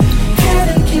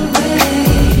 Heaven can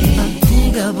wait.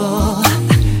 Unthinkable.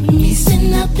 Me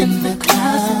sitting up in the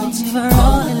clouds, never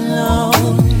all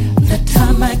alone. The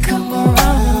time might come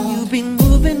around, you'll be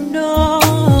moving on.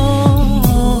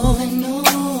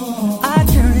 I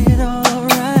turn it all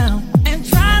around and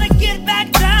try to get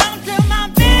back down to my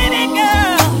baby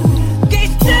girl.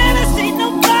 Can't stand to see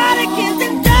nobody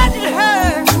kissing, touching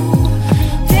her.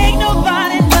 Take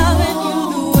nobody loving you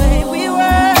the way we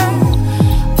were.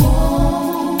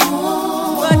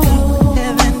 What could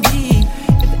heaven be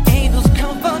if the angels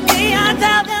come for me? I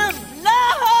tell them no.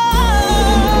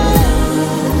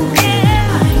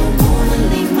 Yeah, I don't wanna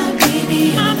leave my baby.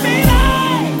 My baby.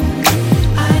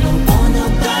 I don't want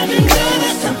nobody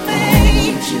else to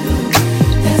make you.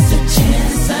 That's a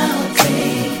chance I'll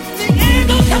take. The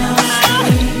angels come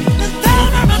around, the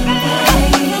stars are above,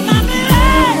 my baby.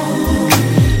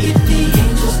 If the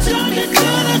angels took me to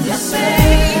the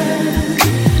same,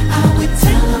 I would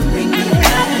tell them bring me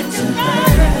back to her.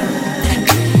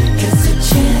 It's a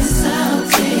chance I'll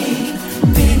take.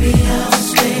 Baby, I'll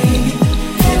stay.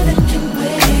 Heaven can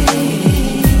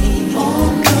wait. Oh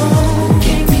no,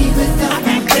 can't be without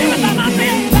my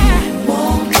baby.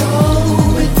 Won't go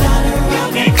without her.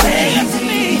 I'll get crazy.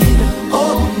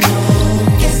 Oh no,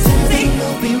 guess heaven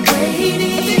will be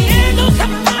waiting. The angels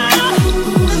come around,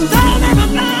 the stars are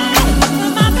above,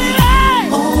 my baby.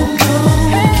 Oh no,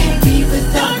 can't be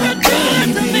without my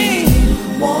baby.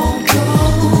 Won't go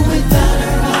without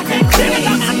her. I'll get crazy.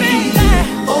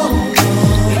 Oh no,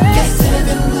 guess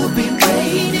heaven will be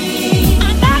waiting.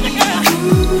 I'm not a girl.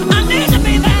 I need to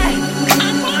be there. I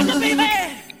want to be there.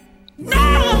 No,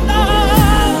 no.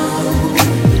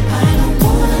 I don't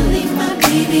wanna leave my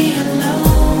baby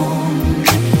alone.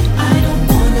 I don't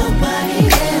want nobody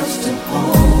else to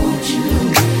hold you.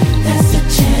 That's a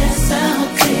chance I'll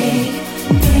take.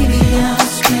 Baby, I'll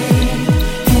stay.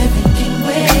 Heaven can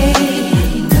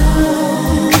wait. No,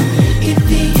 if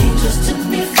the angels took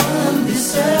me from this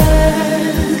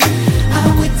earth, I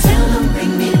would tell them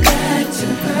bring me back to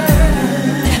her.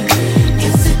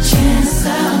 It's a chance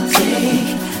I'll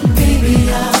take. Baby,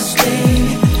 I'll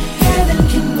stay. Heaven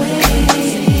can wait.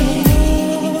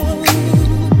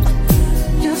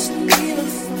 Just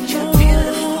beautiful. You're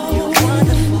beautiful. You're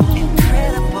wonderful.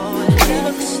 Incredible. I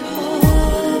love you so.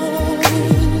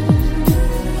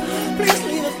 Please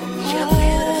leave us alone. You're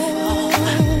beautiful.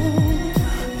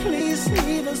 Please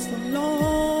leave us alone.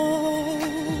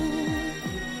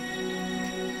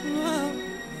 Oh,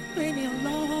 leave me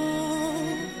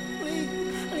alone. Please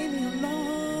leave me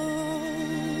alone.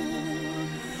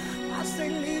 I say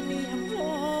leave me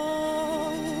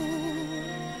alone.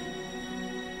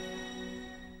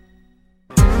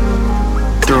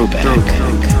 Throwback.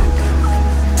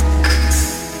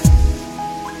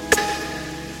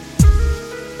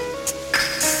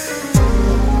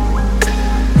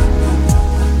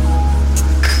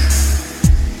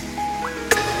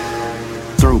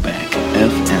 Throwback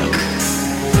FM.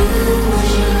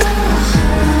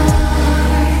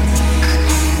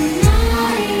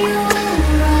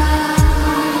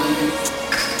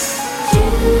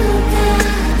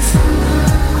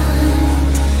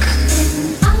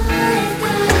 I've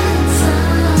got time.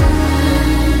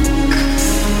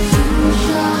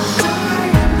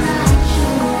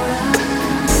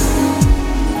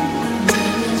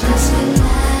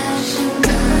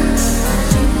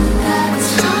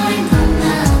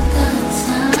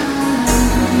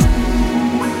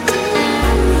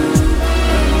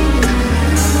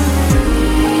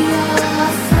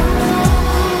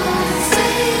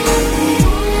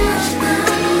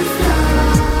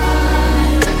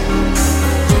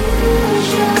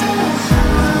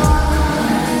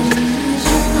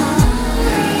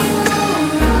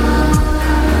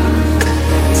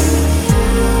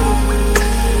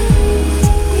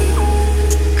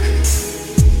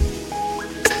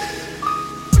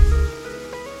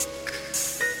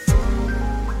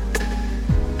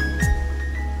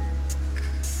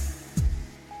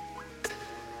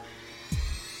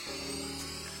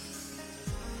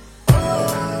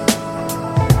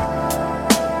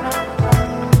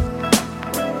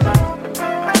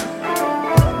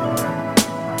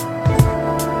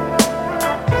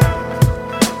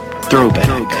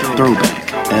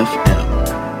 Throwback FM.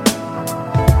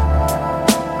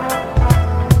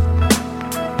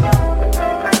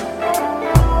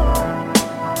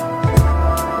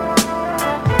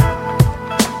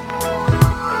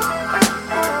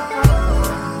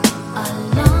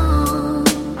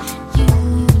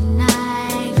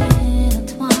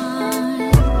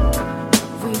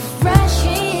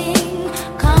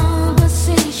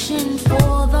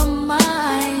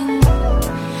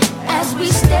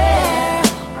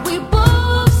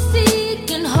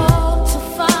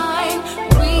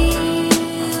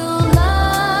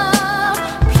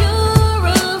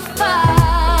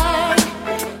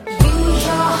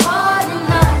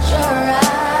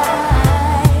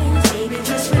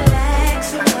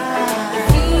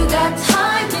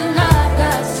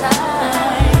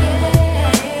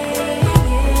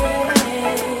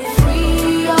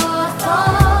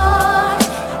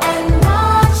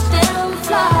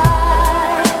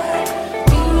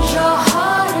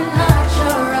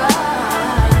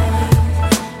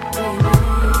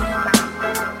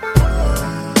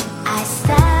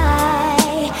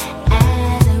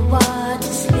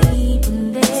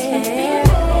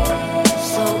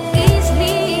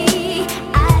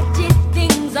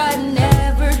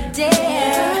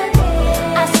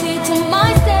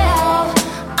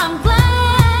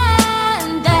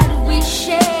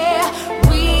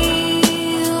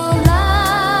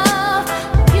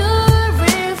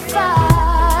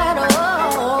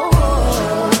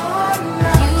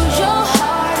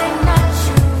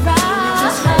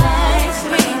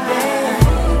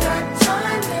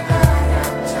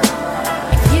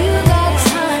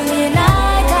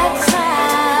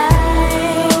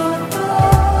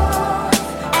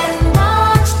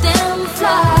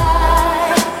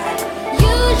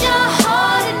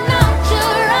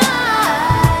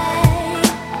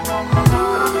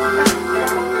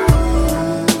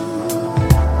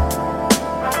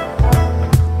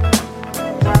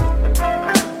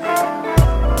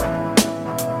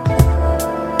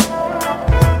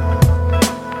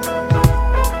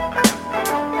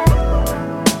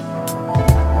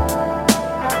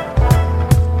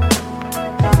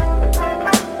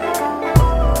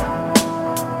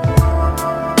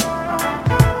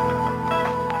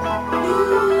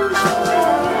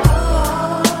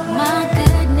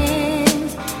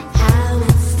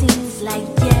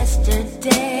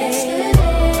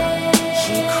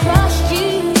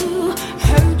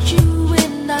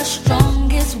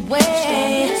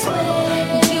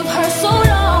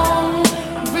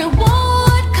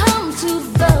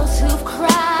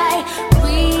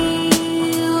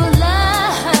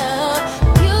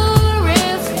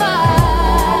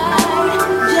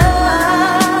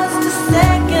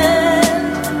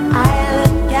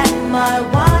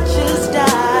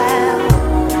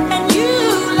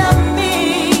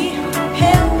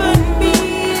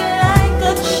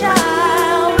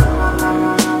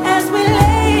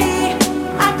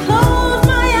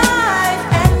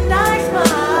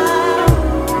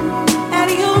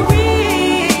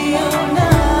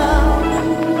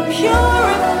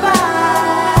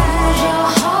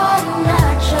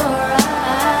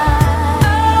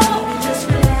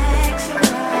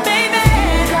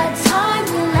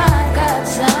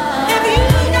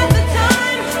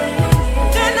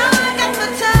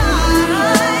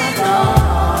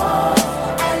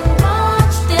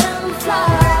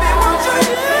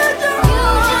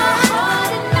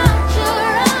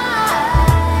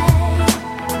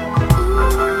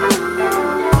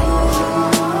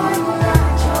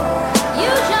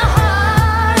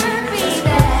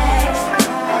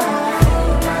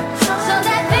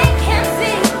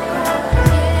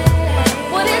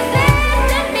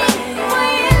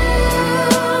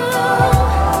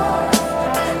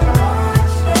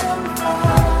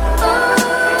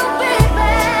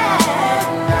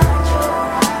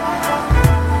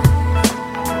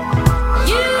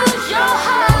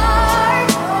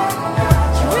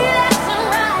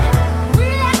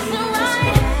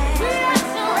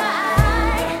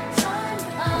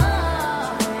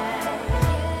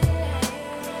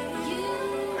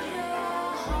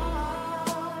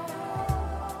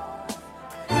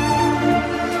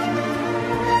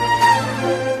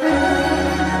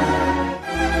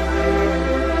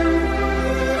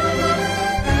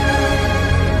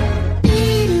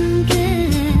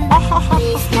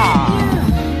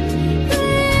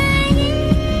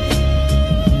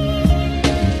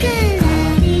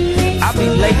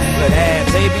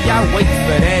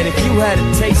 had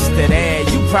a taste of that,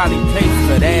 you probably paid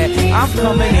for that. I'm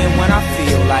coming in when I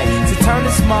feel like to turn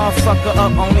this motherfucker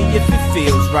up only if it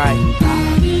feels right.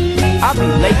 I'll be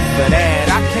late for that,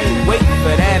 I can't wait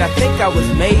for that, I think I was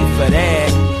made for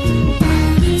that.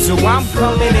 So I'm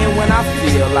coming in when I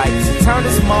feel like. So turn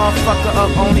this motherfucker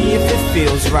up only if it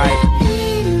feels right.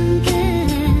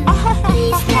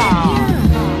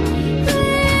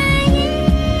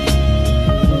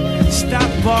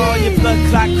 Stop all your blood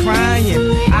clot crying.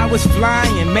 I was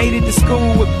flying, made it to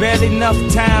school with barely enough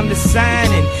time to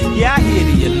sign in. Yeah, I hear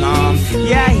the alarm.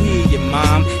 Yeah, I hear you,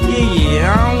 mom.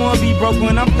 Yeah, I don't wanna be broke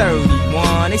when I'm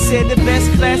 31. They said the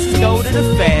best classes go to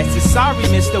the fastest. Sorry,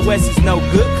 Mr. West is no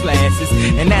good classes,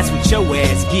 and that's what your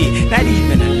ass get. Not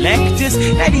even electives,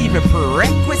 not even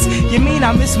prerequisites. You mean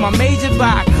I missed my major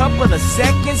by a couple of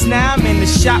seconds? Now I'm in the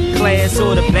shop class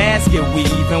or the basket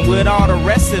weaving with all the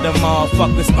rest of the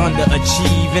motherfuckers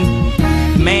underachieving.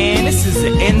 Man, this is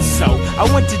an insult. I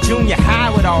went to junior high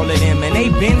with all of them and they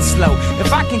been slow.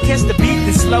 If I can catch the beat,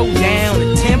 then slow down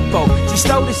the tempo. Just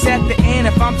throw this at the end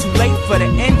if I'm too late for the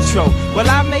intro. Well,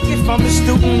 I make it from the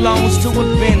student loans to a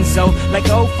benzo. Like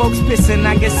old folks pissing,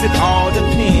 I guess it all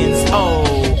depends.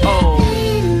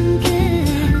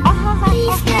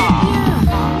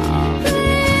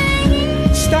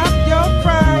 Stop your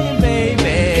crying,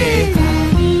 baby.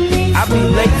 I'll be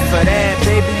late for that,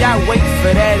 baby. I wait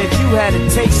for that. If you had a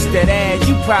taste of that,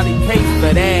 you probably paid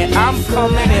for that. I'm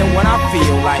coming in when I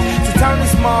feel like. So turn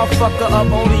this motherfucker up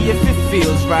only if it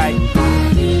feels right.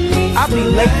 I'll be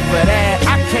late for that.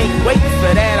 I can't wait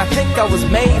for that. I think I was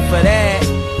made for that.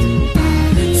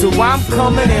 So I'm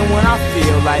coming in when I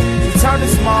feel like. So turn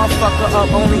this motherfucker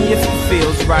up only if it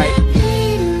feels right.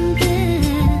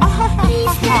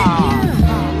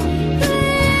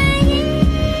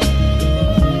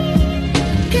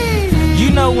 You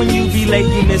know when you be late,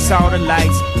 you miss all the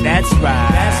lights. That's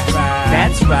right. That's right.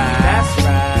 That's right. That's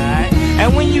right.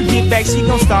 And when you get back, she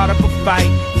gon' start up a fight.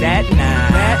 That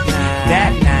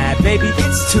night, baby,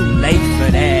 it's too late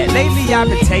for that. Lately I've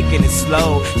been taking it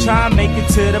slow, try and make it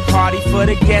to the party for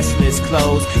the guest list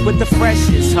closed. With the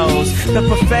freshest hoes, the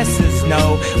professors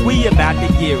know we about to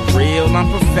get real, I'm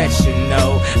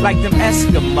professional. Like them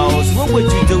Eskimos, what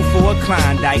would you do for a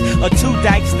Klondike? Or two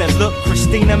dykes that look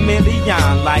Christina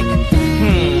Milian like?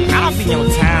 I'll be on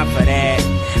time for that.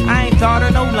 I ain't thought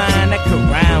of no line that could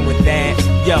rhyme with that.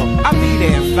 Yo, I'll be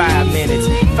there in 5 minutes.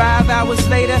 5 hours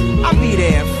later, I'll be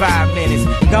there in 5 minutes.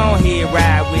 Go ahead,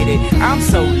 ride with it. I'm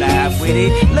so live with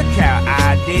it. Look how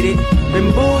I did it.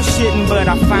 Been bullshitting, but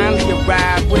I finally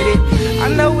arrived with it. I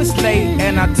know it's late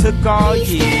and I took all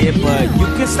year, but you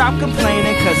can stop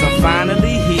complaining cause I'm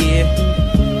finally here.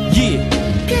 Yeah.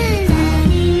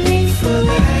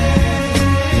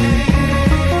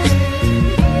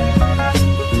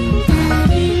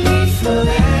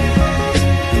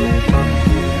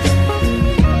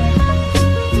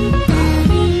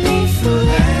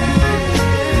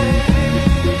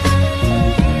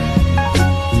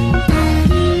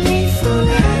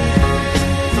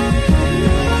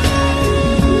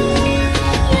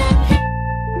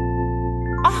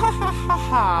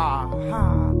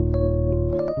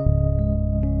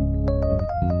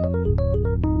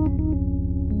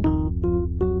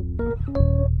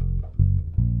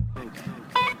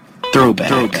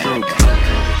 Throwback.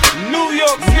 New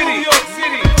York City.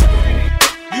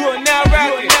 You are now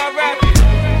rapping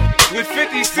with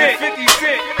 50 Cent.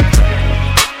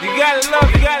 You gotta love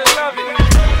it.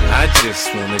 I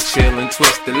just wanna chill and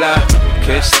twist the lot.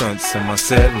 Catch stunts in my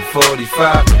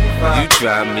 745. You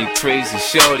drive me crazy,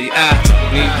 shorty. I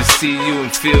need to see you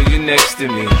and feel you next to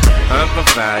me. I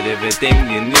provide everything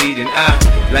you need, and I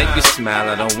like your smile.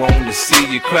 I don't want to see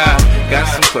you cry. Got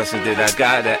some questions that I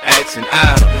gotta ask, and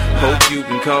I hope you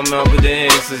can come up with the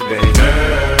answers, baby.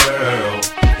 Girl,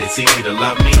 it's easy to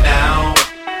love me now.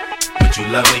 Would you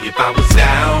love me if I was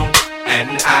down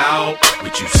and out?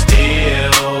 Would you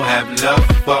still have love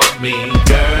for me,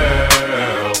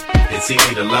 girl? It's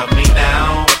easy to love me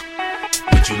now.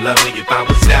 Would you love me if I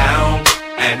was down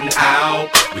and out?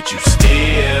 Would you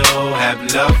still have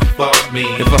love for me,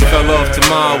 If I fell off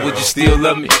tomorrow, would you still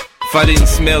love me? If I didn't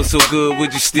smell so good,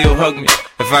 would you still hug me?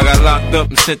 If I got locked up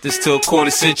and sentenced to a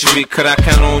quarter century, could I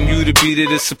count on you to be there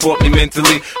to support me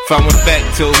mentally? If I went back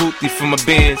to a hoopty for my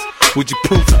bands, would you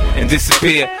poof and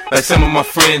disappear like some of my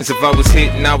friends? If I was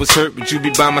hit and I was hurt, would you be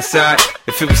by my side?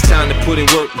 If it was time to put in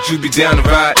work, would you be down to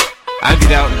ride? I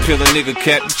get out and peel a nigga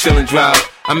cap, you chill and drive.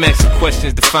 I'm asking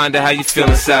questions to find out how you feel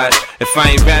inside. If I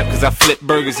ain't rap cause I flip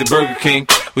burgers at Burger King,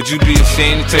 would you be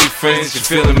ashamed to tell your friends that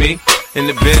you're feeling me? In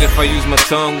the bed, if I use my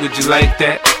tongue, would you like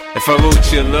that? If I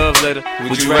wrote you a love letter,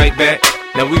 would you write back?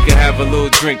 Now we can have a little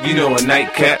drink, you know, a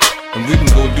nightcap, and we can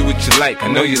go do what you like. I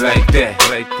know you like that.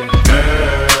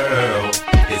 Girl,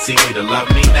 it's easy to love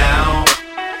me now.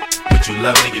 Would you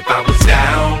love me if I was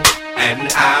down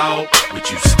and out? Would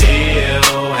you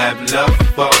still have love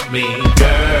for me,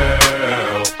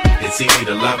 girl? It's easy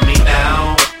to love me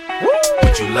now.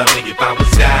 Would you love me if I was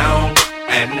down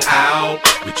and out?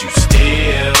 Would you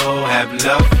still have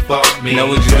love for me? Now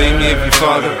would you leave me if your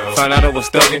father found out I was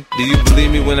thugging? Do you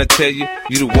believe me when I tell you,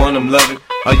 you the one I'm loving?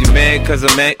 Are you mad cause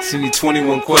I'm asking you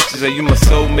 21 questions? Are you my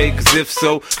soulmate? Cause if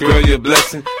so, girl, you're a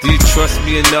blessing. Do you trust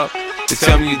me enough to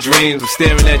tell me your dreams? I'm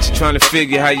staring at you trying to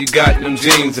figure how you got them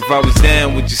jeans. If I was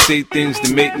down, would you say things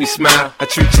to make me smile? I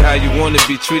treat you how you wanna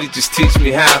be treated, just teach me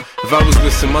how. If I was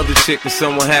with some other chick and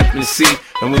someone happened to see,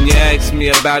 and when you asked me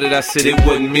about it, I said it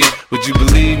wasn't me, would you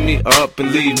believe me or up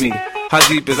and leave me? How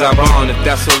deep is our bond if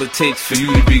that's all it takes for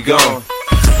you to be gone?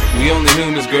 We only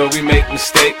humans, girl, we make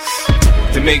mistakes.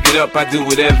 To make it up, I do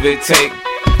whatever it takes.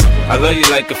 I love you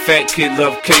like a fat kid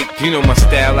love cake. You know my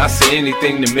style, I say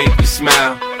anything to make you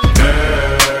smile.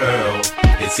 Girl,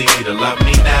 it's easy to love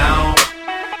me now.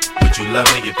 Would you love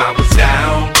me if I was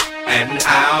down and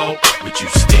out? Would you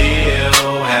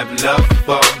still have love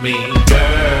for me?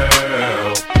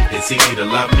 Girl, it's easy to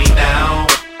love me now.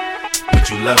 Would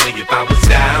you love me if I was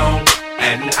down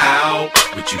and out?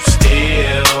 Would you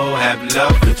still have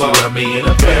love for me? Could you love me in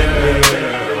a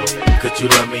girl? Could you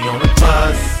love me on a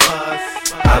bus?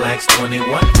 I'll ask 21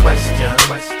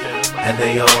 questions, and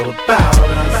they all about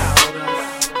us.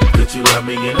 Could you love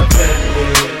me in a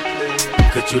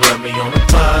bed? Could you love me on a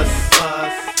bus?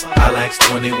 I'll ask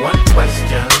 21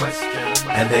 questions,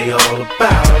 and they all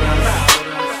about us.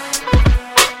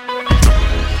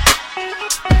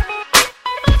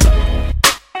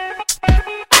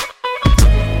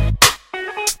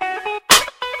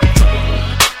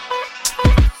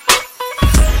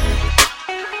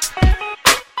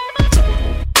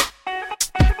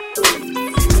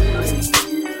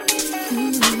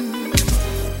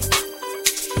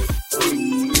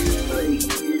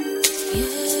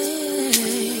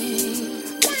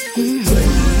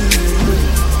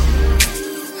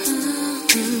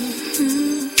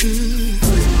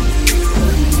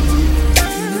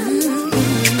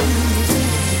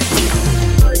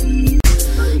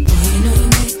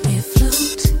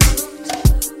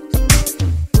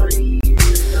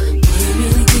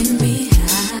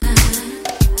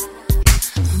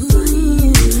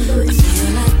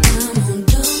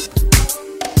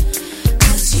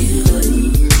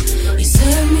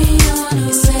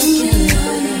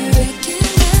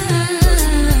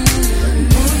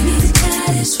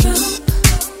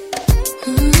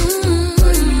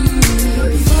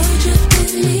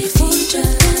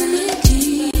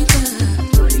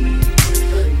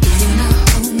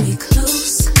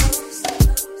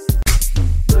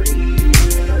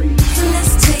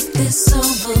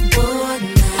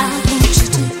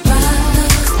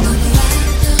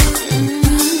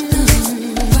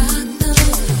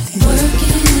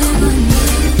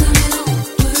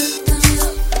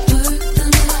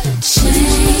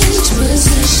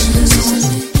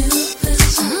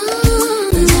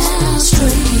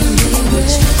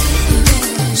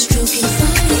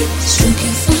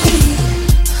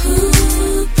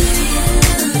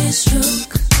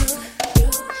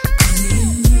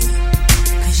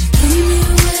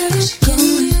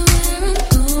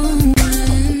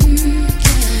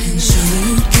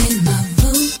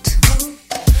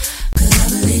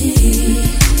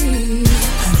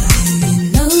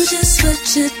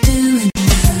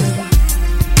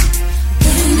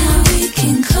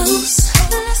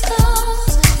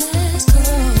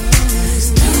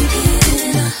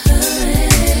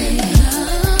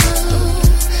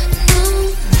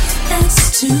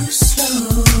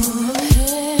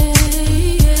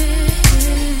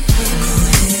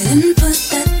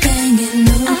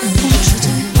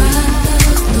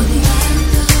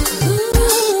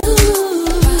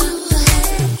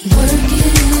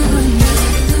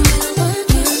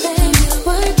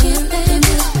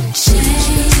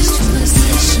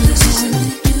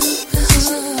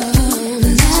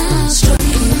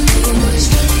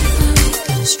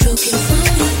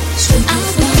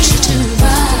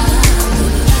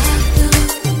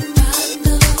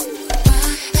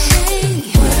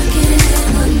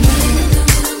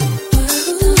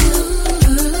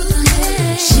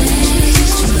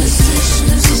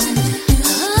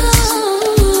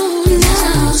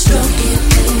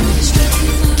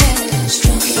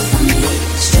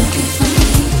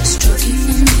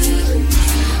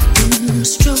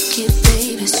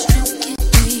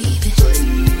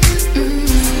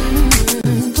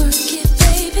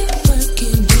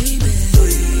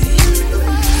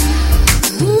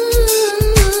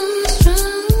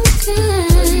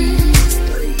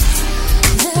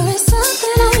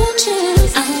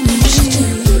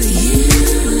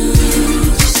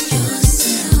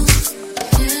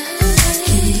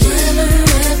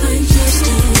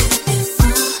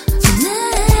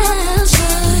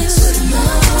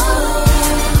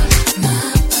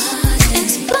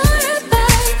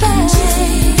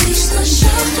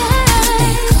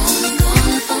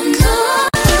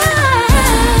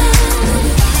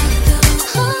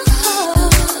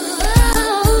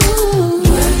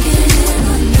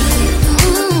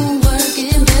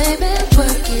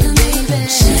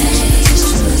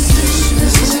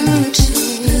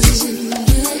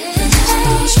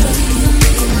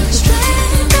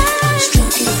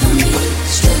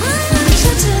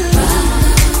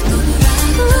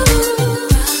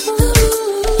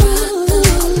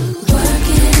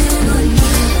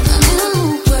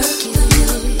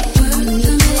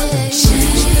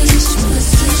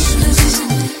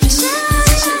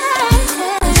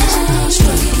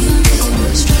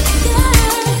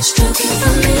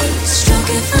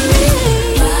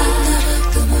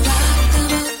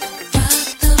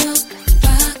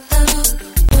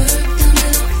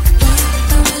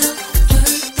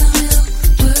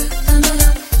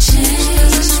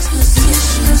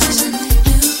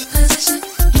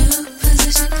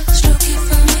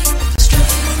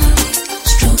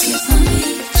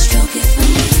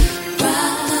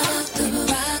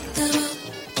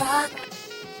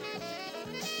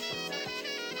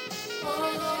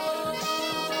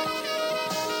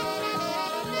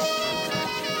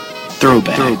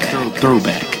 Throwback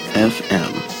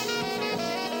FM.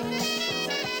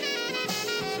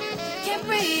 Can't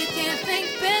breathe, can't think,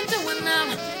 been doing numb.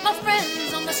 My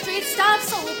friends on the street stop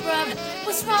sober.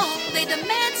 What's wrong? They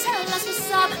demand tell us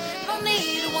what's up. No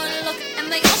need one look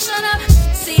and they all shut up.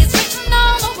 See it's written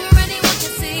all over, anyone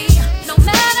can see. No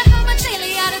matter how my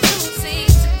daily attitude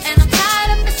seems. And I'm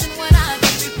tired of missing what I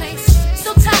can't replace.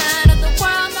 So tired of the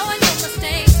world knowing no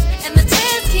mistakes. And the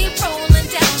tears keep rolling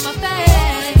down my face.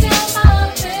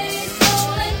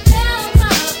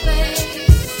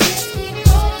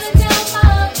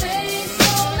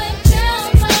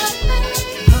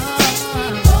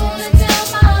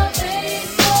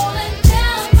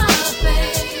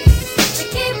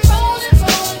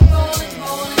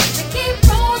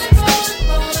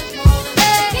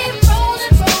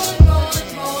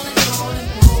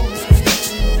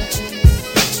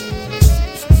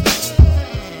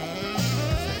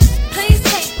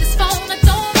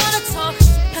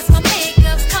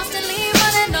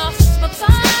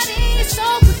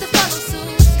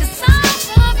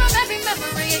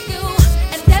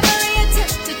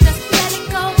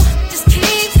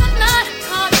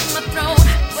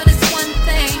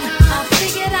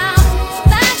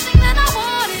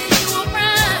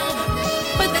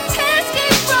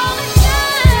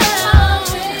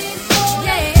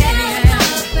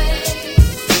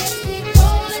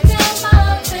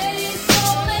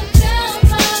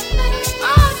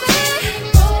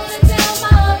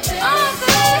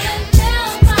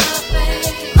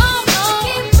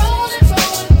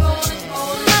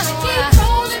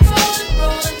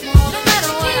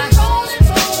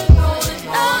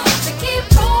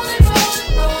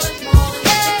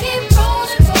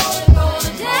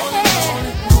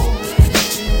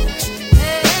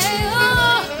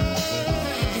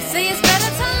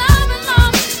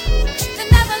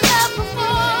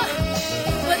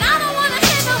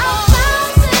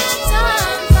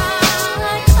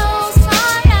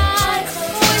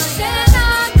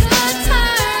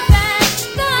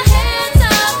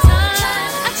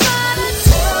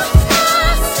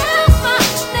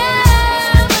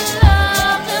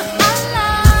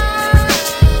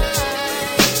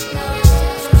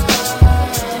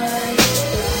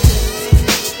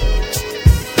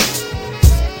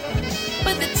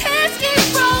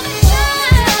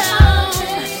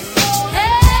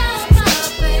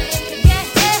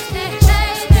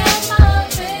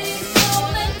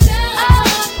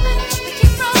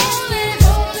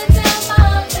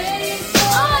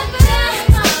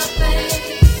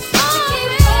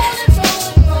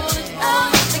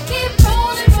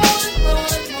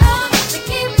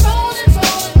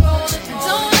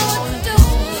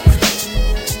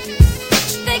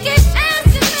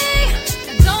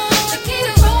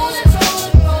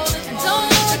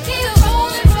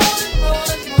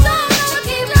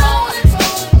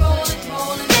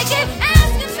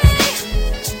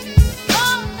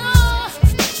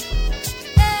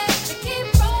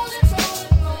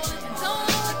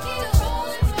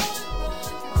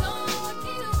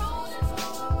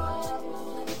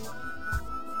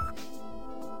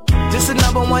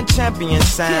 Champion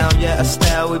sound, yeah,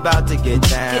 Estelle, we about to get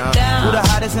down. Who the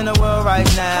hottest in the world right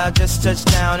now? Just touched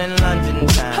down in London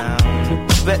town.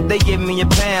 Bet they give me a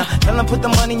pound. Tell them put the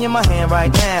money in my hand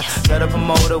right now. Got a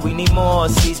promoter, we need more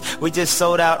seats. We just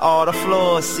sold out all the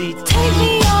floor seats. Take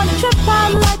me on a trip,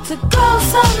 I'd like to go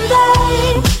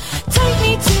someday. Take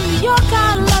me to New York,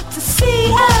 I'd love to see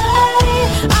LA.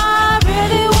 I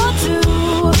really want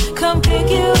to come kick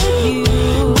it with you.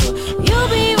 You'll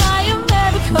be my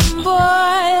American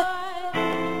boy.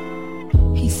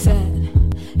 He said,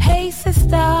 hey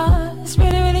sister, it's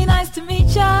really, really nice to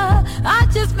meet ya. I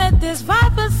just met this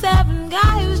 5'7"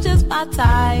 guy who's just my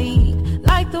type.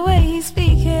 Like the way he's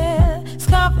speaking, his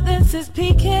confidence is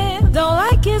peaking. Don't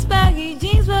like his baggy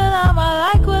jeans, but I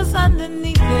like what's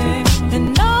underneath it.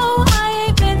 And no, I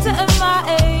ain't been to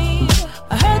MIA.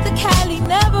 I heard the Cali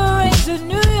never rains, and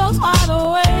New York's wide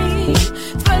away.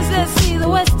 First let's see the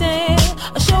West End,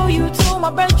 I'll show you to my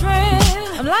brethren.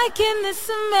 I'm liking this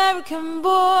American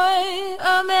boy,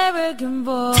 American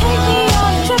boy. Take me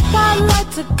on a trip, I'd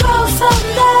like to go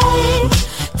someday.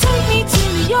 Take me to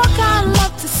New York, I'd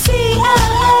love to see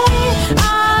LA.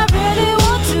 I really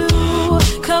want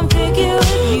to come pick it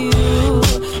with you.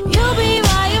 You'll be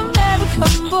my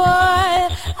American boy,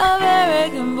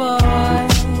 American boy.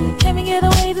 Can we get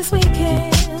away this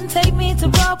weekend? Take me to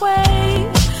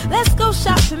Broadway. Let's go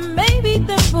shopping, maybe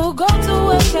then we'll go to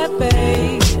a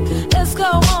cafe. Let's go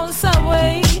on the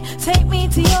subway, take me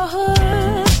to your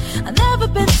hood. I've never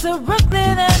been to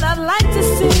Brooklyn and I'd like to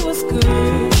see what's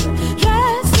good.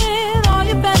 Dressed in all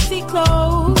your fancy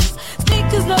clothes,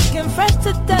 sneakers looking fresh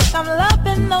to death. like I'm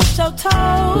loving no show toes.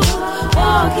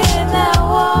 Walk in that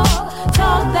wall,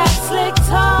 talk that slick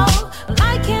talk.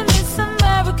 Liking this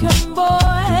American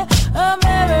boy,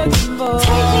 American boy.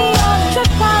 Take me on a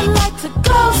trip, I'd like to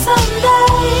go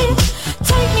someday.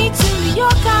 Take me to New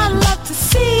York, I'd love to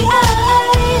see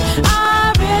LA.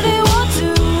 I really want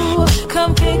to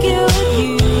come kick it with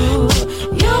you.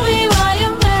 You'll be my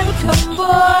American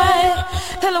boy.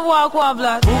 Hello, walk,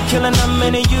 block. Who killing them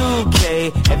in the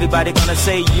UK? Everybody gonna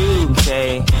say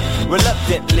UK.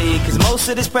 Reluctantly, cause most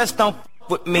of this press don't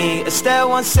with me. Estelle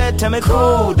once said, tell me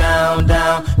cool down,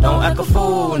 down. Don't act a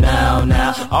fool now,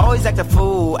 now. Always act a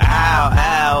fool, ow,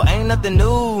 ow. Ain't nothing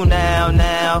new now,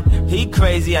 now. He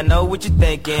crazy, I know what you're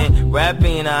thinking.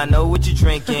 Rapping, I know what you're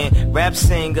drinking. Rap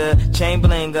singer, chain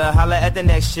blinger. Holla at the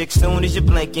next chick soon as you're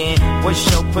blinking. What's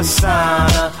your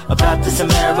persona about this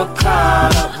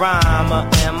Americana? Rhymer,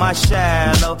 am I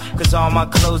shallow? Cause all my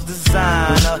clothes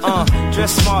designer.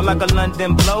 Dress smart like a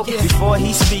London bloke. Before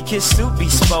he speak, his suit be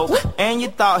spoke. And you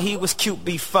thought he was cute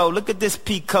before. Look at this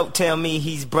peacoat, tell me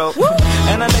he's broke.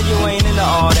 And I know you ain't into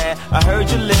all that. I heard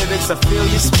your lyrics, I feel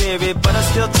your spirit, but I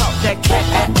still talk that cat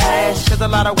ass. Cause a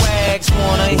lot of wags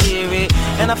wanna hear it.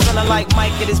 And I'm feeling like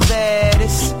Mike at his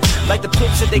baddest. Like the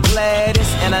pips at they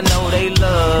gladdest. And I know they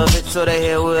love it, so they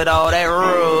here with all that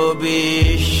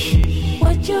rubbish.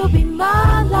 Would you be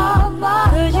my lover?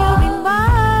 Could you be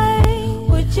mine?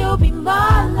 Would you be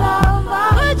my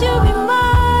lover? Would you be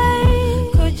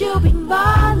mine? Could you be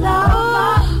my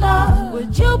lover?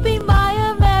 Would you be my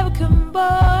American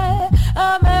boy?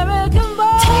 American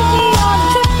boy. Take me on a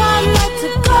trip, I'd like to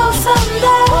go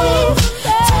someday.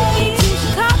 Take me to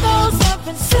Chicago, San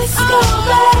Francisco,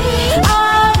 babe. I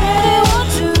really want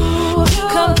to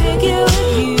come pick you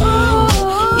with you.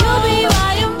 You'll be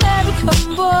my American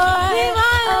boy.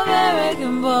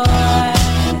 American boy.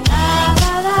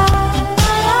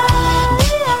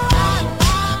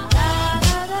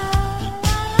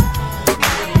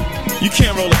 You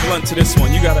can't roll a blunt to this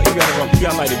one. You gotta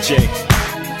light a J.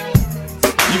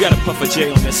 You gotta puff a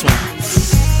J on this one.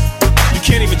 You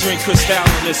can't even drink Cristal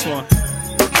on this one.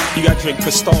 You gotta drink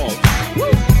Cristal.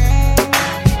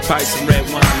 Probably some red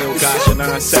wine, little Gaja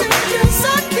 9-7.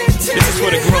 This is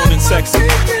for the grown and sexy.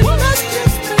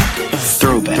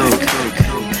 Throwback.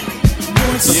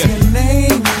 Yeah.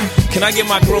 Can I get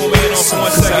my grown man on for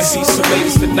 1 second? I see some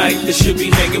ladies tonight that should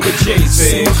be hanging with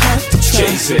Jay-Z.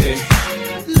 Jay-Z.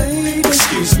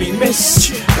 Excuse me, miss,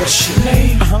 what's your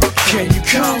name? Can you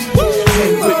come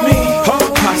hang with me?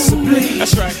 Possibly.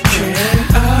 That's right. Can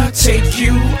I take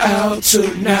you out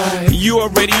tonight? You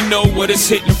already know what it's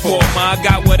hitting for, ma. I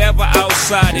got whatever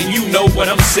outside and you know what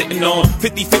I'm sitting on.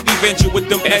 50-50 venture with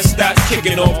them S-dots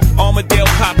kicking off. Armadale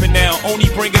popping now, only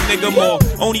bring a nigga more.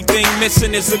 Only thing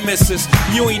missing is a missus.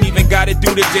 You ain't even gotta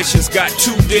do the dishes. Got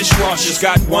 2 dishwashers,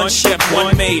 got 1 chef,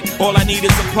 1 maid. All I need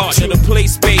is a partner to play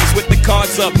spades with the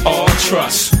cards up. All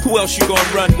trust. Who else you gonna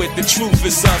run with? The truth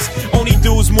is us. Only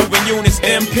dudes moving units,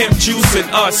 M Pimp Juice and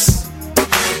us.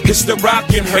 It's the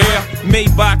rockin' hair.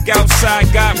 Maybach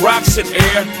outside got rocks in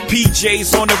air.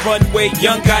 PJs on the runway,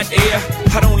 young got air.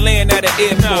 I don't land at an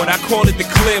airport, I call it the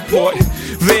clearport.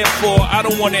 Therefore, I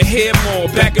don't wanna hear more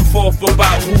back and forth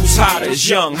about who's hotter.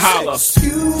 Young holla.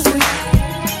 Excuse me.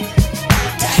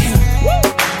 Damn.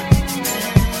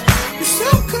 You're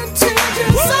so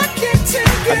contagious, I can't take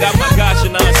it. I got my Gaja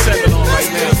 9-7 on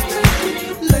right now.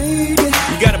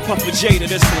 You gotta puff a J to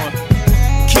this one.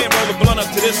 Can't roll a blunt up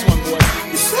to this one, boy.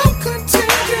 You're so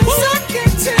contagious, I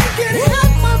can't take it.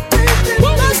 Help my baby,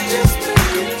 let's just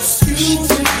make it. Excuse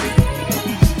me,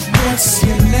 what's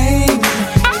your name?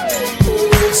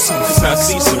 Cause I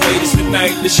see some ladies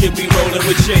tonight that should be rolling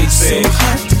with Jay-Z.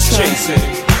 Jay-Z.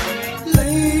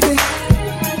 Lady,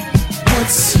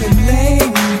 what's your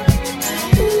name?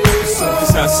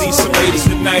 Cause I see some ladies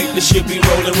tonight that should be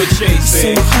rolling with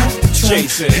Jay-Z.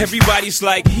 Jay-Z. Everybody's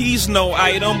like, he's no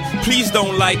item. Please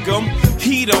don't like him.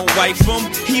 He don't wife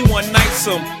him. He one nights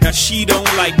him. Now she don't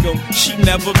like him. She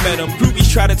never met him. Groupies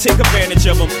try to take advantage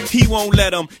of him. He won't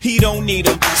let him. He don't need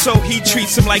him. So he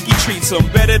treats him like he treats him.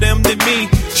 Better them than me.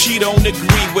 She don't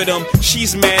agree with him.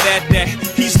 She's mad at that.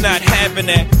 He's not having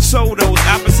that. So those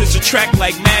opposites attract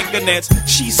like magnets.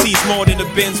 She sees more than the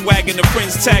Benz wagon. The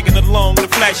friends tagging along. The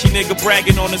flashy nigga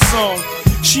bragging on the song.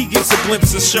 She gets a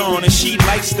glimpse of Sean and she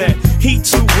likes that. He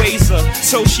 2 ways her,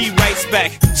 so she writes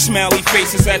back. Smiley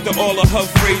faces after all of her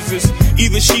phrases.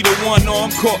 Either she the one or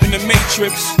I'm caught in the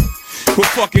matrix. Well,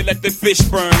 fuck it, let the fish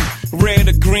burn. Red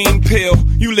or green pill,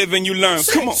 you live and you learn.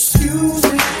 Come on. Excuse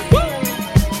me.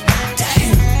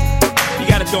 Damn. You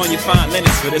gotta throw on your fine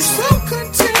linens for this one. So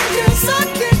contagious, I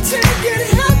can't take it.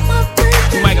 Help my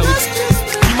baby.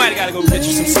 You might gotta go get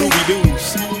you some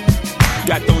Scooby-Doos.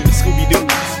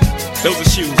 Those are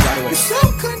shoes, by the way.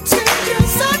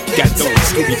 Got those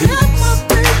Scooby-Doo.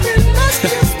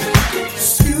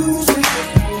 Excuse me,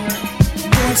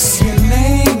 what's your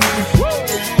name?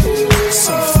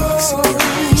 So foxy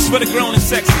girl. It's for the grown and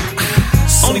sexy.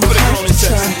 Only for the grown and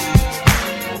sexy.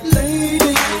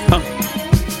 Lady,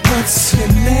 what's your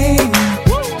name?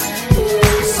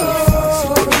 So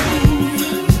foxy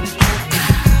girl.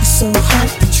 So hard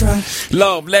to try.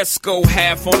 Love, let's go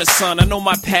half on the sun. I know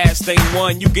my past ain't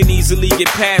one you can easily get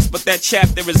past, but that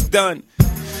chapter is done.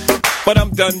 But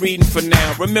I'm done reading for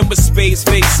now. Remember space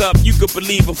face up, you could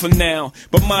believe it for now.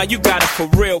 But ma, you got it for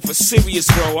real, for serious,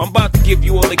 bro. I'm about to give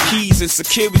you all the keys and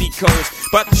security codes.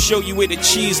 About to show you where the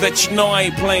cheese, let you know I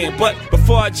ain't playing. But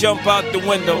before I jump out the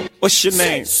window, what's your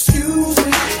name? Excuse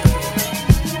me.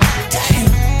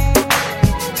 Damn.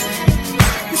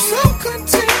 You're so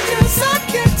contagious, I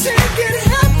can't take it.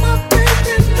 Have my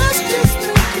baby, let's just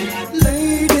make it.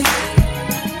 Lady.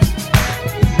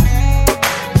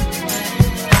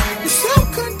 You're so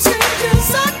contagious,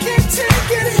 I can't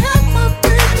take it. Have my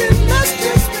baby, let's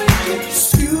just make it.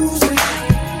 Excuse me.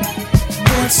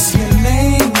 What's your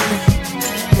name?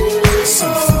 So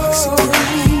foxy girl.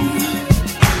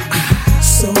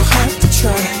 So hard to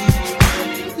try.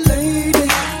 Lady,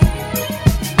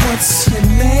 what's your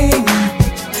name?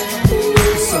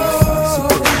 So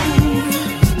foxy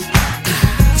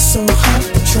girl. So hard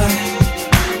to try.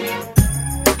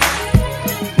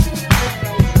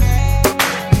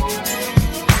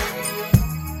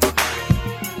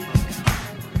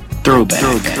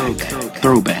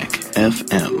 Throwback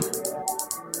FM.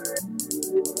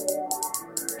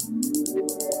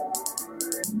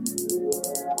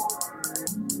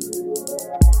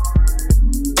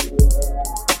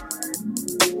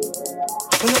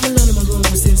 When I'm alone in my room,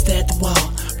 it seems that the wall.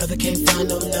 Brother can't find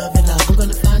no love at all. I'm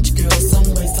gonna find you, girl, some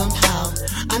way, somehow.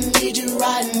 I need you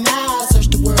right now. Search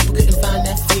the world, but couldn't find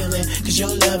that feeling. Cause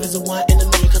your love is a one in a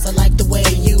million. Cause I like the way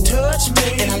you touch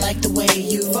me, and I like the way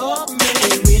you fuck me, and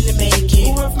you really make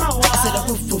it worth my while. I said a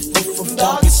woof, woof, woof, woof,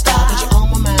 doggy style. Cause you're on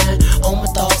my mind, on my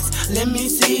thoughts. Let me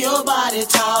see your body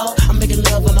talk. I'm making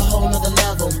love on a whole nother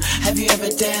level. Have you ever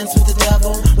danced with the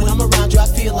devil? When I'm around you, I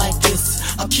feel like this.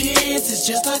 A kiss is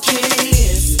just a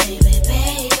kiss. Baby,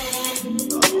 baby.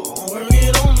 Oh, work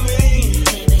it on me.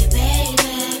 Baby,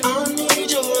 baby. I need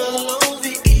your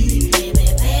L-O-V-E. Baby,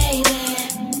 baby.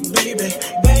 Baby,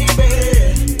 baby.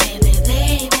 Baby,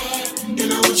 baby.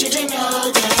 And I want you to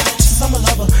know that. Since I'm a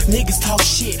lover, niggas talk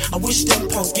shit. I wish them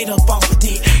pros get up off the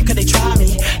dick. Cause they try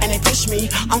me and they push me.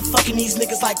 I'm fucking these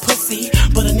niggas like pussy.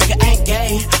 But a nigga ain't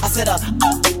gay. I said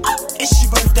it's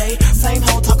your birthday. Same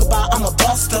hoe talk about I'm a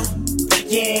buster.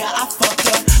 Yeah, I fucked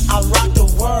her. I rocked the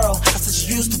world. I said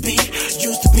she used to be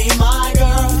my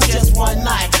girl. For just one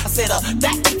night. I said that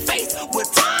face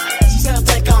with time. She said I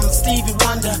think I'm Stevie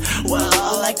Wonder. Well,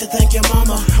 I like to thank your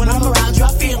mama. When I'm around you,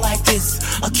 I feel like this.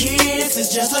 A kiss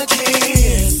is just a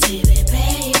kiss. Baby,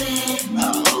 baby.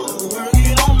 Oh, work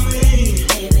it on me.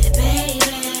 Baby,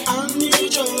 baby. I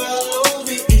need your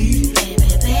L-O-V-E. Baby,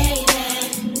 baby.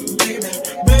 Baby,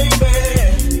 baby.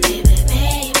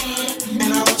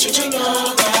 You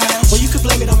know that. Well, you could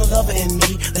blame it on the lover in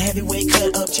me, the heavyweight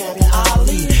cut up champion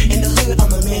Ali. In the hood,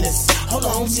 I'm a menace. Hold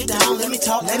on, sit down, let me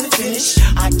talk, let me finish.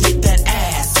 I get that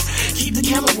ass. Keep the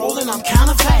camera rolling, I'm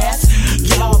kinda fast.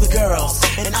 Get all the girls,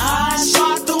 and I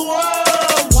shock the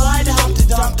world. Why the Humpty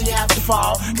Dumpty have to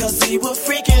fall? Cause he was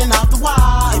freaking out the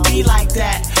wall. It be like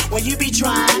that when you be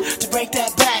trying to break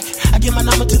that back. I give my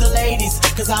number to the ladies,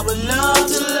 cause I would love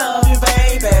to love you,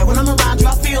 baby. When I'm around you,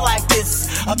 I feel like this.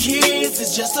 A kiss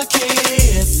is just a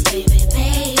kiss. Baby,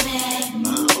 baby.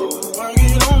 Oh, work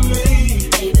it on me.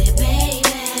 Baby, baby.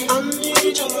 I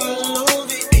need your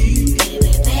L-O-V-E.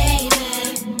 Baby, baby.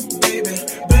 Baby,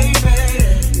 baby.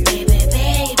 Baby,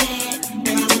 baby.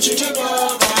 And I want you to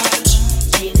know that.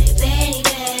 Baby,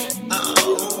 baby. Oh,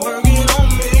 work it on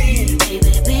me.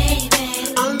 Baby, baby.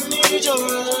 I need your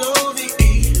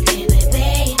L-O-V-E. Baby,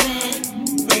 baby.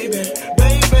 Baby,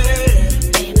 baby.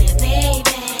 Baby,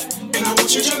 baby. And I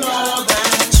want you to know that.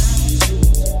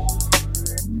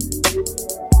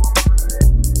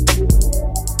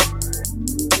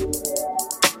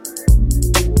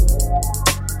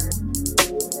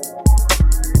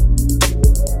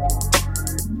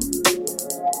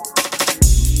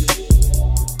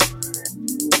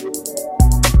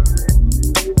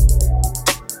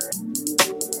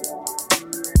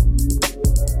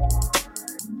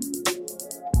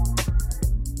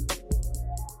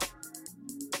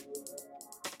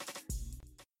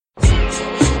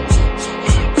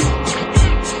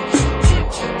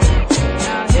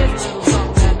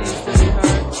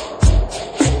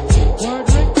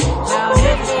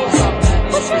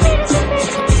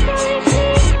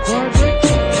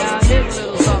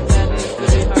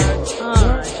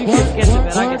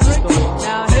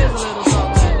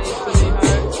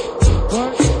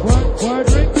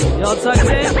 all tucked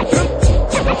in?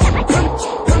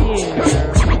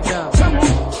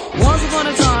 Once upon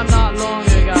a time, not long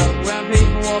ago, when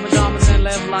people wore pajamas and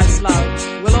lived life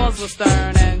slow, where laws were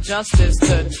stern and justice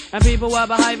stood, and people were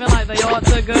behaving like they ought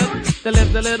to good. There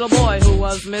lived a little boy who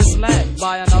was misled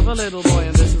by another little boy,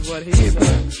 and this is what he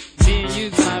said. Me and you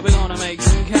tonight, we're gonna make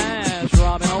some cash,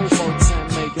 robbing old folks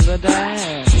and making the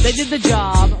dash. They did the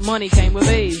job, money came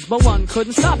with ease, but one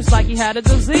couldn't stop, it's like he had a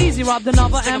disease. He robbed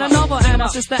another and another, and a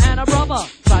sister and a brother.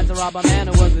 Tried to rob a man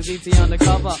who was a DT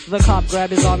undercover. The cop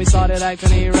grabbed his arm, he started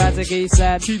acting erratic. He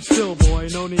said, keep still boy,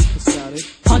 no need for static.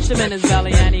 Punched him in his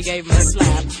belly and he gave him a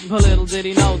slap. But little did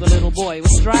he know the little boy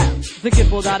was strapped. The kid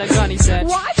pulled out a gun, he said,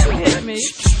 why'd you hit me?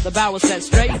 The barrel was set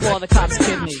straight for the cop's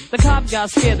kidney. The cop got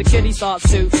scared, the kid he starts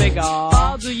to figure,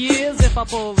 I'll do years if I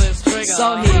pull this trigger.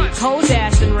 So he cold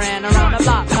dashed and ran around the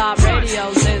block. Cop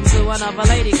radios into another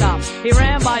lady cop. He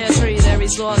ran by a tree, there he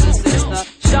saw his sister.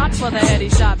 Shot for the head, he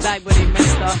shot back, but he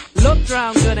missed her. Looked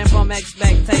round good and from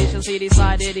expectations, he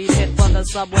decided he'd hit for the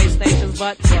subway stations.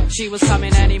 But she was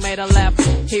coming and he made a left.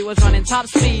 He was running top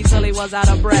speed till he was out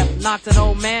of breath. Knocked an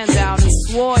old man down and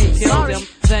swore he killed him.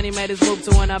 Then he made his move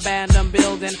to an abandoned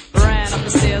building. Ran up the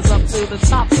stairs up to the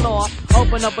top floor.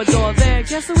 Opened up a door there,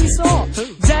 guess who he saw?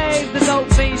 Dave, the dope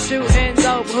fiend shooting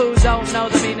dope. Who don't know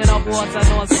the meaning of water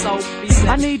nor soap? He said,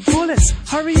 I need bullets,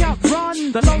 hurry up,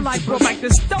 run. The lowlife brought back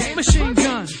this dope machine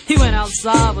gun. He went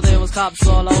outside, but there was cops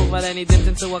all over. Then he dipped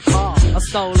into a car, a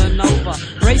stolen Nova.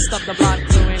 Raced up the block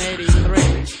doing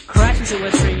 83. Crashed into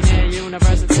a tree near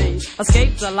University.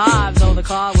 Escaped alive, though the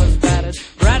car was battered.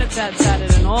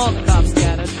 Rat-a-tat-tatted and all the cops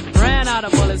scattered. Ran out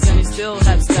of bullets and he still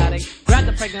had static. Grabbed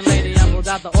the pregnant lady and pulled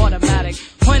out the automatic.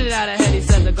 Pointed at her head, he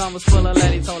said the gun was full of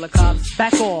lead. He told the cops,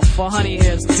 back off, for honey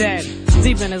here's dead.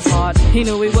 Deep in his heart, he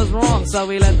knew he was wrong, so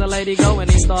he let the lady go and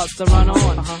he starts to run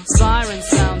on. Sirens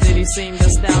sounded, he seemed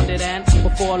astounded, and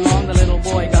before long the little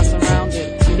boy got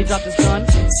surrounded. He dropped his gun,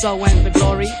 so went the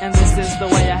glory, and this is the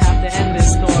way I have to end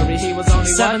this story. He was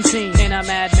only 17 in a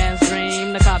madman's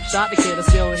dream. The cop shot the kid, I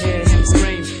still hear him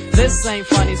scream. This ain't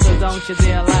funny, so don't you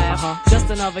dare laugh. Just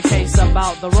another case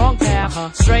about the wrong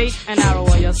path. Straight and narrow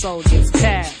where your soul gets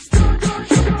cast.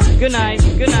 Good night,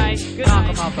 good night, good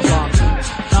night. Knock him out the box.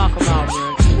 Knock him out,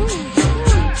 Rick.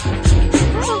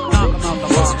 Knock him out the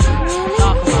box.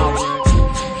 Knock him out, Rick.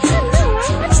 Knock him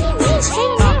out the box.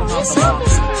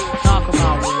 Knock him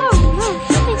out, Rick. Knock him out the box.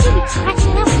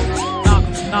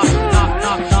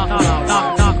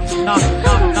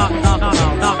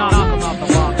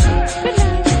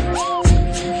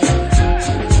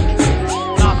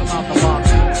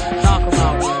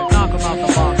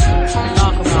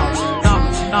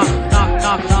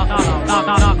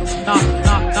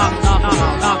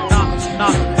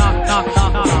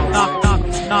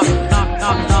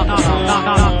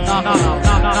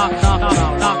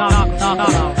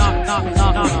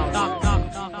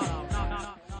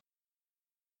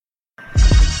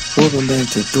 Welcome back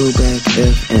to Throwback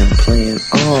FM, playing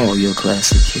all your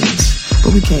classic hits.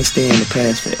 But we can't stay in the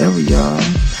past forever, y'all.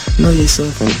 Know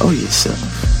yourself and owe yourself.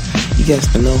 You got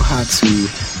to know how to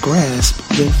grasp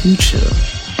your future.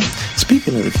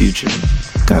 Speaking of the future,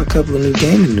 got a couple of new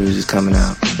gaming news is coming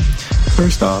out.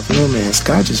 First off, No Man's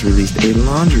Sky just released a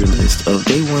laundry list of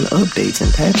day one updates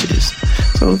and patches.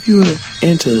 So if you're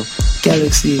into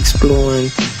galaxy exploring,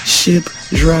 ship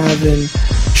driving,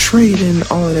 trading,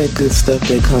 all of that good stuff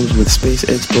that comes with space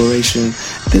exploration,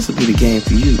 this will be the game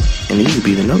for you. And these will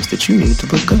be the notes that you need to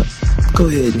look up. Go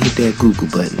ahead and hit that Google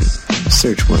button.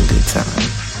 Search One Good Time.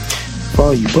 For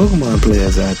all you Pokemon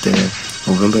players out there,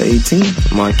 November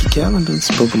 18th, mark your calendars.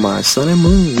 Pokemon Sun and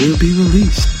Moon will be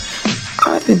released.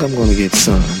 I think I'm going to get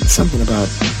Sun. Something about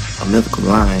a mythical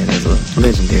lion as a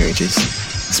legendary just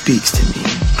speaks to me.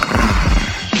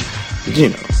 You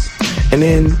know. And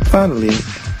then finally,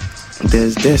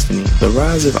 there's Destiny, The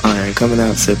Rise of Iron, coming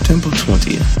out September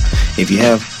 20th. If you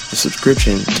have a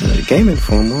subscription to Game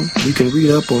Informer, you can read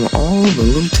up on all the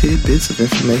little tidbits of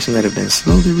information that have been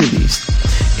slowly released.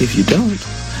 If you don't,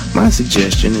 my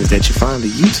suggestion is that you find a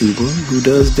YouTuber who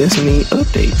does Destiny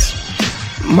updates.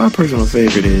 My personal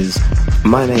favorite is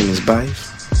My Name is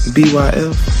Bife,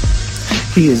 BYF.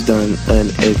 He has done an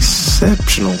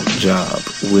exceptional job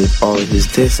with all of his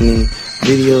Destiny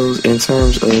videos in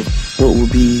terms of what will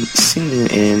be seen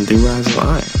in The Rise of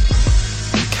Iron.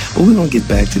 But we're going to get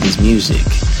back to this music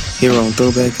here on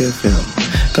Throwback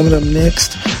FM. Coming up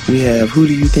next, we have Who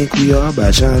Do You Think We Are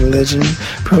by John Legend,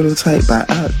 Prototype by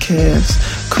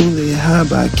Outkast, Cooley High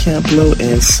by Camp Lo,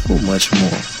 and so much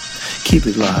more. Keep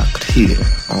it locked here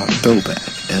on Throwback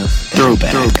FM.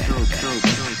 Throwback.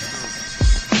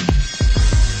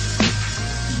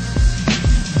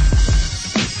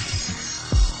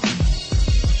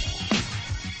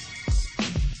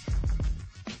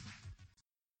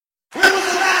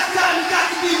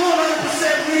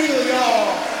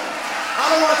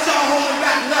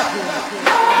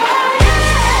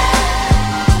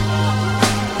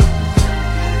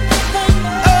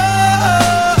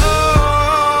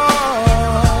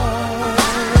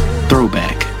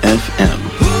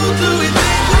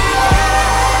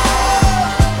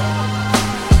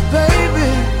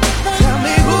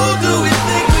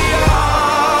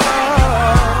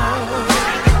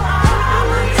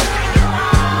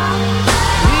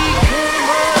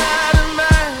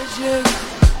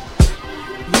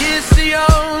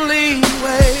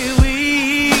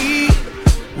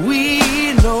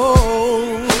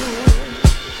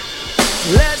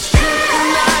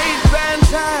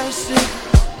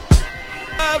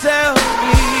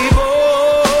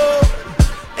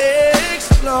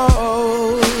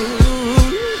 know.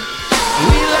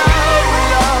 We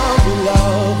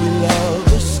love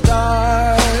the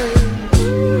stars.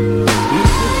 We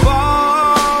could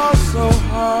fall so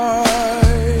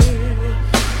hard.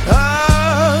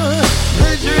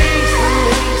 The drinks, the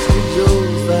links, the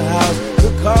jewels, the house,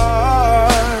 the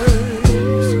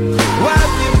cars. Why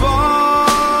we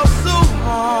fall so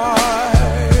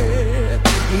hard?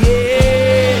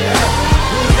 Yeah.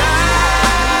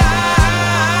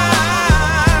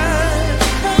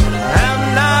 'Cause I'm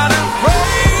not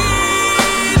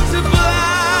afraid to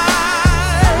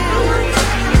fly.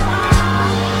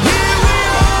 Here we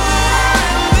are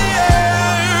in the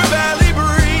air, barely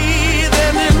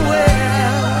breathing, and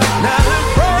we're not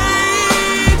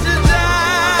afraid to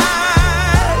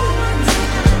die.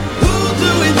 Who do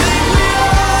we think we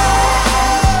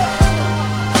are?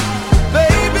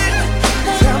 Baby,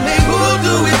 tell me, who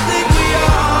do we think we are?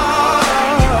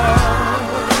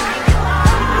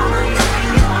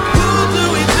 Who do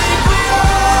we think we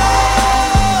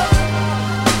are?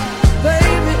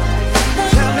 Baby,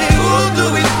 tell me, who do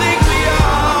we think we are?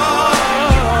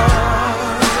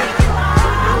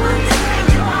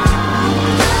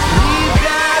 We've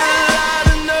got a lot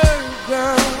of nerve,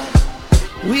 girl.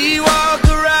 We walk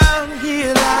around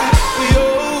here like we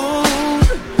own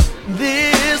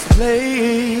this place.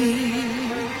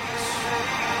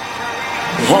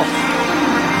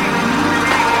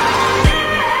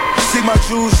 See my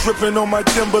jewels dripping on my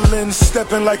Timberlands,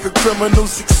 stepping like a criminal.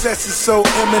 Success is so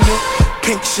imminent.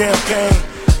 Pink champagne,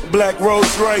 black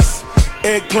Rolls Royce,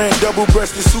 eggplant,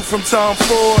 double-breasted suit from Tom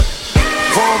Ford.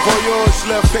 Bon voyage,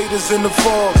 left haters in the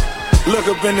fall. Look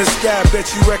up in the sky,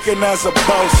 bet you recognize a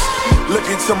boss. Look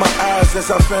into my eyes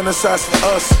as I fantasize for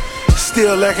us.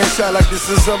 Still acting shy like this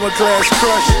is summer class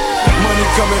crush. Money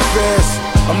coming fast,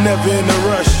 I'm never in a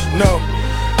rush, no.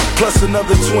 Plus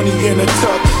another 20 in a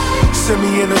tuck. Send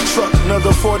me in a truck,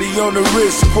 another 40 on the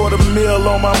wrist. $250,000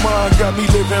 on my mind, got me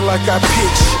living like I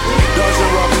pitch.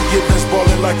 Dodging Robin Gibbons,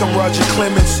 ballin' like I'm Roger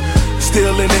Clemens.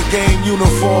 Still in the game,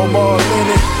 uniform all in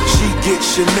it. She gets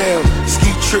Chanel,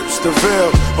 ski trips to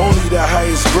Vail. Only the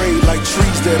highest grade, like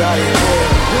trees that I inhale.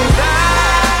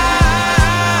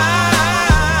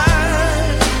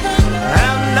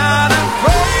 I'm not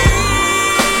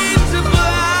afraid to fly.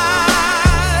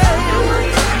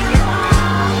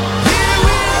 Here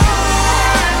we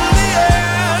are in the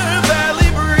air, barely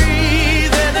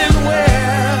breathing, and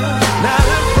we're not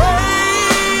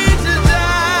afraid to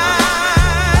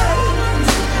die.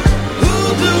 Who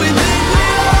do we think we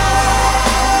are?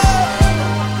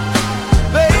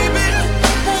 Baby,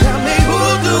 tell me, who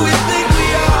do we think we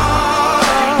are?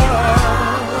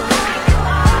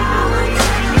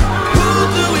 Who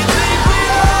do we think we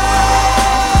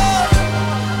are?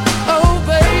 Oh,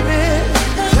 baby,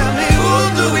 tell me, who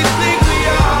do we think we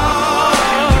are?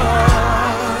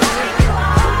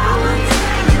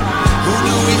 Who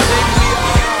do we think we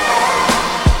are?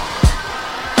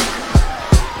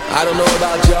 I don't know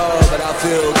about y'all, but I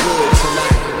feel good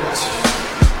tonight.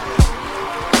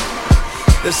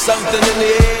 There's something in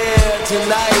the air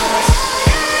tonight.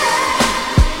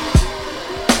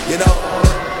 You know,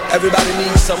 everybody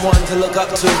needs someone to look up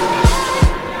to.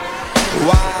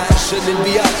 Why shouldn't it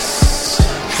be us?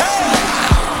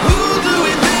 Who do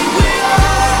we think we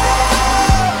are?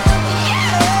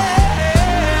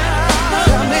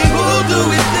 Tell me, who do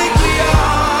we think we are?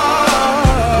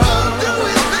 Who do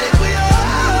we think we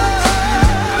are?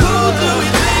 Who do we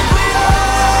think we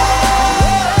are?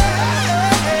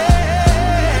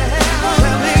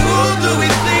 Tell me, who do we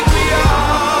think we are?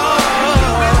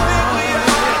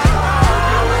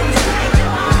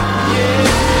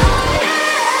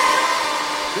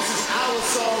 This is our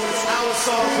song, it's our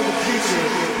song for the future.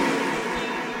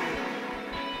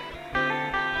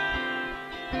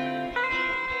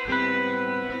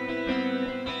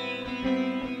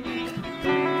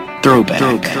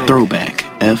 Throwback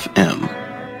FM.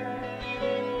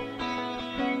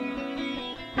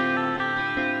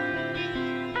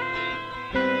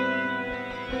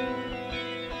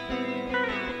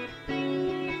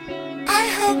 I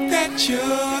hope that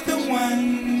you're the one.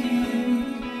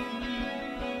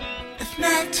 If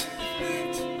not,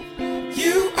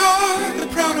 you are the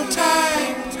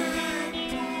prototype.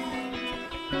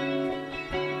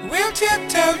 We'll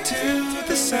tiptoe to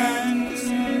the sun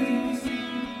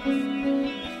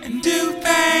and do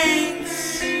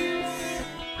things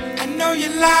I know you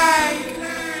like.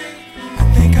 I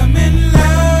think I'm in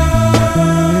love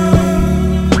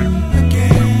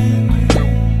again.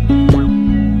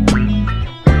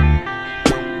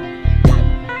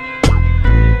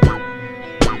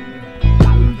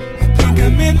 I think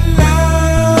I'm in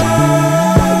love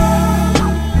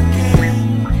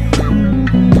again.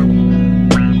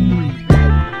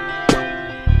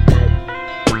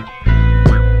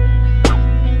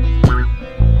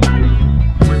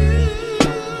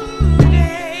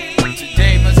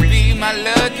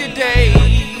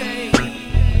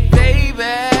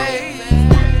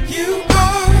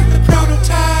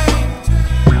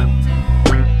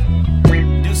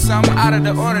 out of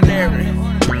the ordinary,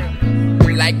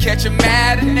 like catching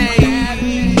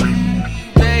matinee,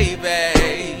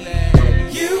 baby.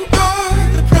 You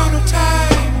are the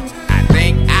prototype. I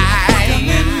think I'm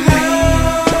in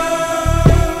love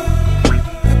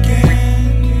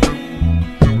again.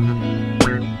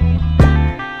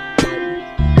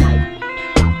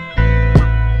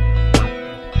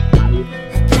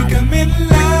 I think I'm in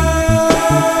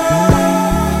love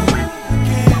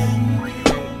again.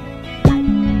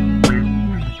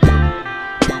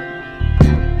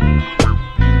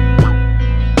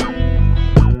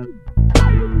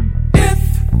 If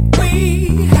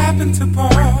we happen to part,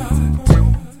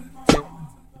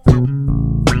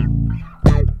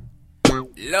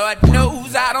 Lord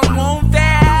knows I don't want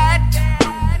that.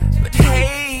 But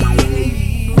hey,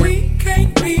 we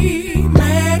can't be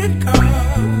mad at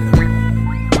God.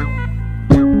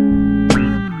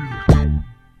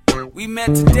 We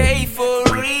met today for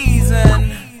a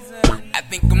reason. I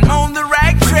think I'm on the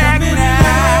right track now.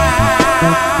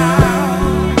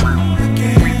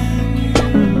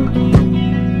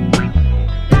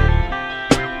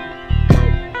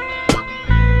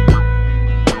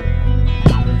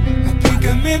 I think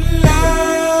I'm in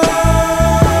love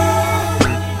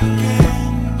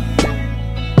again.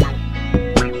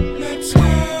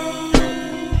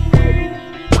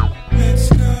 Let's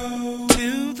go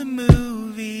to the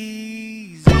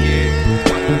movies. Yeah.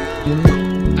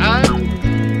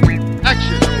 And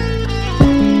action.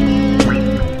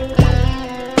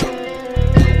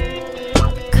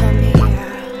 Come here.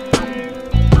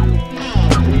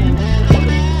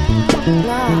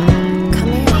 No,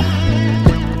 come here.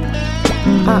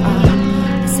 I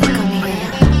said come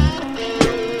here.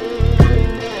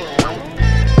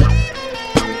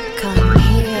 Come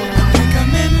here. I think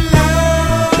I'm in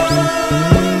love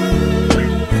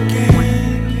again.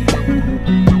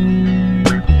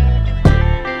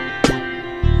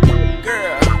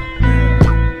 Girl,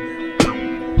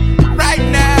 right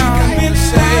now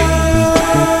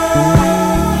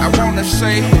I wanna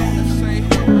say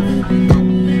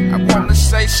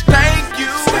thank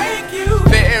you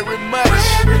very much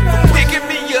for picking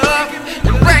me up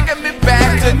and bringing me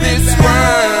back to this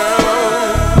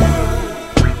world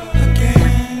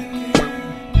again.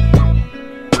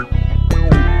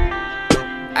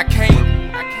 I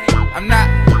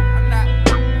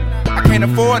can't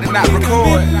afford to not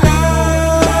record.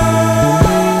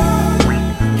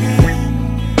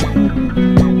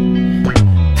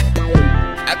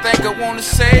 I think I wanna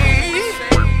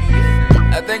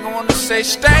say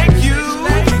thank you,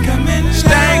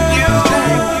 thank you,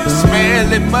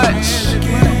 smelly much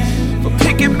for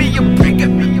picking me up,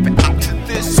 bringing me back to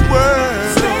this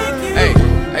world. Hey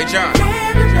John,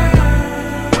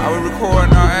 are we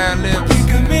recording our ad-libs?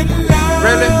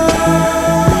 Really?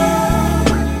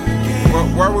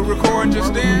 Were we recording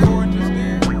just then?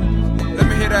 Let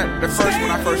me hear that, the first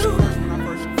one I first recorded.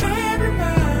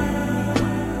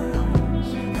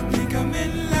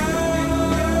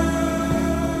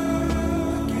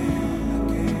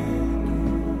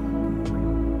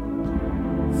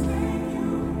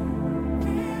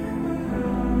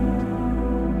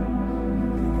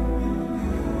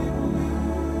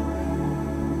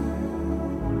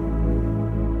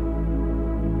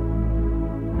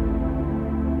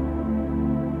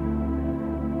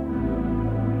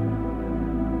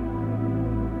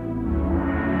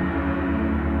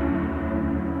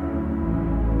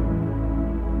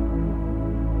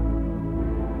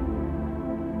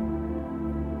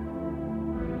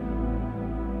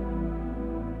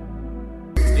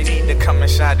 Come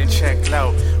inside and check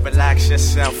low. Relax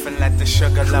yourself and let the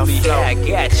sugar love flow. I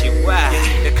got you. Why? You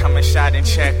need to come inside and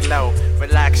check low.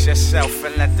 Relax yourself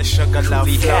and let the sugar love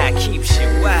flow. High keeps you.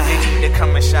 Why? You need to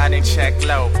come inside and check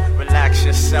low. Relax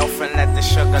yourself and let the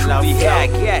sugar love flow. I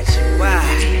got you.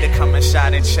 Why? You need to come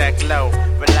inside and check low.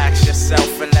 Relax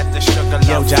yourself and let the sugar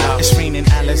love flow. It's raining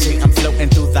Alizé, I'm floating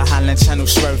through the Highland Channel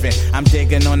swerving. I'm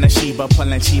digging on the Sheba,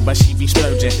 pulling Chiba, she be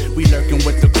splurging. We lurking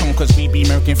with the cone cause we be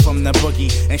murking from the boogie.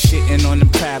 And shitting on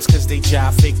them crabs cause they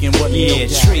jive faking woolly. Yeah,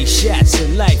 3 shots of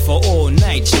life for all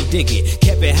night, you dig it.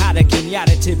 Kept it hotter,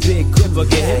 Kenyatta to Big Gripper,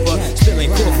 get hipper.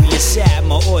 Spilling coffee inside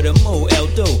my order, Mo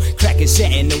Eldo. Cracking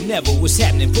satin, no never, what's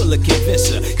happening, pull a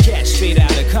convincer. Catch straight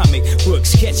out of comic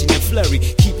books, catching the flurry.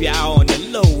 Keep your eye on the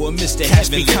low, or Mr. Cats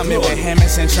Heavenly be coming Glory. with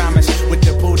hammers and dramas, with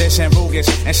the Buddhists and Rugas,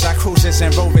 and shot cruisers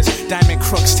and rovers. Diamond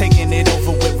crooks taking it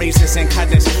over with razors and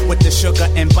cutters, with the sugar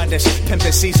and butters,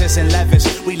 pimping Caesars and levers.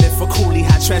 We live for coolie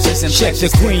hot treasures and Check the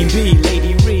pleasures. Queen Bee,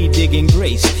 Lady Reed, digging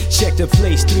grace. Check the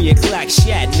place, 3 o'clock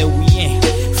shot, no we ain't.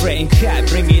 Fretting cot,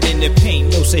 bring it in the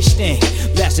paint, no such thing.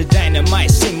 Blast the dynamite,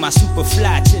 sing my super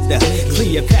fly to the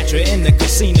Cleopatra in the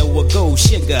casino with gold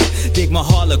sugar. Dig my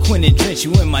Harlequin and drench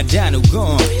you in my Dino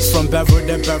Guns. From Bevel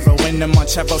to Bevel, in the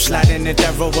Montero, sliding the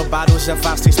devil with bottles of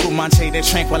Asti Spumante to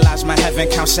tranquilize my heaven.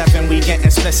 Count 7, we getting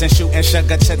splits and shooting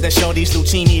sugar to the shorties.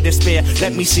 Lucini to spare.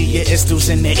 Let me see your istos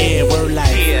in the air. Word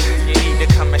like, yeah, you need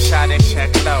to come and shot and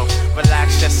check low.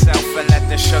 Relax yourself and let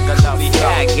the sugar love flow.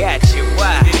 Yeah, I got you.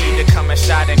 Why? You need to come and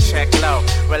shot and check low.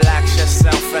 Relax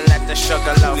yourself and let the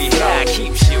sugar love flow. Yeah,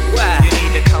 keeps you. Why? You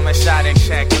need to come and shot and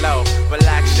check low.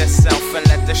 Relax yourself and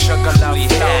let the sugar love flow.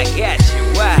 Yeah, I got you.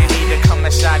 Why? You need to come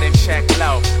and shot and check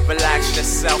low. Relax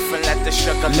yourself and let the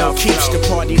sugar love flow. Keeps the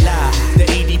party live. The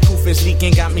 80 proof is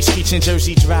leaking, got me screeching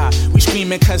Jersey Drive. We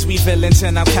screaming cause we villains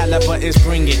and our caliber is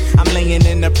bringing. I'm laying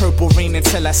in the purple rain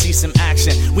until I see some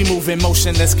action. We moving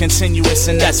motionless, continuous,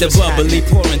 and that's the bubbly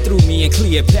pouring through me in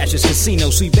Cleopatra's casino.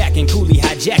 Sweet back and coolie,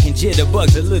 hijacking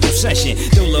jitterbugs, a little session.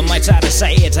 Dolomites out of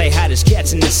sight, anti-hottest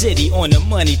cats in the city. On the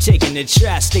money, taking the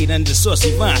tri-state under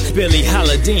Saucy Vine. Billy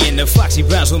Holiday and the Foxy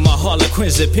Browns with my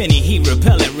Harlequins, a penny heat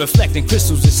repellent, reflecting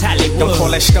crystals is Hollywood. Don't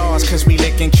call it stars, cause we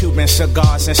licking Cuban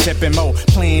cigars and sipping mo.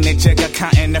 Playing the jigger,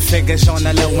 counting the figures on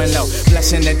the low and low.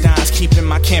 Blessing the dimes, keeping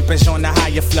my campers on the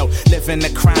higher flow. Living the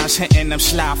crimes, hitting them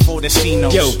slide for the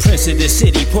Cinos. Yo, Prince of the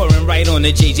City, pouring right on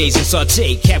the JJs and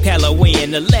saute. Cap Calloway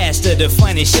and the last of the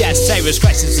finest shots. Cyrus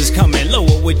Crisis is coming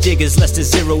lower with jiggers, less to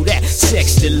zero that.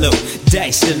 Sex to low,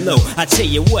 dice to low. I tell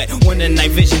you what, one a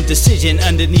night vision decision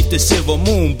underneath the silver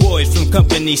moon. Boys from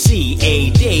Company C,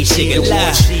 A-Day, shake it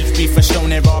live. Chief, beef for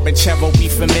Stone and Robinchero,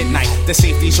 beef for midnight. The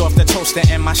safety's off the toaster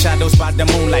and my shadows by the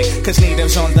moonlight. Cause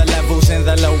natives on the levels and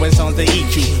the lowers on the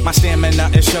EQ. My stamina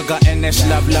is sugar and it's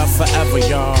love, love forever,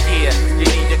 y'all. Yeah, you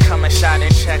need to come and shot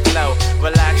and check low.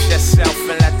 Relax yourself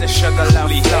and let the sugar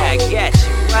love flow. Yeah, I got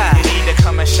you. Why? You need to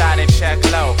come and shot and check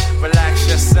low. Relax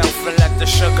yourself and let the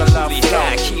sugar love flow.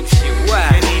 Yeah, keeps you. Why?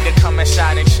 You need to come and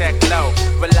shot and check low.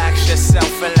 Relax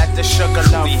yourself and let the sugar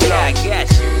love flow. Yeah, I got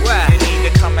you. Why? You need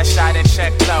to come and shot and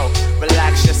check low.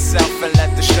 Relax yourself and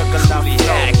let the sugar love flow.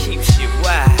 Yeah, keeps you.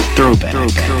 Why? Throwback.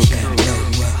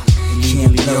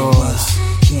 Can't blow us.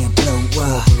 Can't blow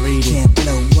why. Can't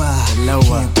blow why.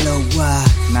 Can't blow why.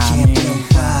 Can't blow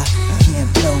why.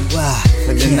 Can't blow why.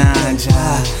 For the 9,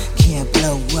 John. Can't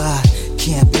blow why.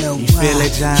 Can't blow why. You feel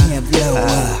it, John? Can't blow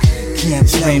why. Can't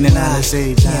blow raining why.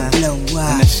 Alizé, John. Can't blow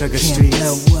why. In the sugar streets. Can't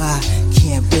blow why.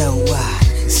 Can't blow why.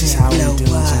 This is how we do,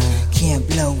 John. Can't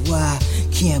blow why.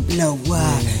 Can't blow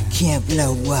why. Can't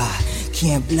blow why.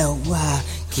 Can't blow why.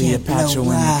 Cleopatra in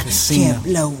the casino. Can't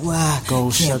blow why.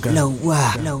 Gold Can't sugar. blow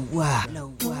why. Blow why.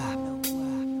 Blow why.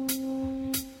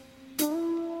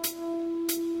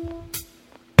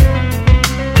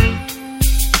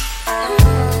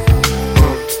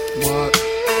 What?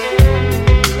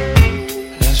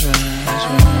 That's right. That's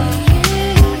right.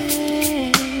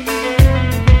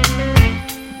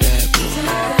 Bad boy.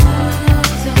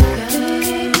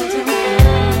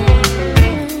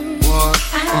 What?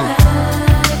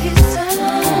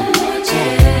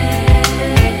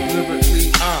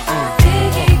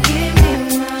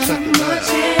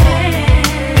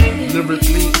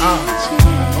 Lyrically,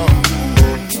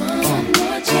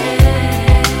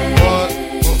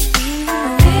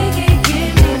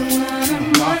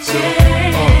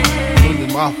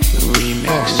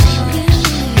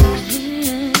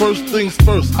 First things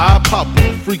first, I pop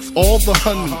up, freaks all the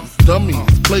honeys,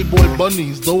 dummies, playboy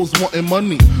bunnies, those wanting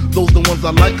money. Those the ones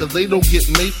I like cause they don't get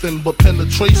Nathan but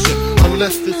penetration.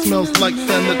 Unless it smells like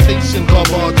sanitation.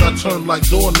 Garbage I turn like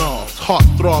doorknobs. Heart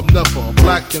throb never,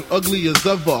 black and ugly as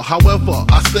ever. However,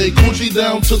 I stay Gucci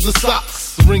down to the socks.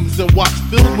 Rings and watch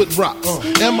filled with rocks.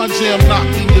 And my jam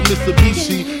knocking your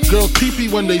Mitsubishi. Girls pee-pee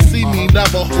when they see me.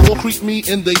 Navajo creep me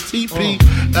in they teepee.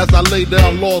 As I lay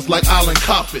down laws like Island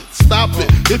Coppet. Stop it,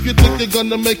 if you think they're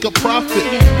gonna make a profit.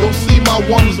 Don't see my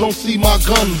ones, don't see my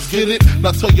guns. Get it?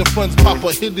 Now tell your friends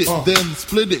Papa hit it. Then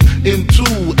split it in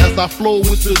two as I flow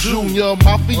with the Junior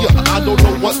Mafia. I don't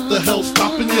know what the hell's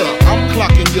stopping ya. I'm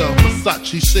clocking ya,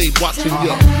 Versace shade watching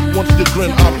ya. Once you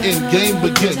grin, I'm in, game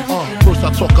begins. First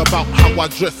I talk about how I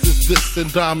dress is this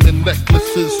and diamond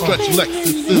necklaces, stretch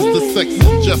Lexuses. The sex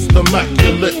is just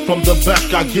immaculate. From the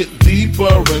back I get deeper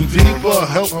and deeper.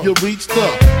 Help you reach the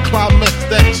climax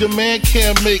that your man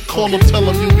can't make. Call him, tell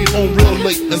him you be home real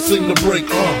late and sing the break.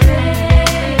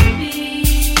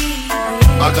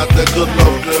 I got that good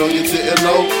love, girl, you didn't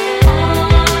know.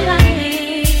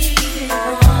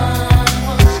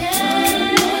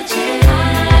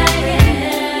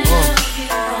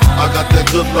 I got that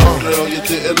good love, girl, you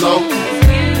didn't know.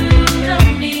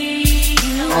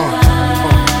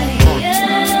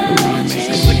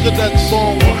 Sick of that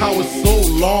song on how Now it's so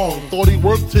long. Thought he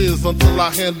worked his until I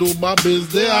handled my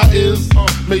biz. There I is.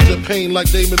 Major pain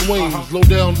like Damon Wayans. Low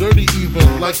down dirty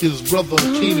even like his brother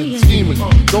Keenan scheming.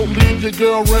 Don't leave your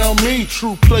girl around me.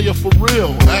 True player for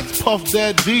real. Ask Puff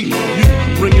Dad D.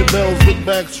 You ringing bells with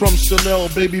bags from Chanel.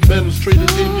 Baby Benz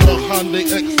traded in your Hyundai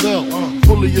XL.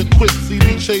 Fully equipped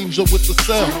CD changer with the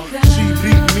cell. She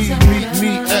beat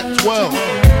me at 12.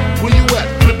 Where you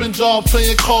at? Flipping job,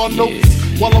 playing car notes.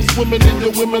 While I'm swimming in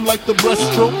your women like the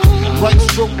breaststroke. Right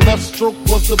stroke, left stroke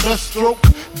was the best stroke.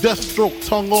 Death stroke,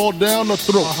 tongue all down the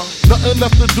throat. Nothing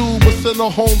left to do but send her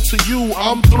home to you.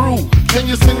 I'm through. Can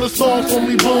you sing the song for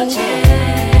me, boo?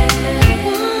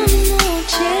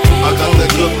 I got that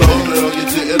good love, girl, you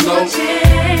didn't know.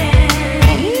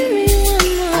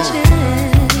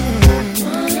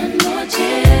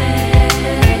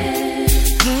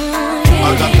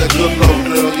 I got that good love,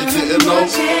 girl, you didn't know.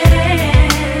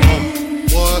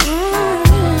 What?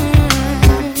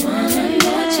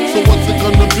 So what's it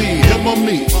gonna be? Him or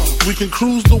me? We can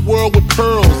cruise the world with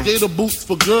pearls, gator boots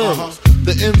for girls.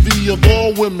 The envy of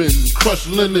all women, crushed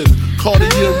linen, Cartier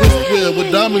wristwear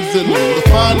with diamonds in them. The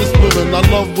finest women I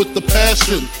love with the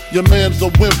passion. Your man's a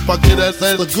wimp, I get as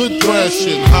a good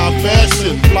thrashing. High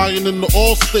fashion, flying in the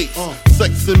all states,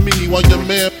 sexing me while your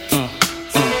man.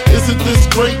 Isn't this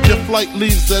great? Your flight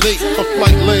leaves at 8, a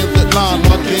flight lands at 9,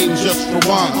 my game just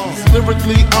rewinds.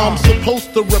 Lyrically, I'm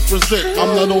supposed to represent.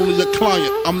 I'm not only a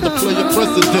client, I'm the player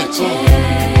president.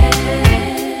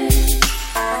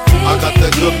 I got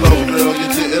that good love, girl, you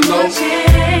didn't know.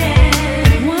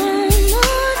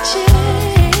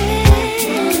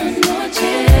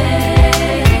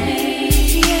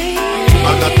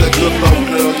 I got that good love,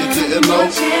 girl, you didn't know.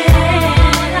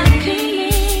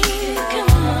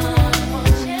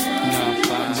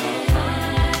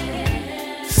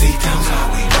 C-Town's how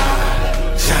we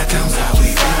ride, Chi-Town's how we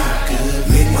ride,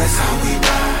 Midwest how we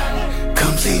ride,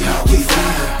 come see how we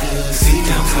ride.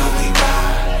 C-Town's how we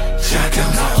ride,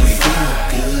 Chi-Town's how we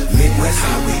ride, Midwest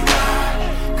how we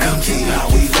ride, come see how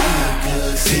we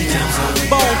ride. C-Town's how we ride.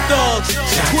 Bone Thugs,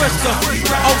 Twister,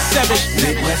 07.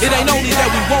 It ain't only that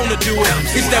we wanna do it,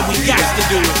 it's that we got to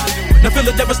do it. Now feel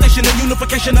the devastation and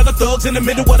unification of the thugs in the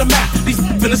middle of the map. These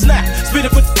finna snap, spit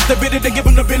it for the bit it and give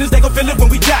them the business. They gon' feel it when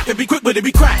we jap. It be quick, but it be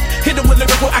crack. Hit them with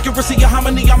lyrical accuracy and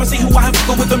harmony. I'ma see who I have to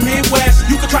go with the Midwest.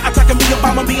 You can try attacking me,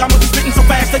 Obama me. I'ma be spitting so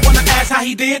fast. They wanna ask how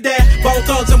he did that. Bone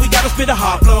Thugs and we gotta spit a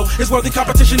hard flow. It's worthy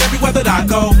competition everywhere that I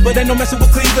go. But ain't no messing with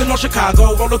Cleveland or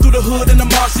Chicago. Rollin' through the hood in the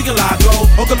Murcielago.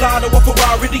 Or Gallardo or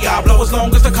Ferrari Diablo. As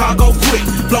long as the car go quick,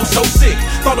 blow so sick.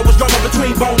 Thought it was drama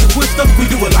between Bone and Twister. We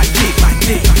do it like this, like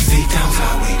this. C-Town's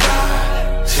how we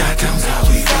ride, Chi-Town's how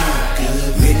we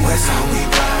ride, Midwest how we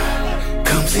ride,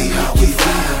 come see how we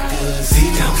ride.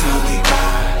 C-Town's how we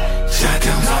ride,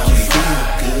 Chi-Town's how we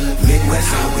ride, Midwest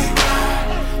how we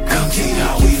ride, come see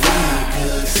how we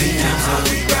ride. C-Town's how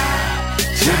we ride,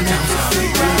 Chi-Town's how we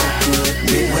ride,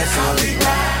 Midwest how we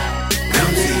ride,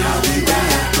 come see how we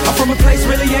ride. I'm from a place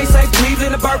really ain't safe.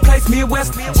 Cleveland, a birthplace,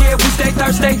 Midwest. Yeah, we stay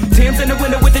thirsty. Tim's in the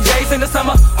winter with the J's in the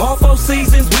summer. All 4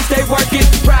 seasons, we stay working.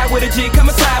 Ride with a G, come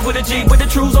and slide with a G. With the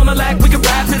truths on the lack, we can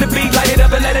ride to the beat. Light it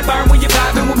up and let it burn when you're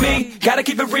vibing with me. Gotta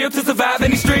keep it real to survive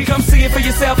any street. Come see it for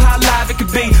yourself how live it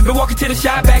could be. Been walking to the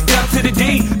shop, back down to the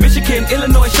D. Michigan,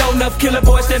 Illinois, show enough killer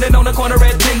boys standing on the corner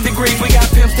at 10 degrees. We got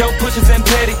pimps, dope pushers, and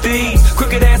petty thieves.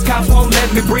 Crooked ass cops won't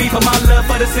let me breathe. But my love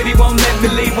for the city won't let me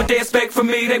leave. What they expect from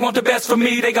me, they want the best from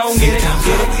me. They gon' get it. Chi-Town's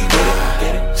how we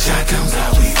ride, Chi-Town's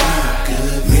how we ride,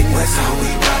 Midwest how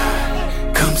we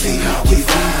ride, come see how we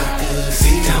ride.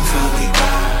 C-Town's how we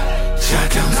ride,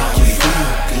 Chi-Town's how we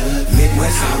ride,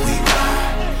 Midwest how we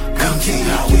ride, come see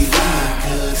how we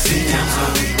ride. C-Town's how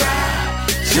we ride,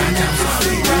 Chi-Town's how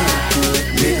we ride,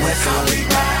 Midwest how we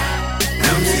ride,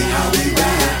 come see how we ride.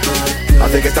 I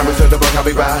think it's time to show the rock how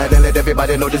we ride and let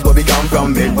everybody know just where we come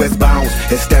from. Midwest bounce,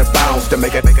 it's that bounce to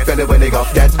make it feel it when they off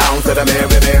that ounce of the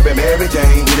Mary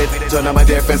Jane. Get it, turn on my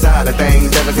different side of things.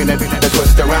 Never seen that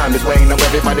twist around this way. Know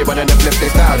everybody running the flip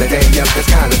their style today. Yep, it's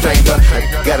kinda strange, but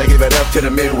gotta give it up to the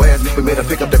Midwest. We better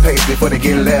pick up the pace before they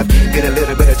get left. Get a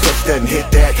little bit of twist and hit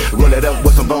that. Roll it up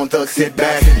with some Bone Thugs, sit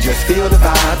back. Just feel the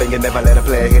vibe and you never let a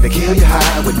player here to kill you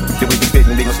high. With the we be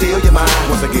spitting, we gon' steal your mind.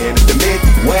 Once again, it's the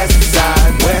Midwest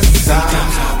side, West side.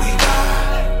 C-Town's how we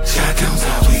ride, Chi-Town's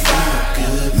how we ride,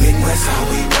 Midwest how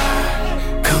we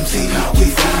ride, come see how we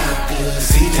ride.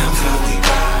 C-Town's how we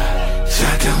ride,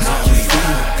 Chi-Town's how we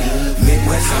ride,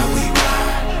 Midwest how we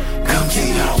ride, come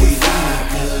see how we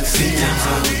ride. C-Town's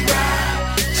how we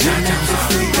ride, Chi-Town's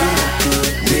how we ride,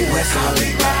 Midwest how we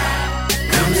ride,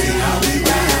 come see how we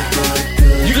ride.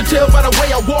 You can tell by the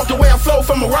way I walk, the way I flow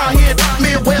from around here.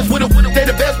 Midwest with it, they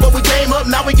the best, but we came up,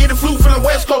 now we get the flu from the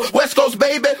West West Coast,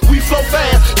 baby, we flow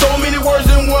fast. So many words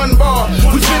in one bar.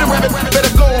 We spit a rabbit,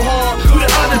 better go hard. We the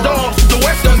underdogs, the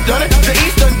West done it, the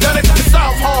East done it, the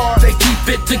South hard. They keep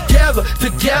it together,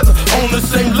 on the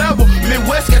same level.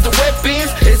 Midwest got the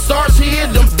weapons, it starts here,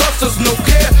 them busters no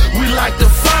care. We like to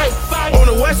fight, on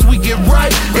the West we get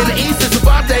right. In the East it's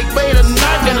about take bait or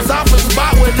knife, and the South is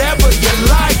about whatever you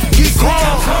like. Get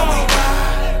calm.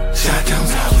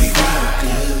 Chi-town's how we ride,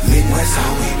 Midwest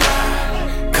how we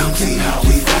ride. Come see how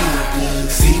we ride,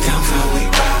 C-town's how we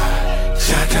ride.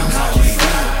 Chi-town's how we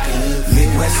ride,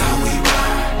 Midwest how we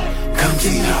ride. Come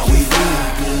see how we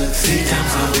ride,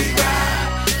 C-town's how we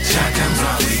ride. Chi-town's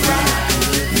how we ride,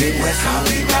 Midwest how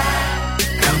we ride.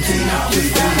 Come see how we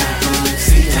ride,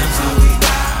 C-town's how we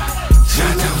ride.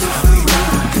 Chi-town's how we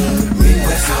ride,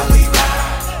 Midwest how we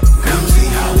ride. Come see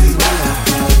how we ride,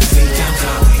 C-town's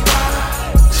how we ride.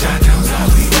 Chi-town's how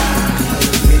we ride,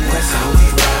 Midwest how we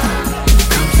ride.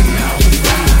 Come see how we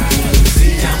ride,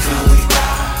 C-town's how we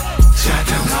ride.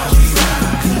 Chi-town's how we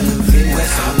ride,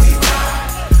 Midwest how we ride.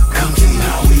 Come see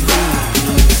how we ride,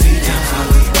 C-town's how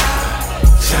we ride.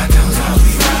 Chi-town's how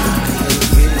we ride,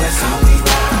 Midwest how we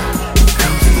ride.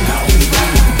 Come see how we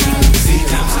ride,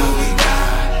 C-town's how we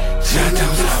ride.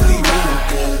 Chi-town's how we ride,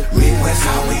 Midwest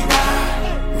how we ride.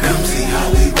 Come see how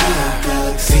we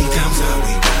ride, C-town's how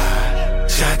we ride.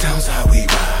 Chi-town's how we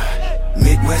ride,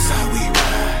 Midwest how we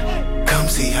ride. Come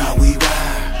see how we ride.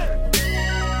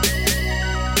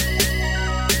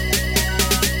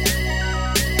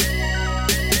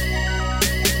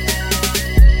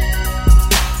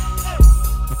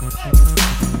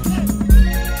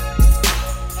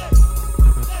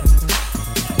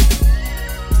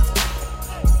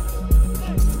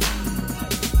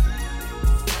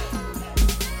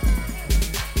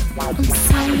 I'm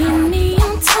seeing me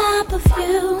on top of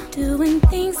you, doing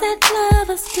things that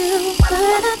lovers do, but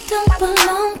I don't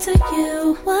belong to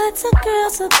you. What's a girl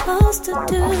supposed to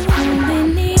do?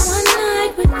 Only need one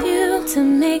night with you to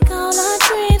make all our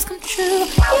dreams come true.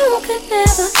 You could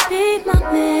never be my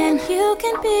man, you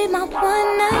can be my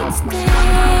one night stand.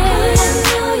 But I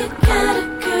know you got a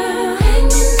girl,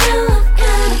 and you know I've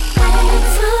got a man.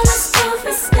 So let's both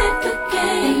respect the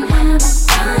game, have a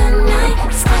one night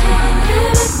stand.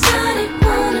 Everybody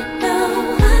wanna know,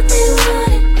 but they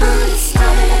wouldn't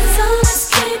understand. So let's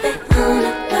keep it on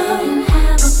the low and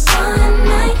have a one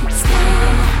night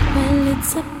stand. Well,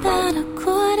 it's about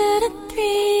 2:45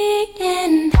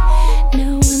 and no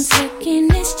one's looking,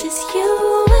 it's just you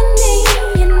and me.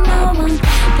 You know I'm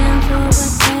down for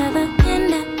whatever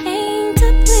and I aim to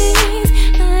please,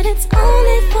 but it's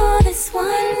only for this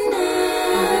one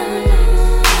night.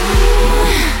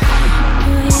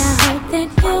 Boy, I hope that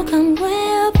you'll come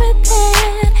well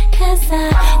prepared, 'cause I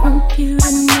want you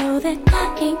to know that I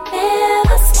ain't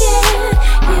ever scared.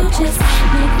 You just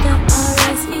make the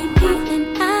RSVP and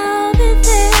I'll be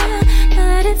there,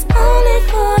 but it's only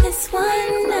for this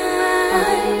one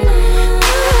night.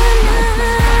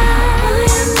 Boy,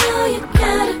 I know you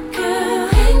got a girl,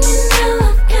 and you know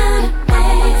I've got a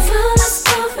man. So let's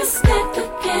both respect the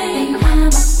game,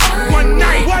 have a one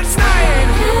night.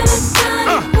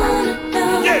 Everybody wanna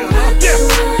know, but you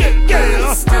wouldn't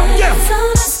understand. So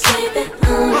let's keep it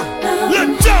on the low. Look,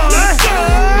 John,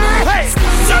 hey,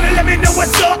 Johnny, let me know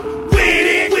what's up with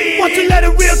it. Want to let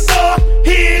a real thug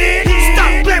hit it?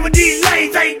 Stop playing with these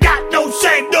lanes, ain't got no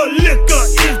shame. The liquor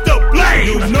is the blame.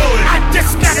 You know it. I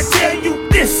just gotta tell you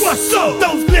this. What's up?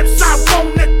 Those lips I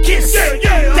wanna kiss.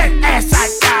 Yeah. That ass I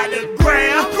gotta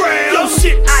grab. Your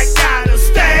shit I gotta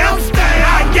stab.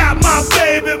 I got my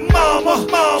baby mama.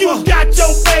 You got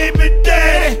your baby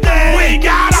daddy. We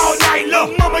got all night,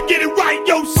 look, mama, get it right.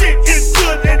 Your shit is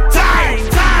good and tight.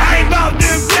 I ain't about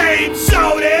them games,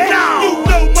 shorty. You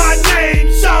know my name,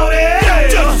 shorty.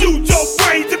 Just use your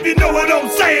brains if you know what I'm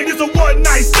saying. It's a one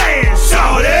night stand,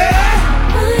 shorty.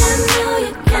 Boy, I know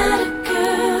you got a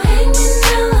girl, and you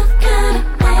know I've got a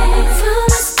man. So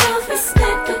let's both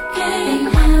respect the game,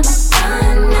 have a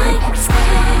one night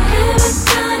stand.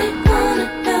 Everybody wanna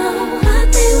know, but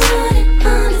they wouldn't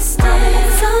understand.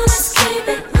 So let's keep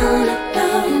it on the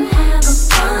low and have a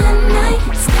one night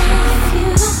stand. If you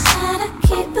know how to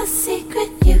keep a secret,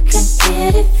 you can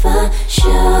get it for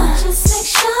sure. Just make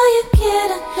sure you get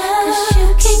enough, 'cause you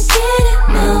can't get it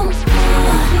no more.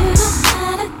 If you know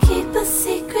how to keep a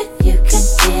secret, you can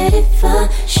get it for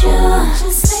sure.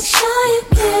 Just make sure you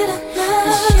get enough,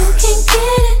 'cause you can't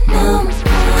get it no more.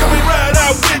 Come and ride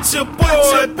out with your boy.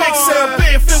 Big Sam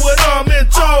being filled with arm and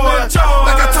joy.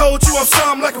 Like I told you, I'm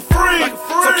something like a freak.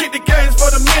 So keep the games for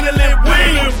the mentally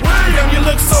weak. Damn, you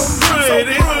look so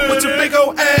pretty with your big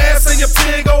old ass and your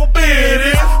big old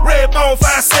bitty. Red bone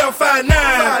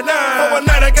 5759. For a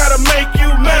night I gotta make you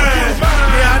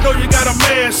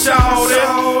mind,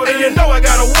 shawty. And you know I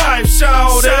got a wife,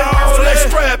 shawty. So let's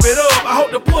strap it up. I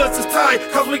hope the pussy's tight,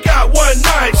 cause we got one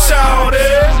night, shawty.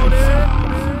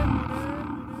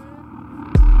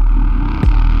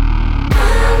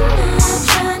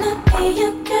 Be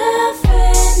your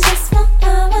girlfriend, just for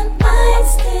a one night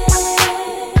stand.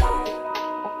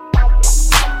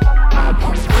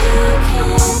 You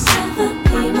can't ever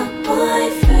be my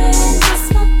boyfriend, just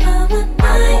for a one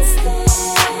night stand.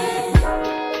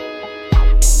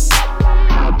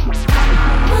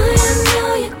 Boy, I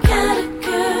know you got a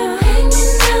girl, and you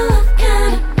know I've got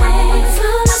a man. So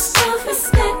let's both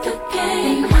respect the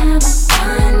game, have a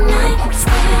one night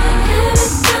stand.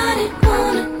 Everybody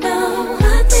wanna know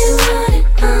what they wouldn't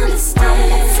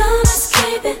understand. So let's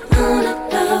keep it on the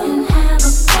low and have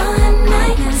a one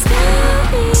night stand.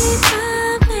 Be my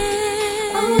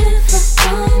man, only for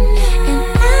one night. And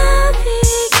I'll be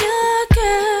your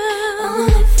girl,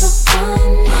 only for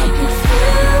one night. If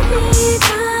you'll be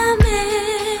my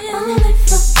man, only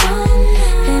for one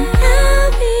night. And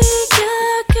I'll be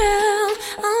your girl,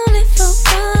 only for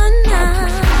one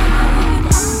night.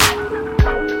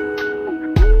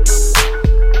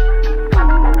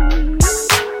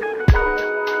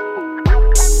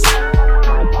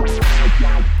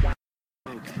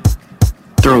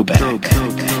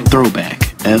 Throwback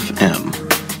FM.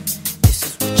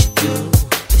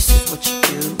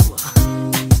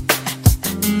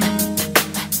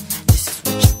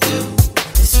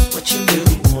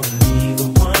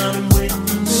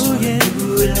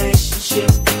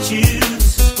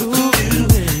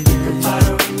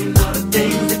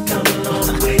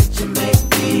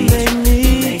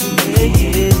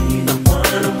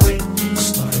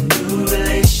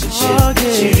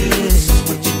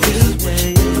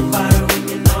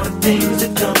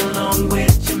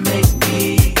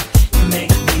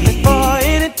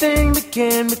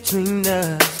 Between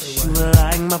us, you were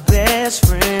like my best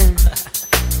friend,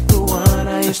 the one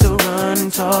I used to run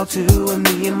and talk to when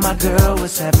me and my girl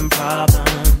was having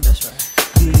problems. That's right.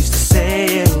 You used to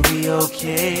say it'll be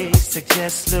okay,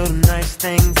 suggest little nice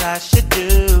things I should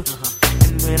do.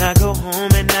 And when I go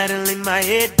home at night and lay my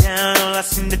head down, all I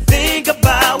seem to think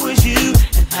about was you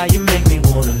and how you make me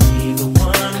wanna leave the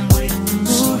one I'm with.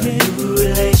 Start a new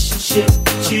relationship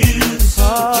with you.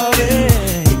 Oh, yeah.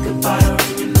 Think about her.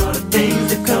 Things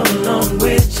that come along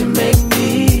with you make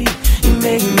me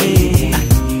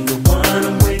the one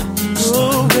I'm with.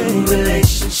 Oh, baby,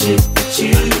 relationship with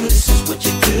you. This is what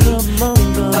you do.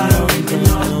 Think about all the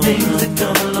things that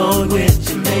come along with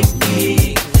you make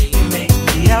me.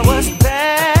 I was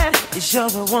bad, cause you're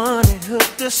the one that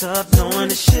hooked us up, knowing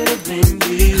it should have been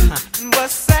you. And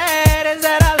what's sad is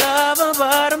that I love her,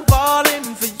 but I'm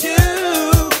falling for you.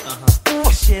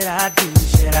 What should I do?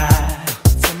 Should I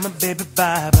tell my baby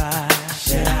bye-bye?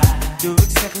 Should I do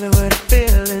exactly what I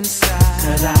feel inside?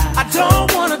 Cause I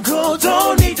don't wanna go,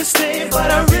 don't need to stay,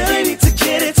 but I really need to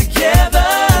get it together.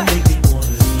 Make me wanna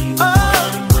leave.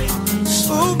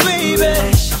 Oh, baby,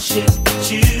 relationship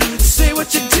with you. Say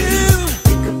what you do.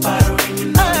 Think about her and you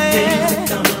know the things that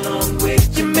come along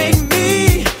with you. You make me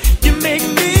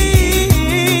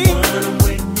the one I'm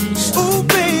with. Oh,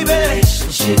 baby,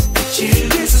 relationship with you.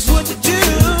 This is what you do.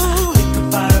 Think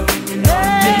about her and you know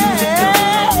the things that come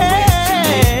along with you.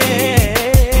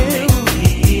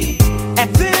 At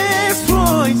this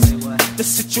point, the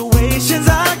situation's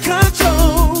out of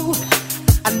control.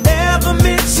 I never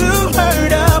meant to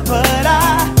hurt her, but I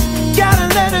gotta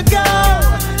let her go.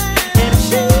 And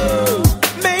she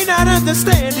may not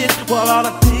understand it while all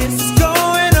of this is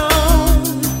going on.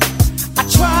 I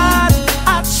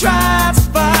tried to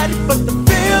fight it, but the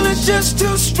feeling's just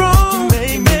too strong.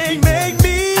 Make me.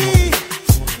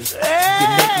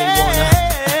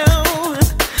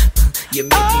 You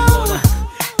make me wanna.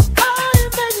 Oh, you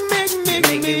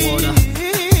make me wanna.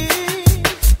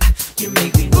 You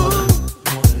make me wanna.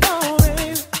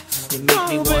 You make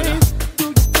me wanna.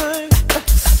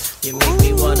 You make me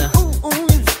wanna.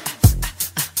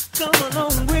 Come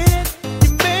along with it.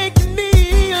 You make me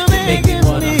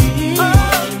wanna.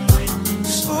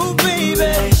 Oh,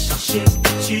 baby.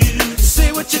 Say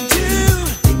what you do.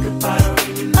 Think about her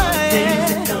and you know the things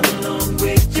that come along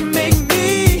with you. Make me.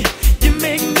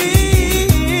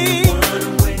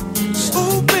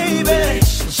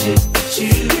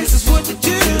 This is what you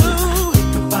do.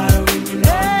 Think about her and you know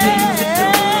the things that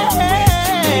come along with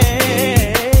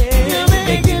you.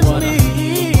 Make me wanna.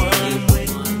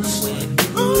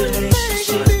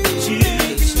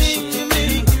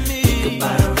 Think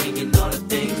about her and you know the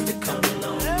things that come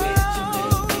along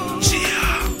with you.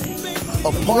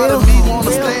 A part of me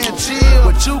wanna stand chill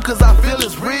with you cause I feel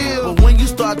it's real. But when you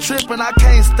start start tripping, I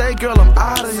can't stay, girl, I'm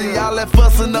out of here. All that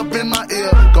fussing up in my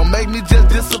ear, gon' make me just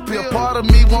disappear. Part of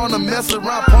me wanna mess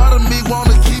around, part of me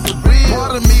wanna keep it real.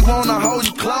 Part of me wanna hold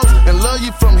you close and love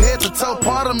you from head to toe.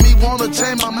 Part of me wanna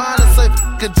change my mind and say,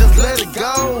 f it, just let it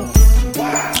go.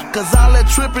 Cause all that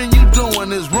tripping you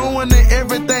doing is ruining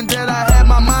everything that I had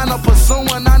my mind on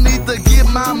pursuing. I need to get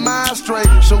my mind straight.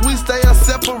 Should we stay or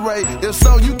separate? If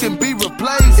so, you can be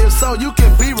replaced. If so, you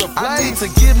can be replaced. I need to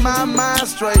get my mind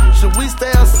straight. Should we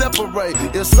stay or separate?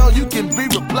 If so, you can be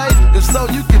replaced. If so,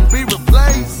 you can be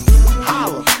replaced.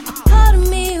 Holla. A part of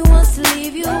me wants to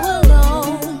leave you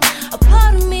alone. A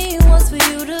part of me wants for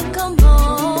you to come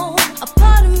home. A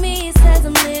part of me says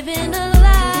I'm living a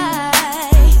lie,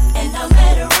 and I'm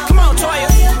better off. Come on, Toya.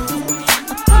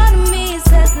 A part of me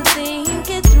says the thing you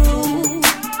get through.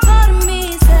 A part of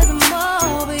me says I'm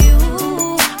over you.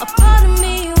 A part of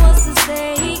me wants to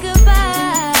say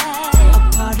goodbye. A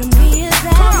part of me is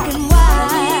asking why.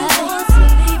 Wants to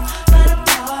leave, but a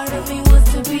part of me wants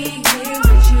to be here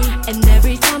with you. And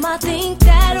every time I think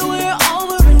that we're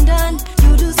over and done,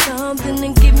 you do something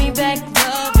and give me back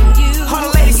loving you. Hold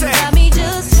on, lady, you say. got me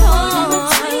just torn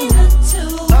between the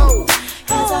two. Oh,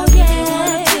 cause I really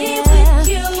wanna be with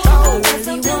you. I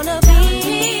really wanna be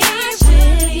with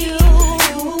you.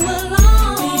 You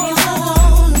alone,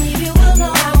 leave you alone.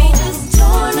 You got me just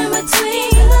torn in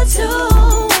between the two.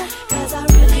 Cause I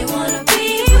really wanna be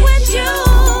with you.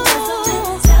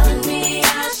 Telling me I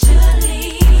should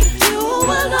leave you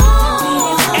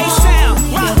alone. Hey, Sam,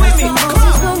 rock with me. Come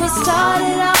on. When we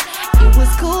started out, it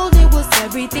was cool, it was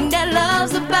everything that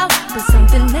love's about. But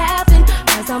something happened,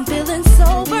 cause I'm feeling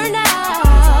sober now. I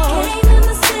can't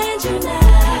understand you now.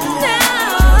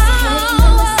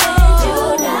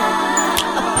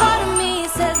 A part of me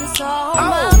says it's all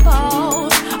my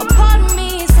fault. A part of me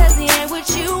says it ain't what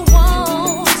you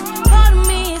want. A part of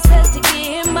me says to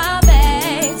get in my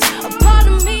bags. A part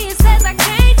of me says I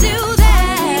can't do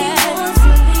that.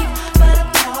 But a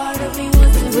part of me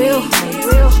wants to be real.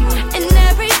 And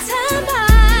every time I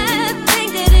think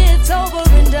that it's over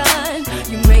and done,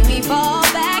 you make me fall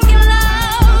back in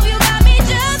love. You got me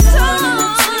just torn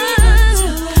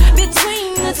between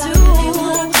the two. I really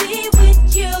wanna be with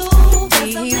you. Be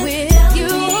with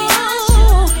you.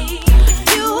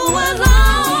 You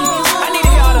alone. I need to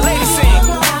hear all the ladies sing.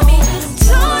 You got me just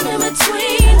torn in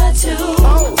between the two.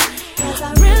 Cause I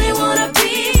really wanna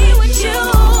be with you.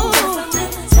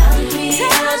 Tell me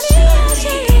I should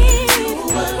leave you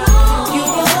alone. You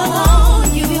alone.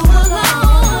 You alone.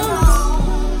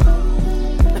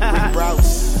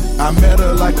 I met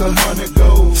her like 100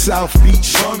 gold. South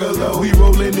Beach bungalow. We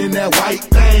rolling in that white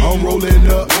thing. I'm rolling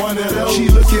up one of those. She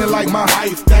looking like my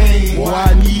wife thing. Boy,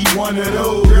 I need one of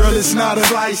those. Girl, it's not a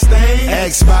slice thing.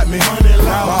 Ask about me.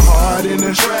 My heart in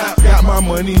the trap. Got my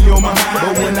money on my mind.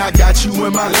 But when I got you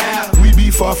in my lap, we be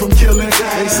far from killing.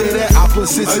 They say that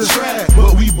opposites attract,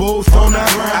 but we both on our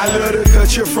grind. I love to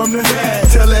cut you from the back.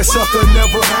 Tell that sucker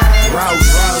never mind.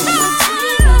 Rouse.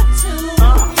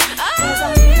 Cause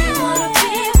I really wanna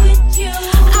be with you.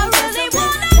 I really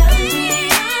wanna be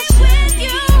with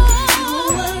you. You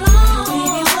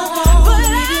alone, but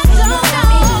I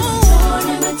don't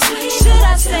know. Should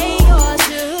I stay or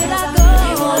should I go? I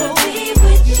really wanna be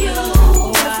with you.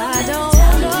 I don't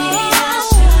know.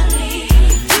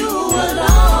 You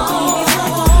alone,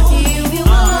 you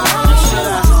alone.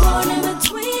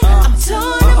 I'm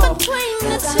torn in between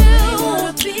the two.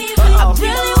 I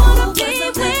really wanna be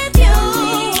with you.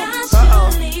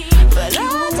 But I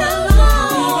don't know.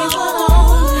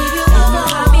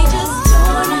 Got me just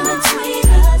torn in between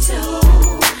the two.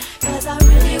 Cause I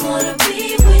really wanna be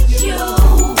with you.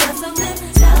 But something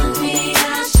telling me I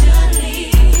should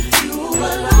leave you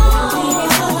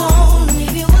alone.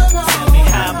 Leave you alone. Tell me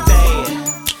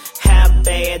how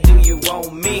bad do you want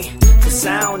me? Cause I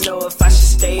don't know if I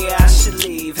should stay or I should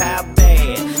leave. How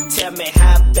bad? Tell me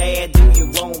how bad do you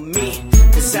want me?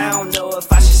 Cause I don't know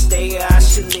if I should stay or I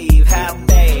should leave. How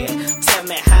bad? Tell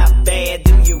me how bad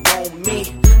do you want me?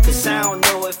 Cause I don't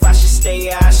know if I should stay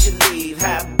or I should leave.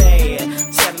 How bad?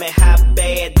 Tell me how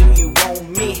bad do you want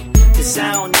me? Cause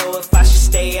I don't know if I should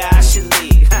stay or I should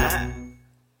leave.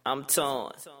 I'm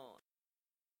torn.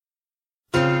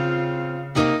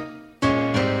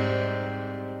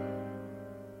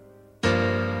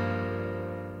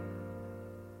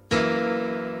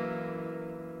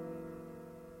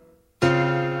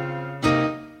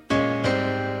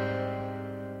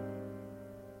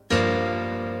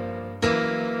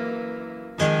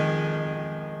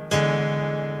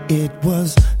 It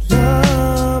was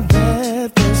love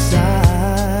at first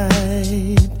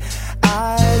sight.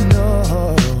 I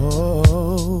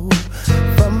know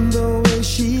from the way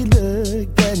she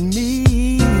looked at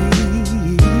me.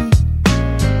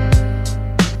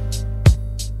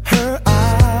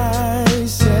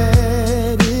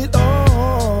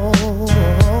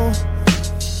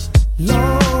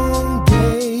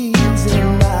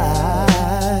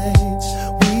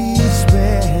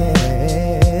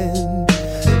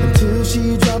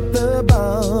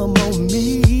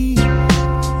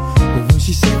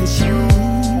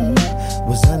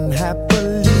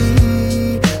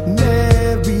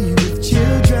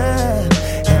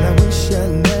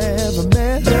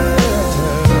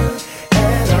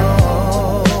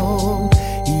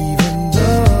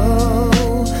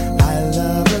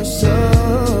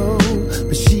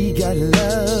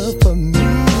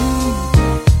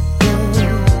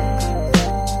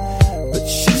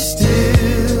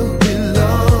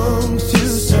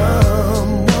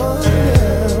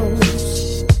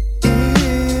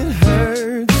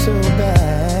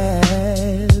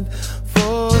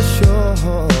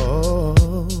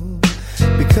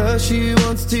 she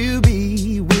wants to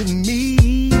be with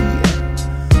me,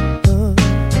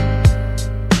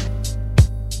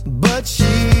 but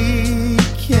she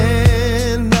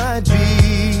cannot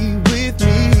be with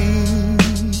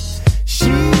me.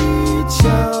 She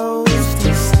chose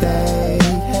to stay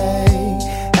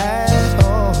at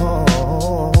home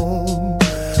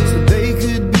so they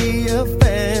could be a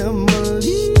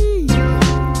family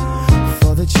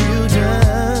for the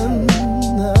children.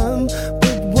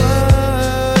 But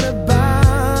what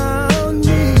about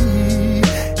me?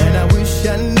 And I wish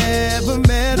I never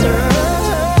met her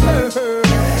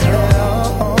at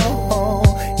all,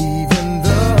 even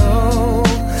though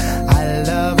I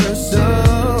love her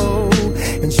so,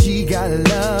 and she got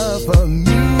love for me.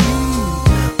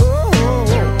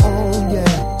 Oh,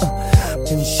 yeah.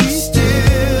 And she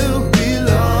still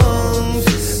belongs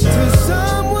to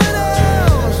someone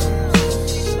else.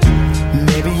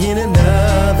 Maybe in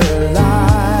another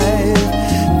life,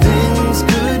 things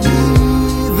could be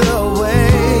the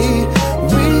way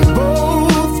we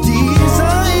both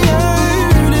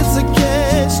desired. It's a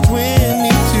catch-22.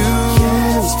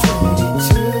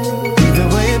 Either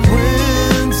way it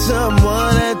went,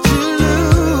 someone had to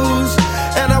lose.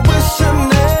 And I wish I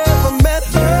never met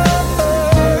her.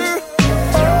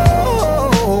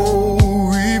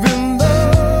 Oh, even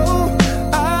though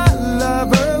I love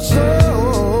her so,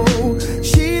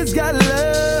 she's got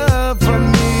love for me.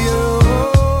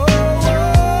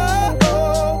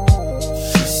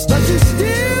 But she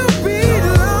still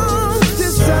belongs to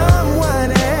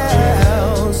someone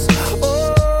else.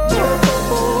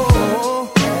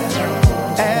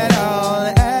 At all.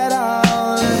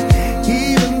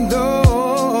 Even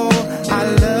though I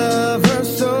love her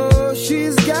so,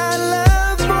 she's got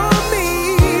love for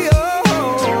me.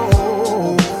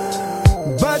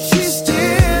 But she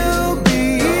still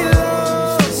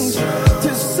belongs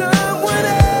to someone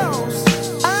else.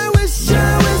 I wish I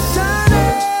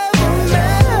never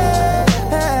met her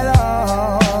at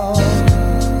all.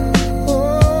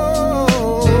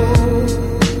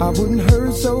 I wouldn't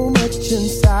hurt so much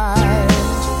inside.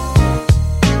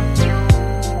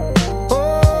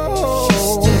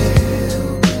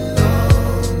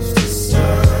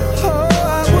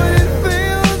 I wouldn't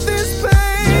feel this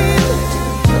pain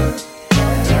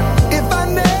if I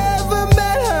never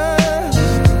met her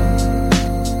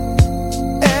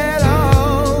at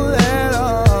all.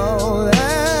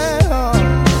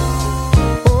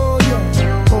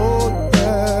 Oh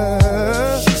yeah.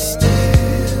 She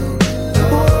still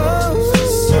belongs to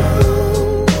someone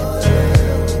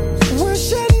else. Wish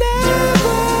I never.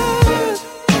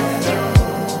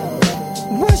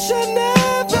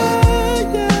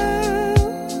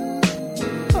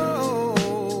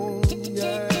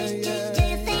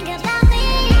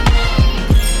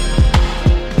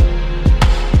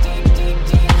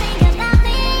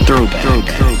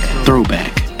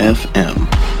 Throwback FM.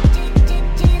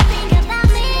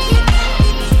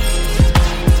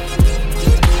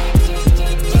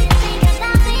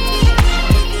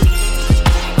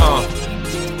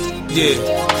 Yeah.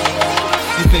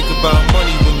 You think about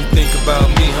money when you think about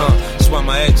me, huh? That's why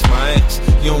my ex,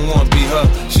 you don't wanna be her.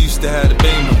 She used to have the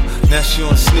Beamer, now she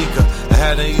on sneaker. I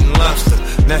had her eating lobster,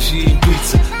 now she eating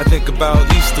pizza. I think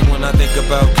about Easter when I think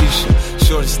about Keisha.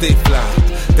 Shorty stay fly,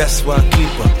 that's why I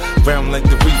keep her. Brown like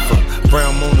the reefer,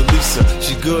 brown Mona Lisa.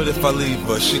 She good if I leave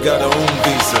her, she got her own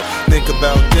visa. Think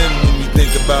about them when you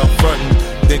think about frontin'.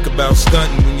 Think about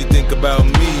stunting when you think about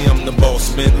me. I'm the boss,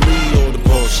 Bentley or the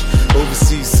Porsche.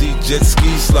 Overseas, see jet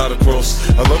skis slide across.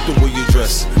 I love the way you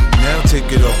dress, now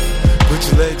take it off. Put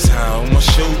your legs high, on my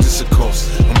shoulders of course.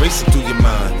 I'm racing through your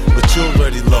mind, but you're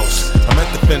already lost. I'm at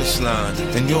the finish line,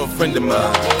 and you're a friend of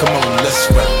mine. Come on, let's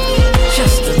ride.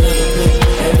 Just a little bit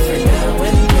every now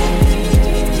and then.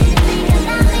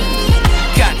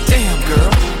 Goddamn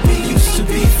girl, we used to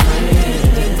be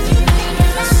friends.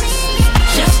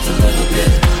 Just a little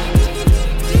bit.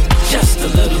 Just a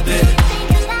little bit.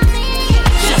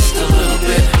 Just a little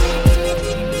bit.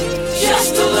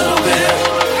 Just a little bit.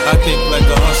 I think like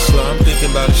a hustler, I'm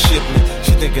thinking about a shipment.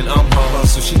 She thinking I'm her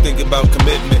hustle, she thinking about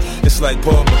commitment. It's like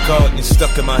Paul McCartney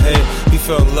stuck in my head. He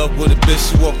fell in love with a bitch,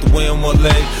 she walked away on one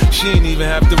leg. She ain't even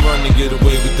have to run to get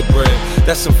away with the bread.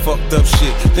 That's some fucked up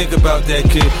shit. Think about that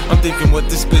kid. I'm thinking what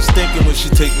this bitch thinking when she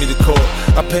take me to court.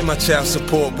 I pay my child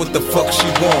support, what the fuck she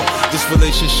want? This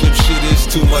relationship shit is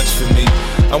too much for me.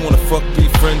 I wanna fuck, be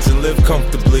friends and live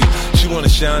comfortably. She wanna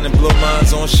shine and blow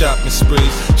minds on shopping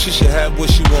sprees. She should have what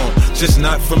she want, just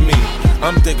not from me.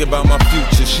 I'm thinking about my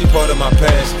future, she part of my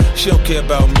past. She don't care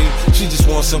about me, she just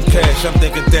wants some cash. I'm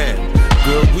thinking, damn,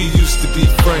 girl, we used to be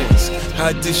friends.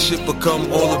 How'd this shit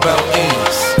become all about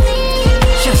ends?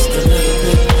 Just a little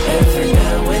bit every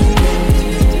now and then.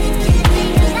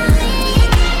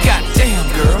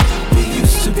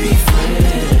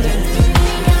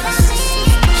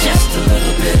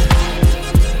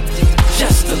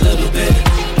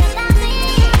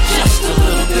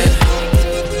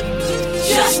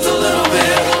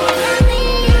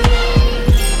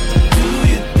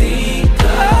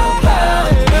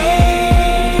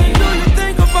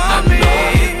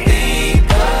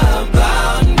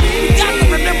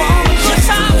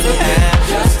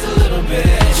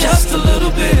 just a little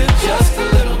bit, just a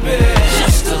little bit,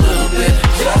 just a little bit,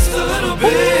 just a little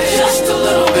bit, just a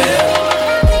little bit.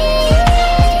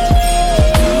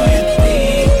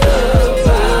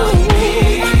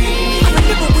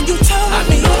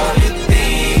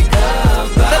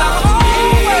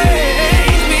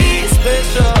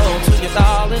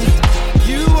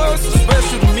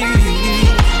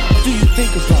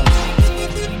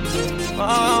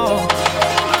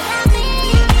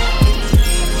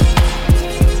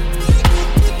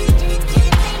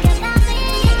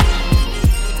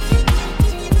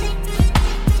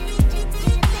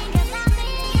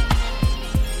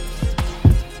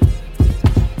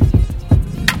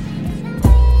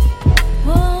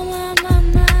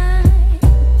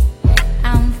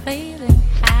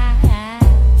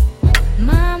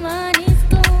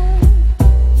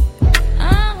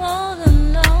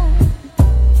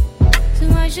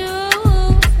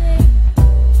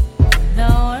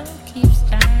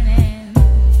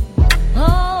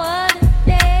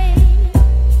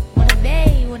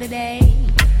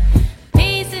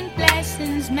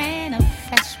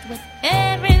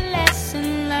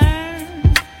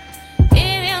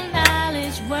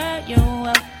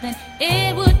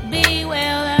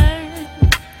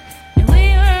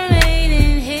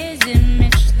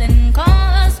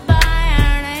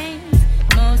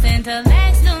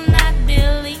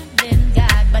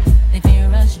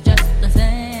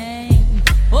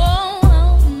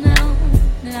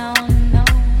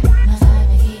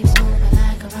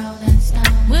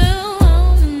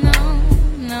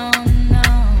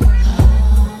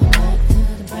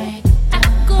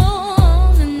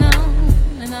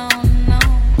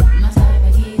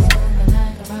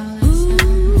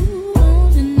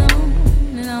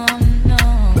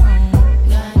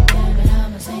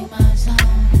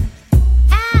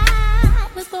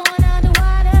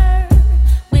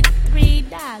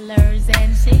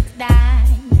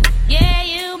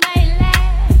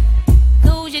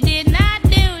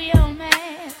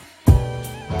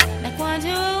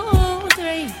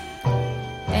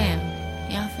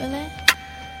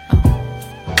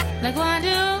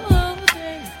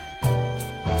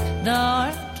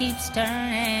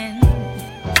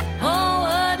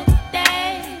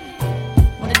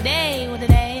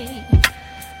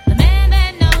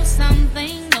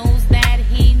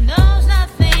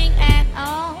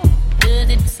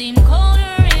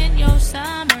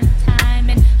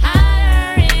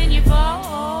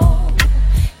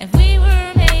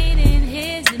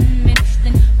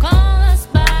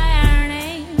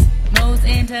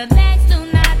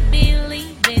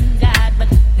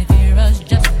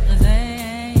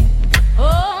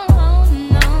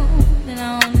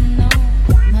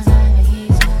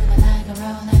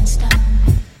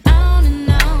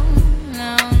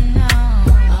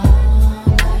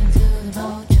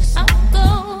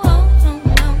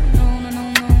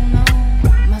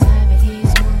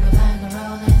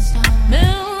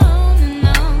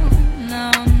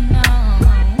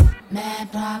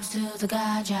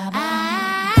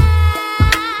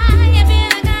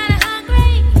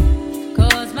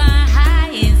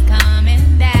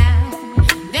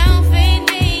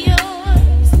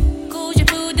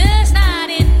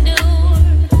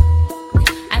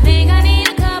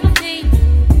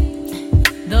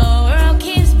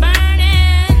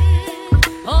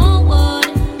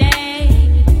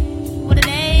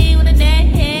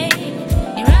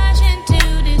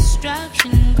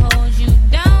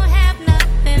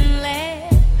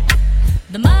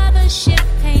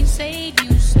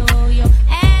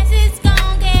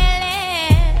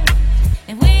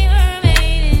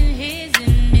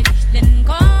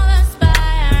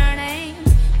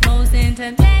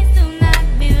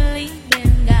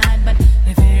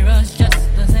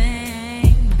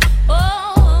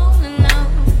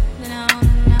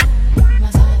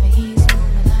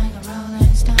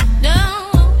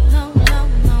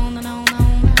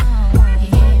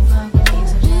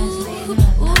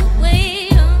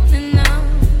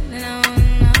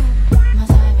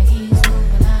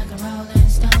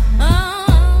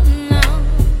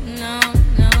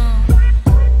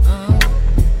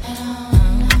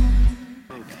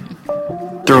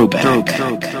 Throwback.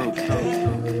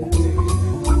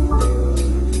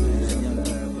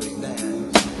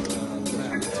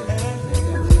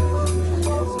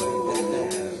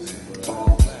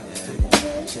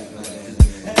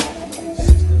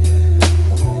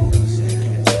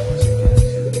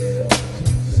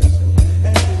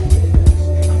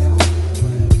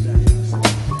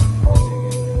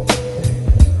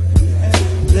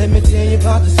 Let me tell you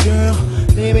about this girl,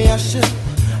 baby I should.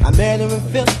 I met her in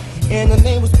Philly and her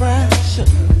name was Brown.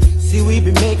 See, we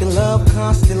be making love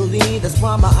constantly. That's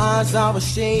why my eyes are a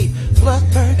shade blood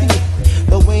burgundy.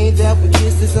 The way that we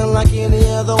kiss is unlike any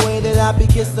other way that I be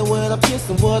kissing. When I'm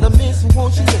kissing, what I'm missing,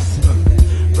 won't you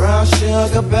listen? Brown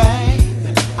sugar,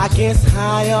 babe, I guess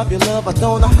high off your love, I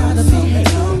don't know how to behave.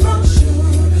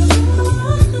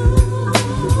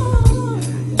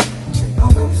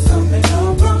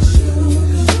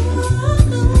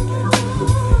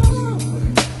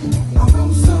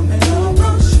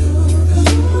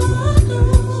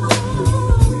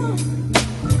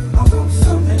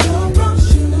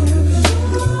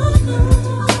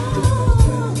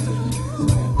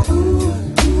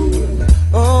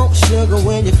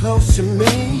 When you're close to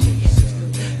me,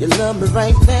 you love me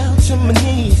right down to my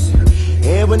knees.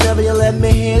 And whenever you let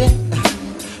me hit it,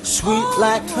 sweet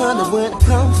like honey when it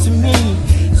comes to me.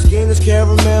 Skin is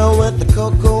caramel with the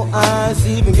cocoa eyes.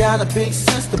 Even got a big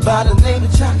sister by the name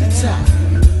of Chocolate Top.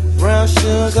 Brown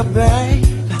sugar, babe,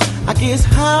 I guess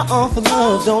high off of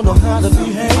love, don't know how to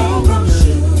behave.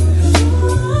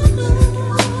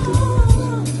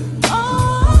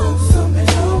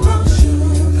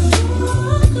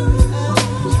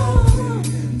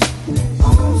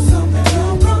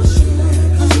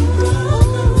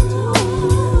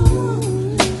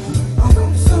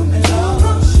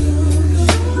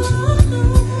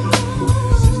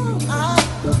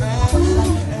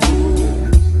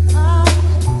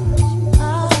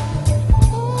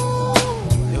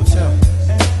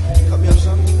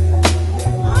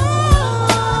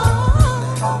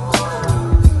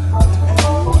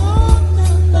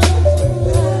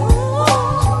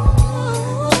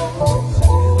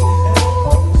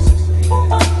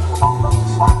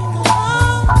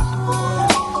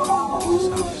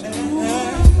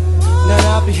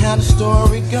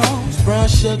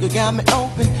 Sugar got me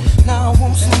open, now I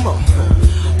want some more.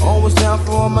 Always down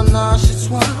for my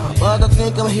nonchalant, but I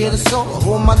think I'm here to solo.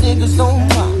 Hold my niggas don't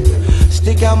mind.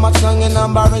 Stick out my tongue and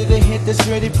I'm about ready to hit this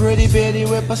pretty bitty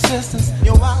with persistence.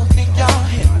 Yo, I don't think y'all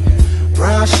hit me.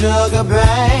 Brown sugar,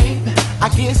 babe, I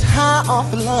guess high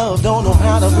off of love, don't know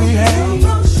how to behave.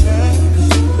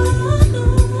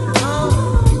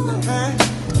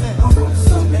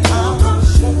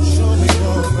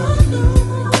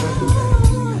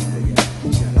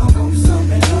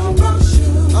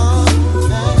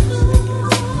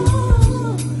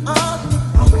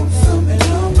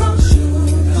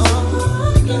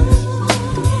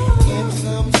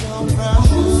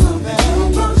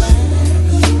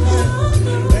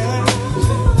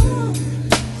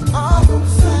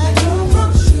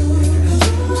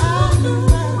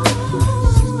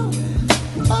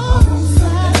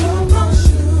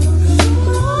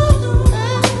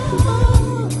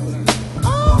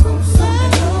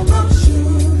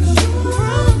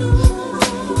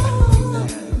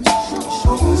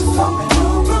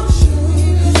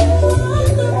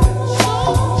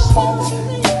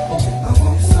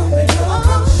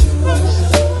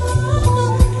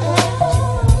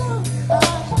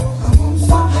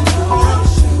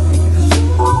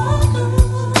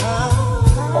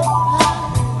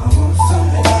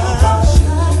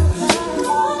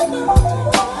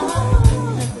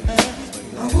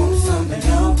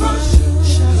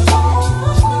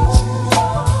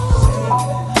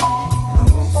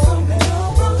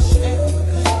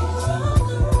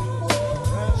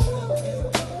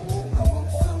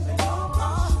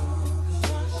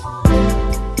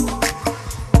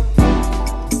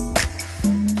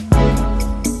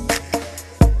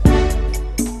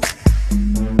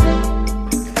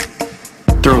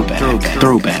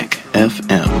 Throwback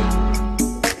FM.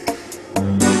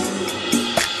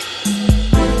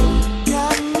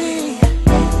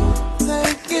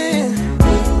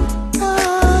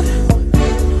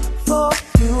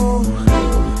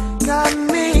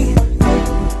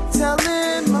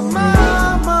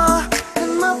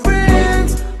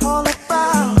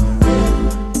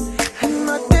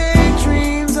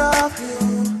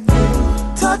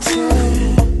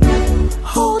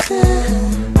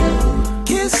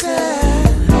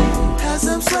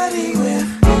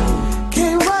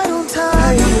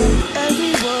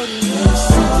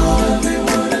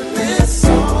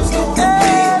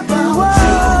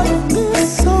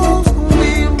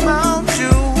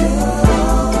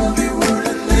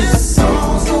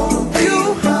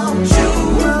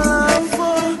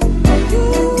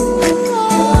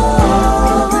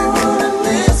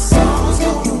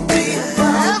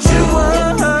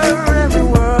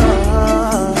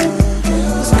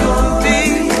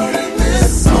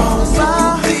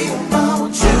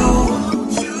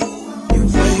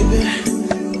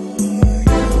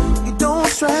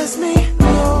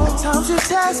 Sometimes you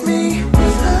test me,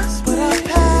 but I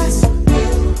pass.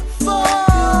 For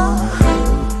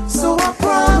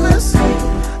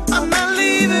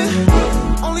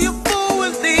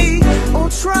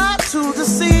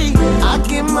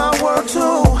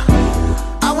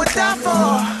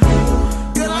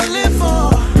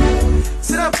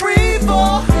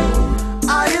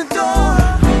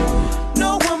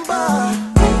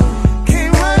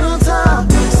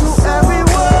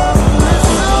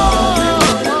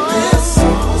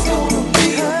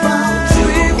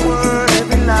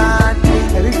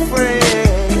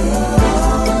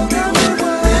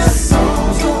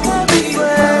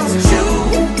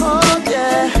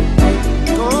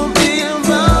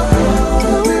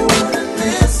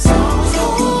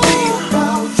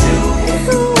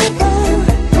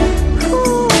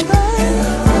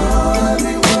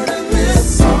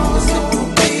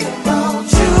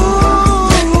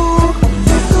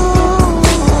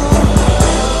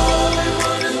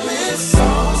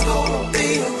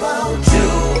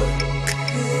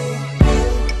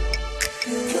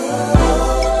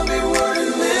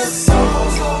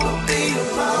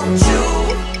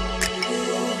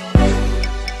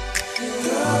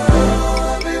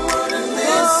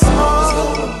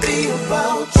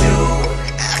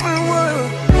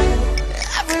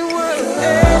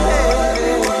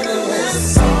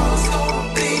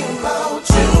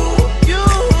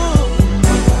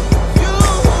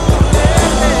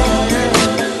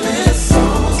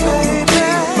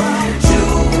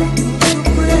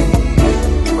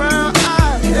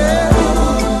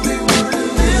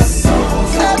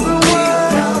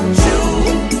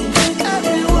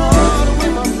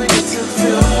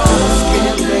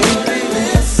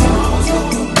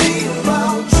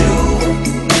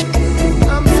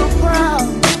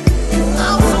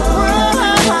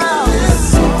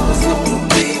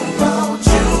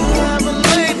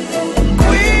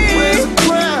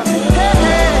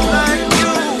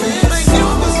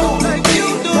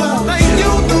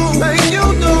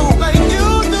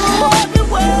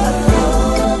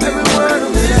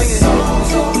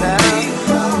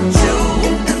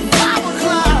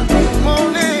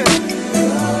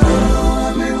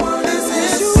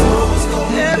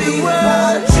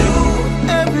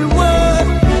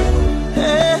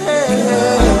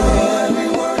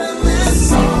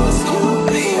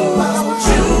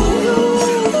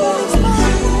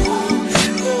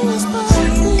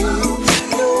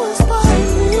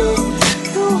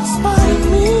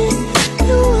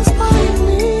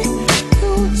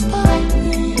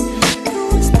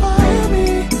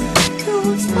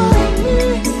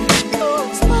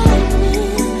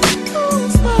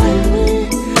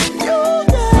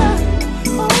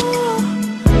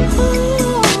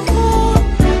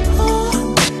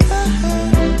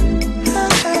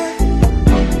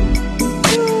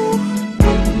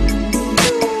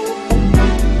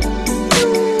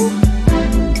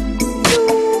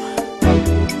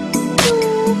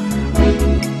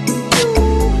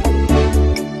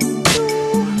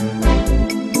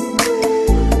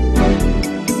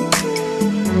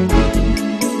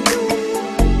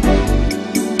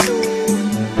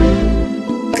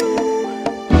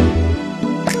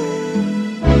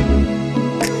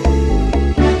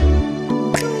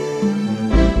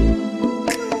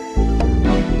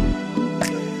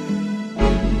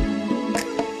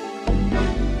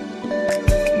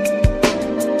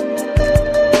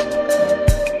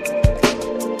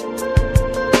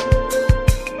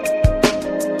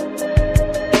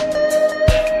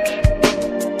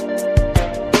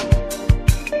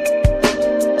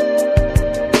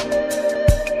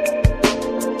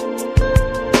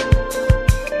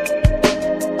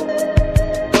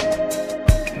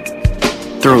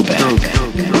Throwback.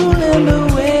 Ruling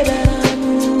the way that I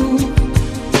move.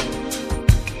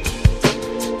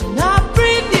 And I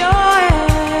breathe your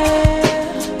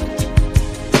air.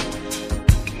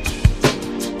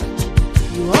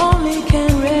 You only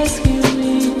can rescue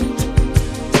me.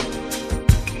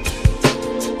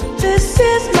 This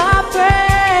is my prayer.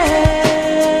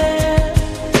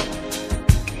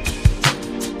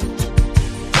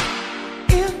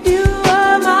 If you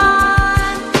are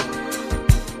mine,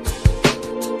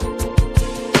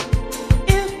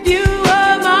 if you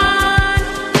are mine,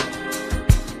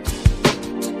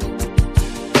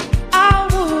 I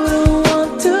wouldn't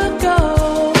want to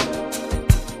go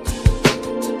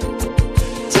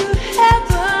to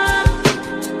heaven.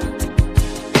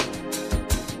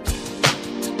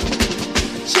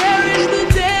 Cherish the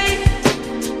day,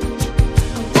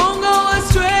 I won't go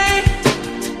astray,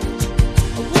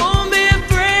 I won't be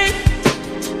afraid,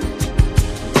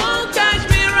 won't catch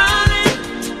me running.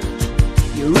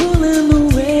 You're ruling the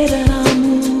way that I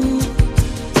move.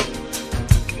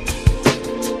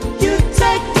 You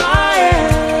take my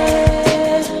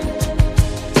hand.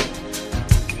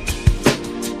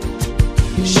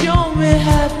 You show me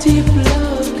how deep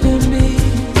love can be.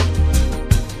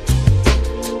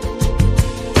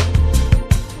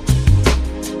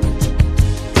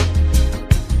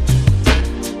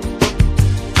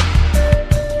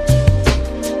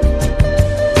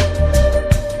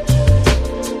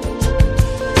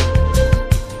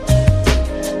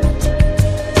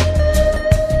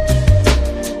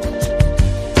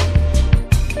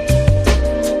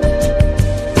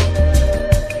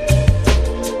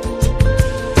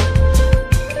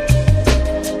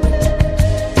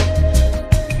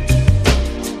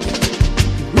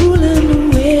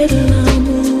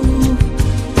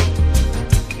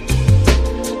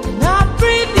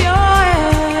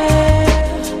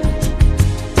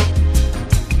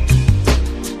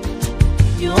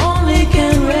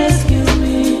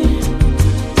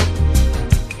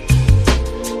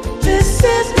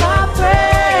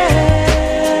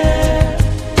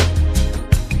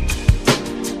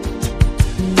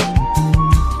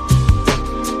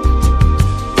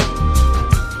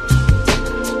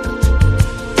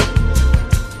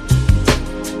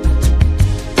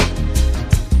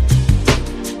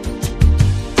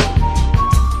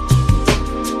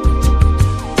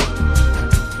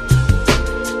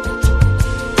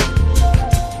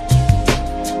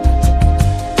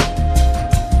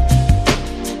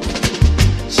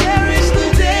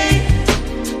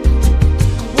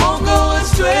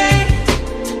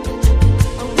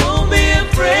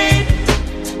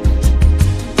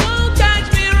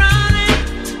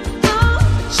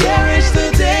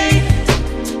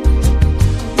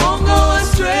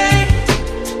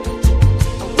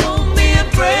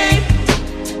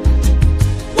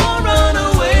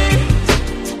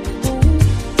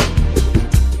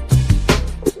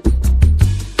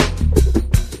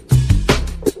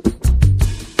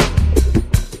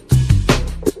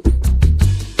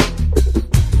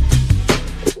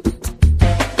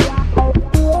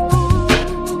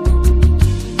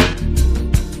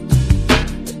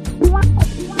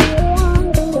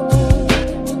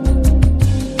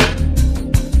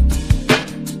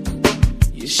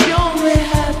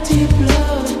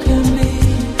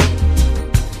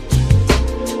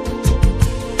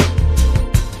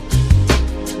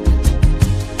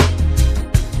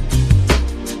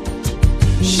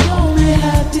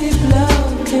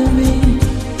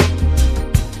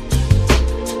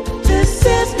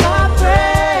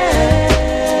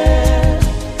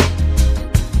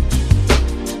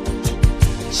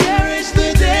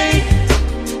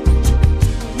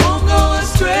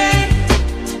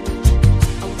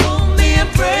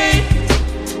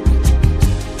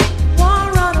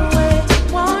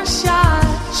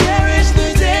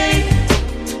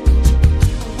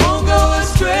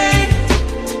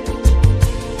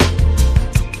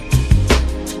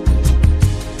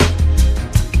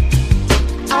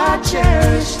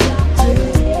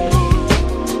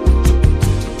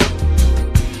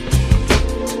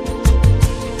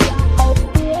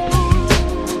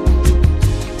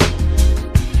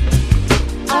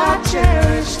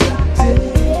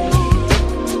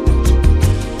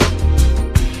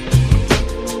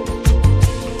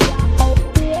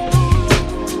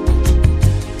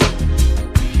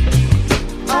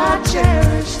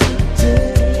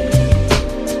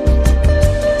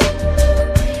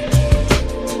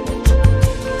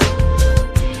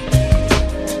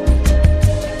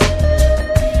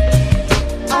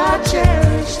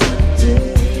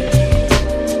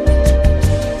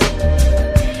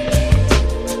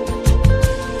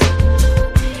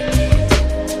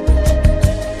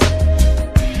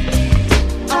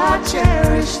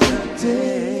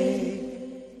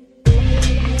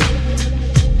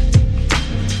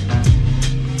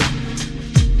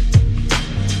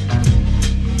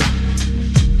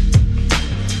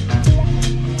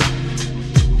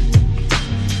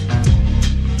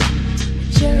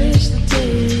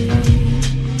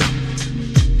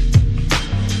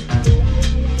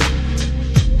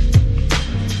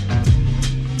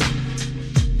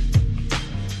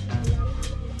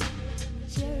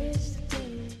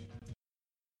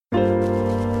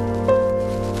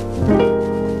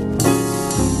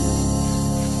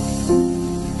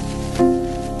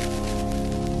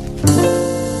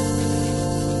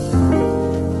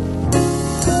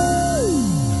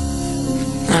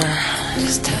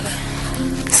 Just tell her.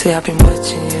 See, I've been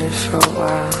watching you for a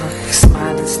while, your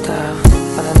smiling style,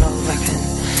 but I know I can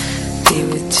be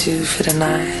with you for the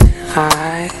night.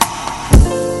 Alright,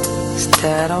 is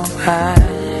that alright,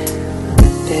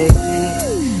 baby?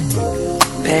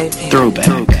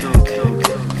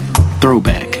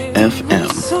 Throwback FM.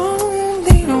 It's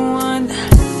only one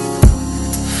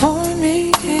for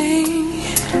me.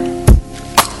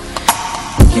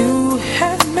 You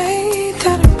had made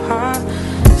that a possibility.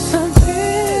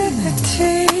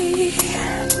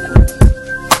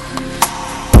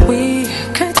 We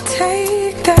could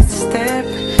take that step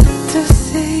to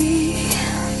see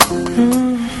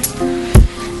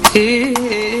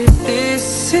if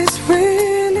this is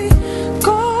really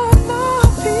gonna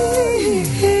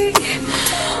be.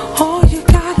 All you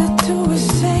gotta do is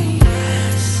say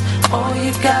yes. All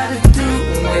you gotta do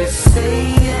is say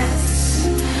yes.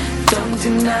 Don't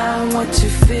deny what you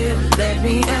feel. Let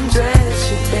me undress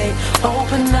you, babe.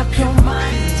 Open up your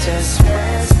mind, just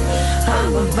rest.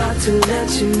 I'm about to let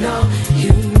you know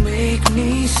you make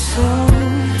me so.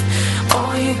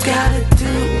 All you gotta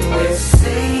do is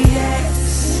say yes.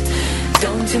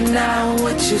 Don't deny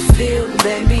what you feel.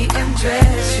 Let me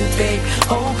undress you, babe.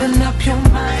 Open up your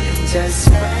mind and just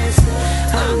rest.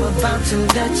 I'm about to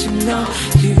let you know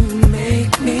you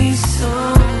make me so.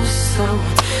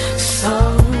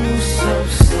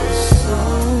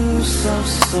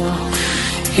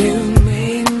 You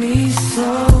made me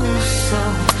so.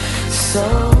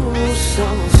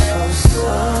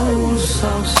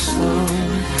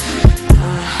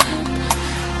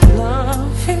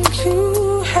 Loving you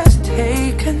has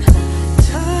taken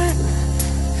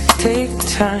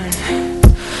time,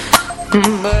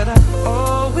 but I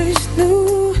always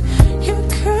knew you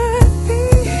could be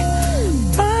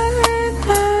mine.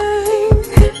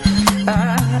 I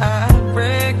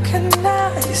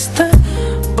recognize the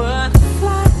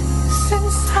butterflies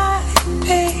inside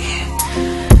me.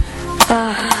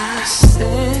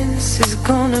 Sense is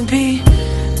gonna be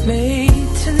made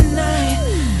tonight.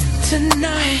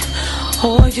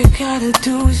 All you gotta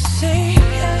do is say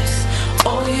yes.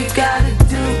 All you gotta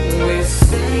do is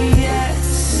say yes.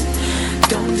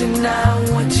 Don't deny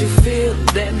what you feel.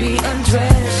 Let me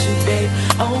undress you, babe.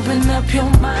 Open up your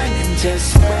mind and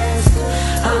just rest.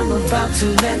 I'm about to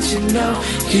let you know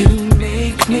you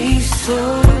make me so.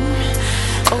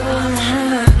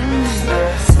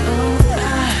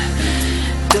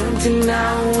 Don't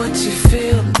deny what you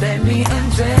feel. Let me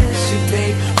undress you,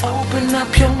 babe. Open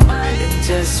up your mind and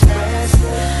just rest.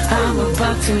 I'm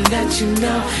about to let you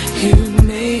know you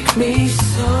make me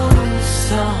so.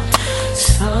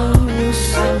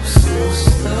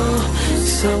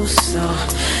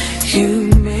 You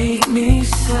make me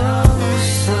so.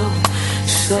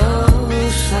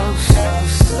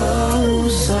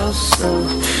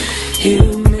 You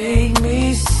make me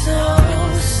so.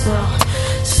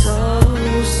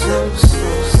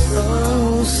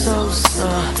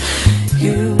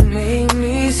 You make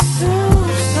me so.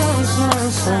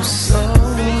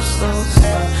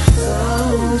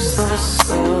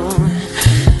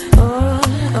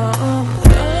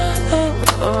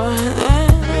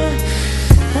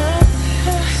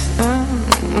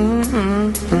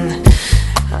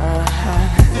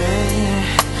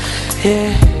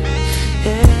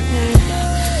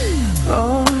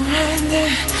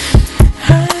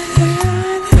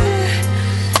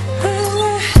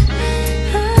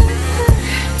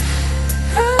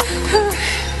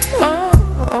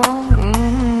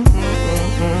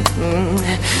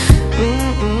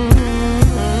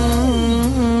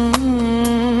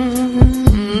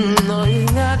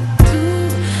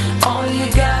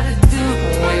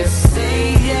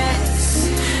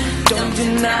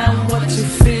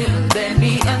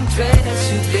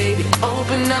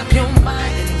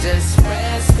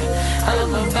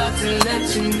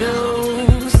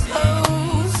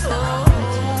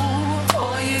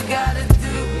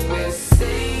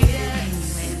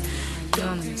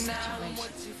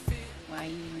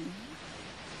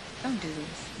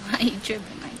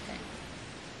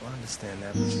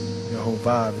 Your whole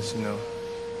vibe is, I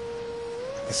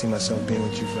can see myself being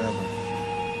with you forever.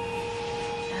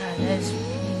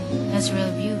 That's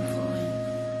really beautiful.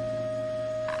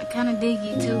 I kind of dig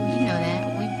you too, you know that.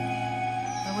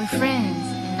 We're friends,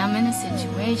 and I'm in a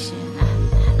situation.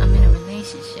 I'm in a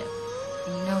relationship,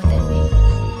 and you know what that means.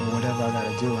 Well, whatever I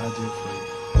gotta do, I'll do for you.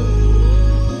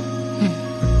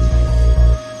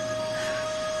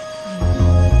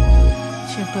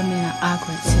 Sure put me in an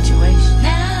awkward situation.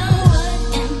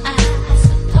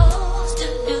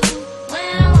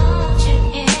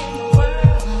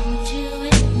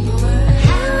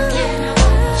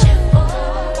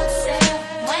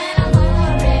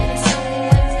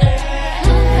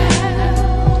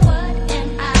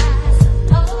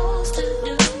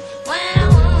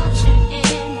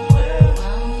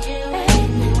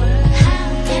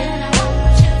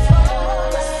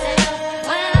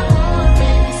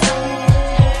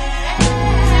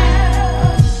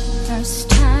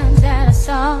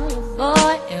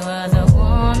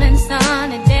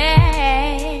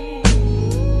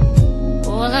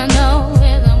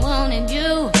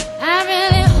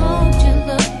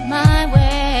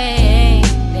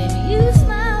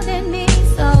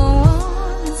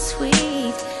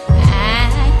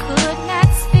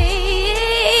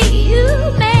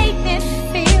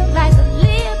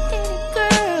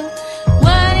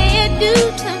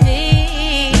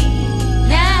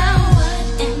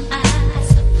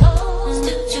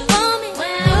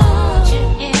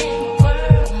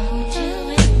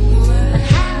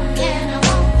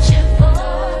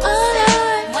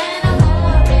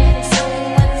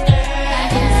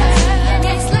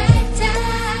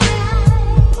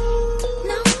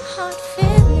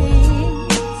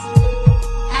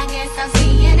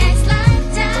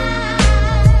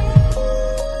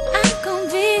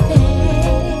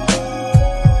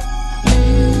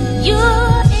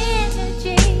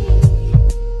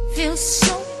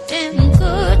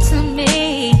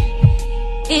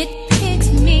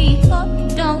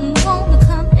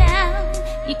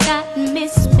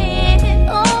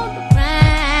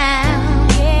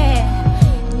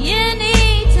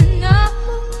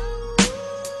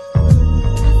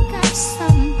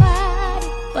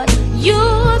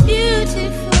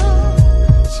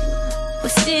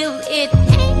 It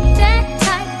ain't that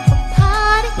type of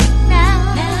party now.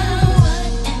 Now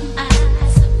what am I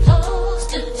supposed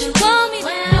to do? You want me to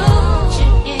want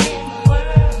you in the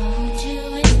world, want you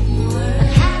in the world.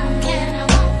 How can I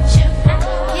want you? I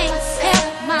can't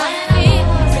help my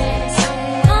feelings.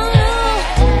 Oh no.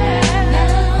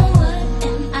 Now what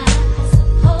am I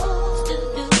supposed to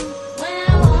do when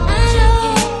I want you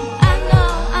in? I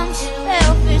know I'm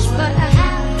selfish, but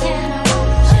how can I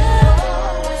want you for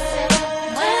myself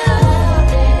when I want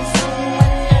this?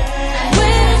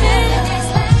 This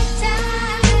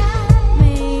lifetime,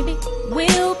 maybe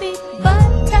we'll be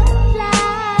butterflies.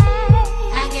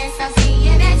 I guess I'll see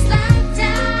you next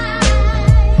lifetime.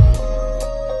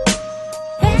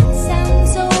 That sounds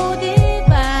so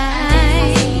divine. I guess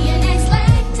I'll see you next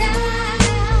lifetime.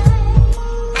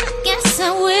 I guess I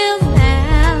will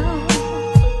now.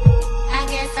 I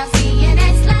guess I'll see you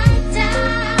next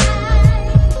lifetime.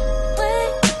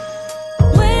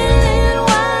 Well, and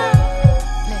why?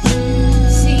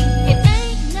 See, it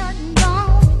ain't nothing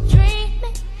wrong with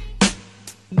dreaming.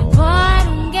 Boy,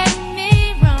 don't get me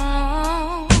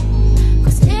wrong.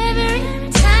 'Cause every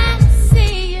time I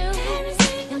see you,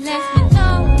 it lets me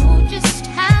know just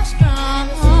how strong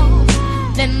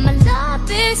that my love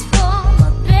is for my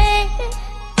baby.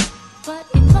 But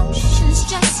emotions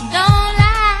just don't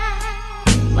lie.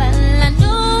 Well, I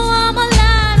know I'm a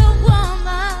lot of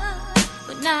woman,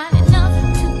 but not enough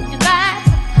to divide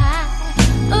the pie.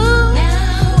 Ooh, now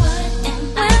what am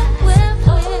I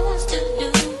supposed to do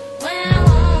when I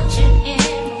want you in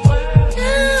the world?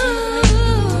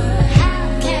 How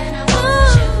can I want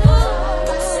you for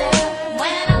myself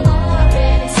when I'm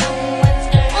already someone's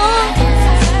girl? I guess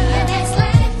I'll see you next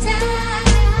lifetime.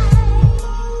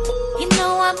 You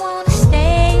know I wanna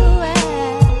stay away.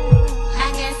 I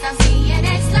guess I'll see you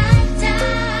next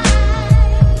lifetime.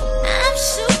 I'm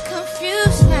so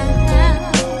confused now.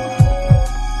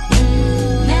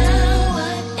 Now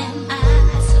what am I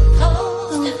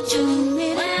supposed to do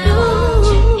when I want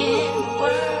you in the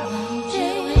world? Want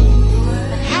you in the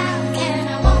world. How can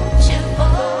I want you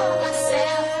for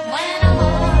myself when I'm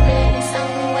already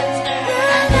someone's girl?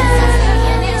 I guess I'll see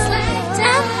you next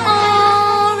lifetime.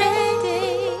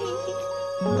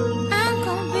 I'm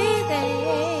gonna be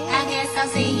there. I guess I'll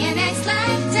see you next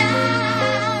lifetime.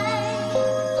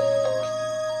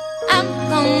 I'm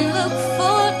gonna look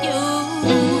for you.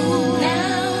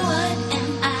 Now what am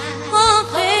I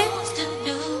supposed to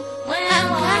do when I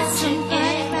want you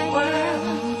in the world?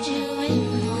 Want you in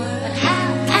the world. How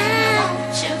can I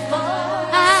want you for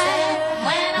myself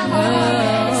when I'm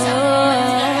already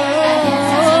someone's girl? I guess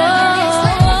I'll see you next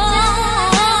lifetime.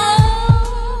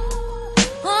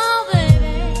 Oh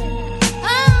baby,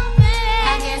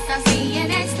 I guess I'll see you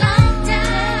next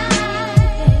lifetime.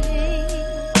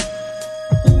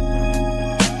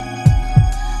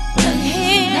 Look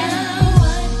here, now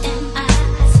what am I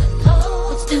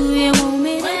supposed to do? You want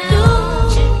me to do?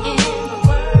 Want you in the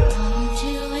world, want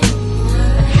you in the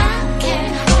world. How can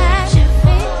I want you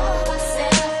for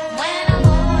myself when I'm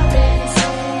already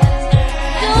someone's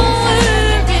girl? Don't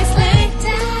worry, next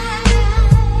lifetime.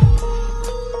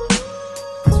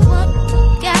 'Cause what we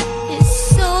got is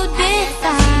so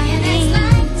divine.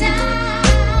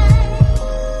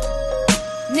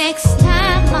 Next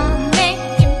time I'll make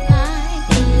you mine.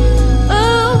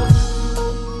 Ooh.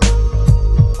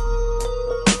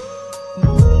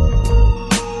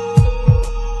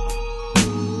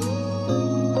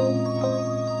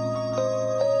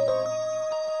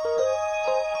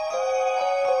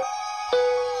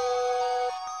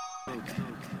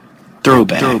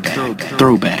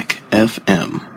 Throwback FM.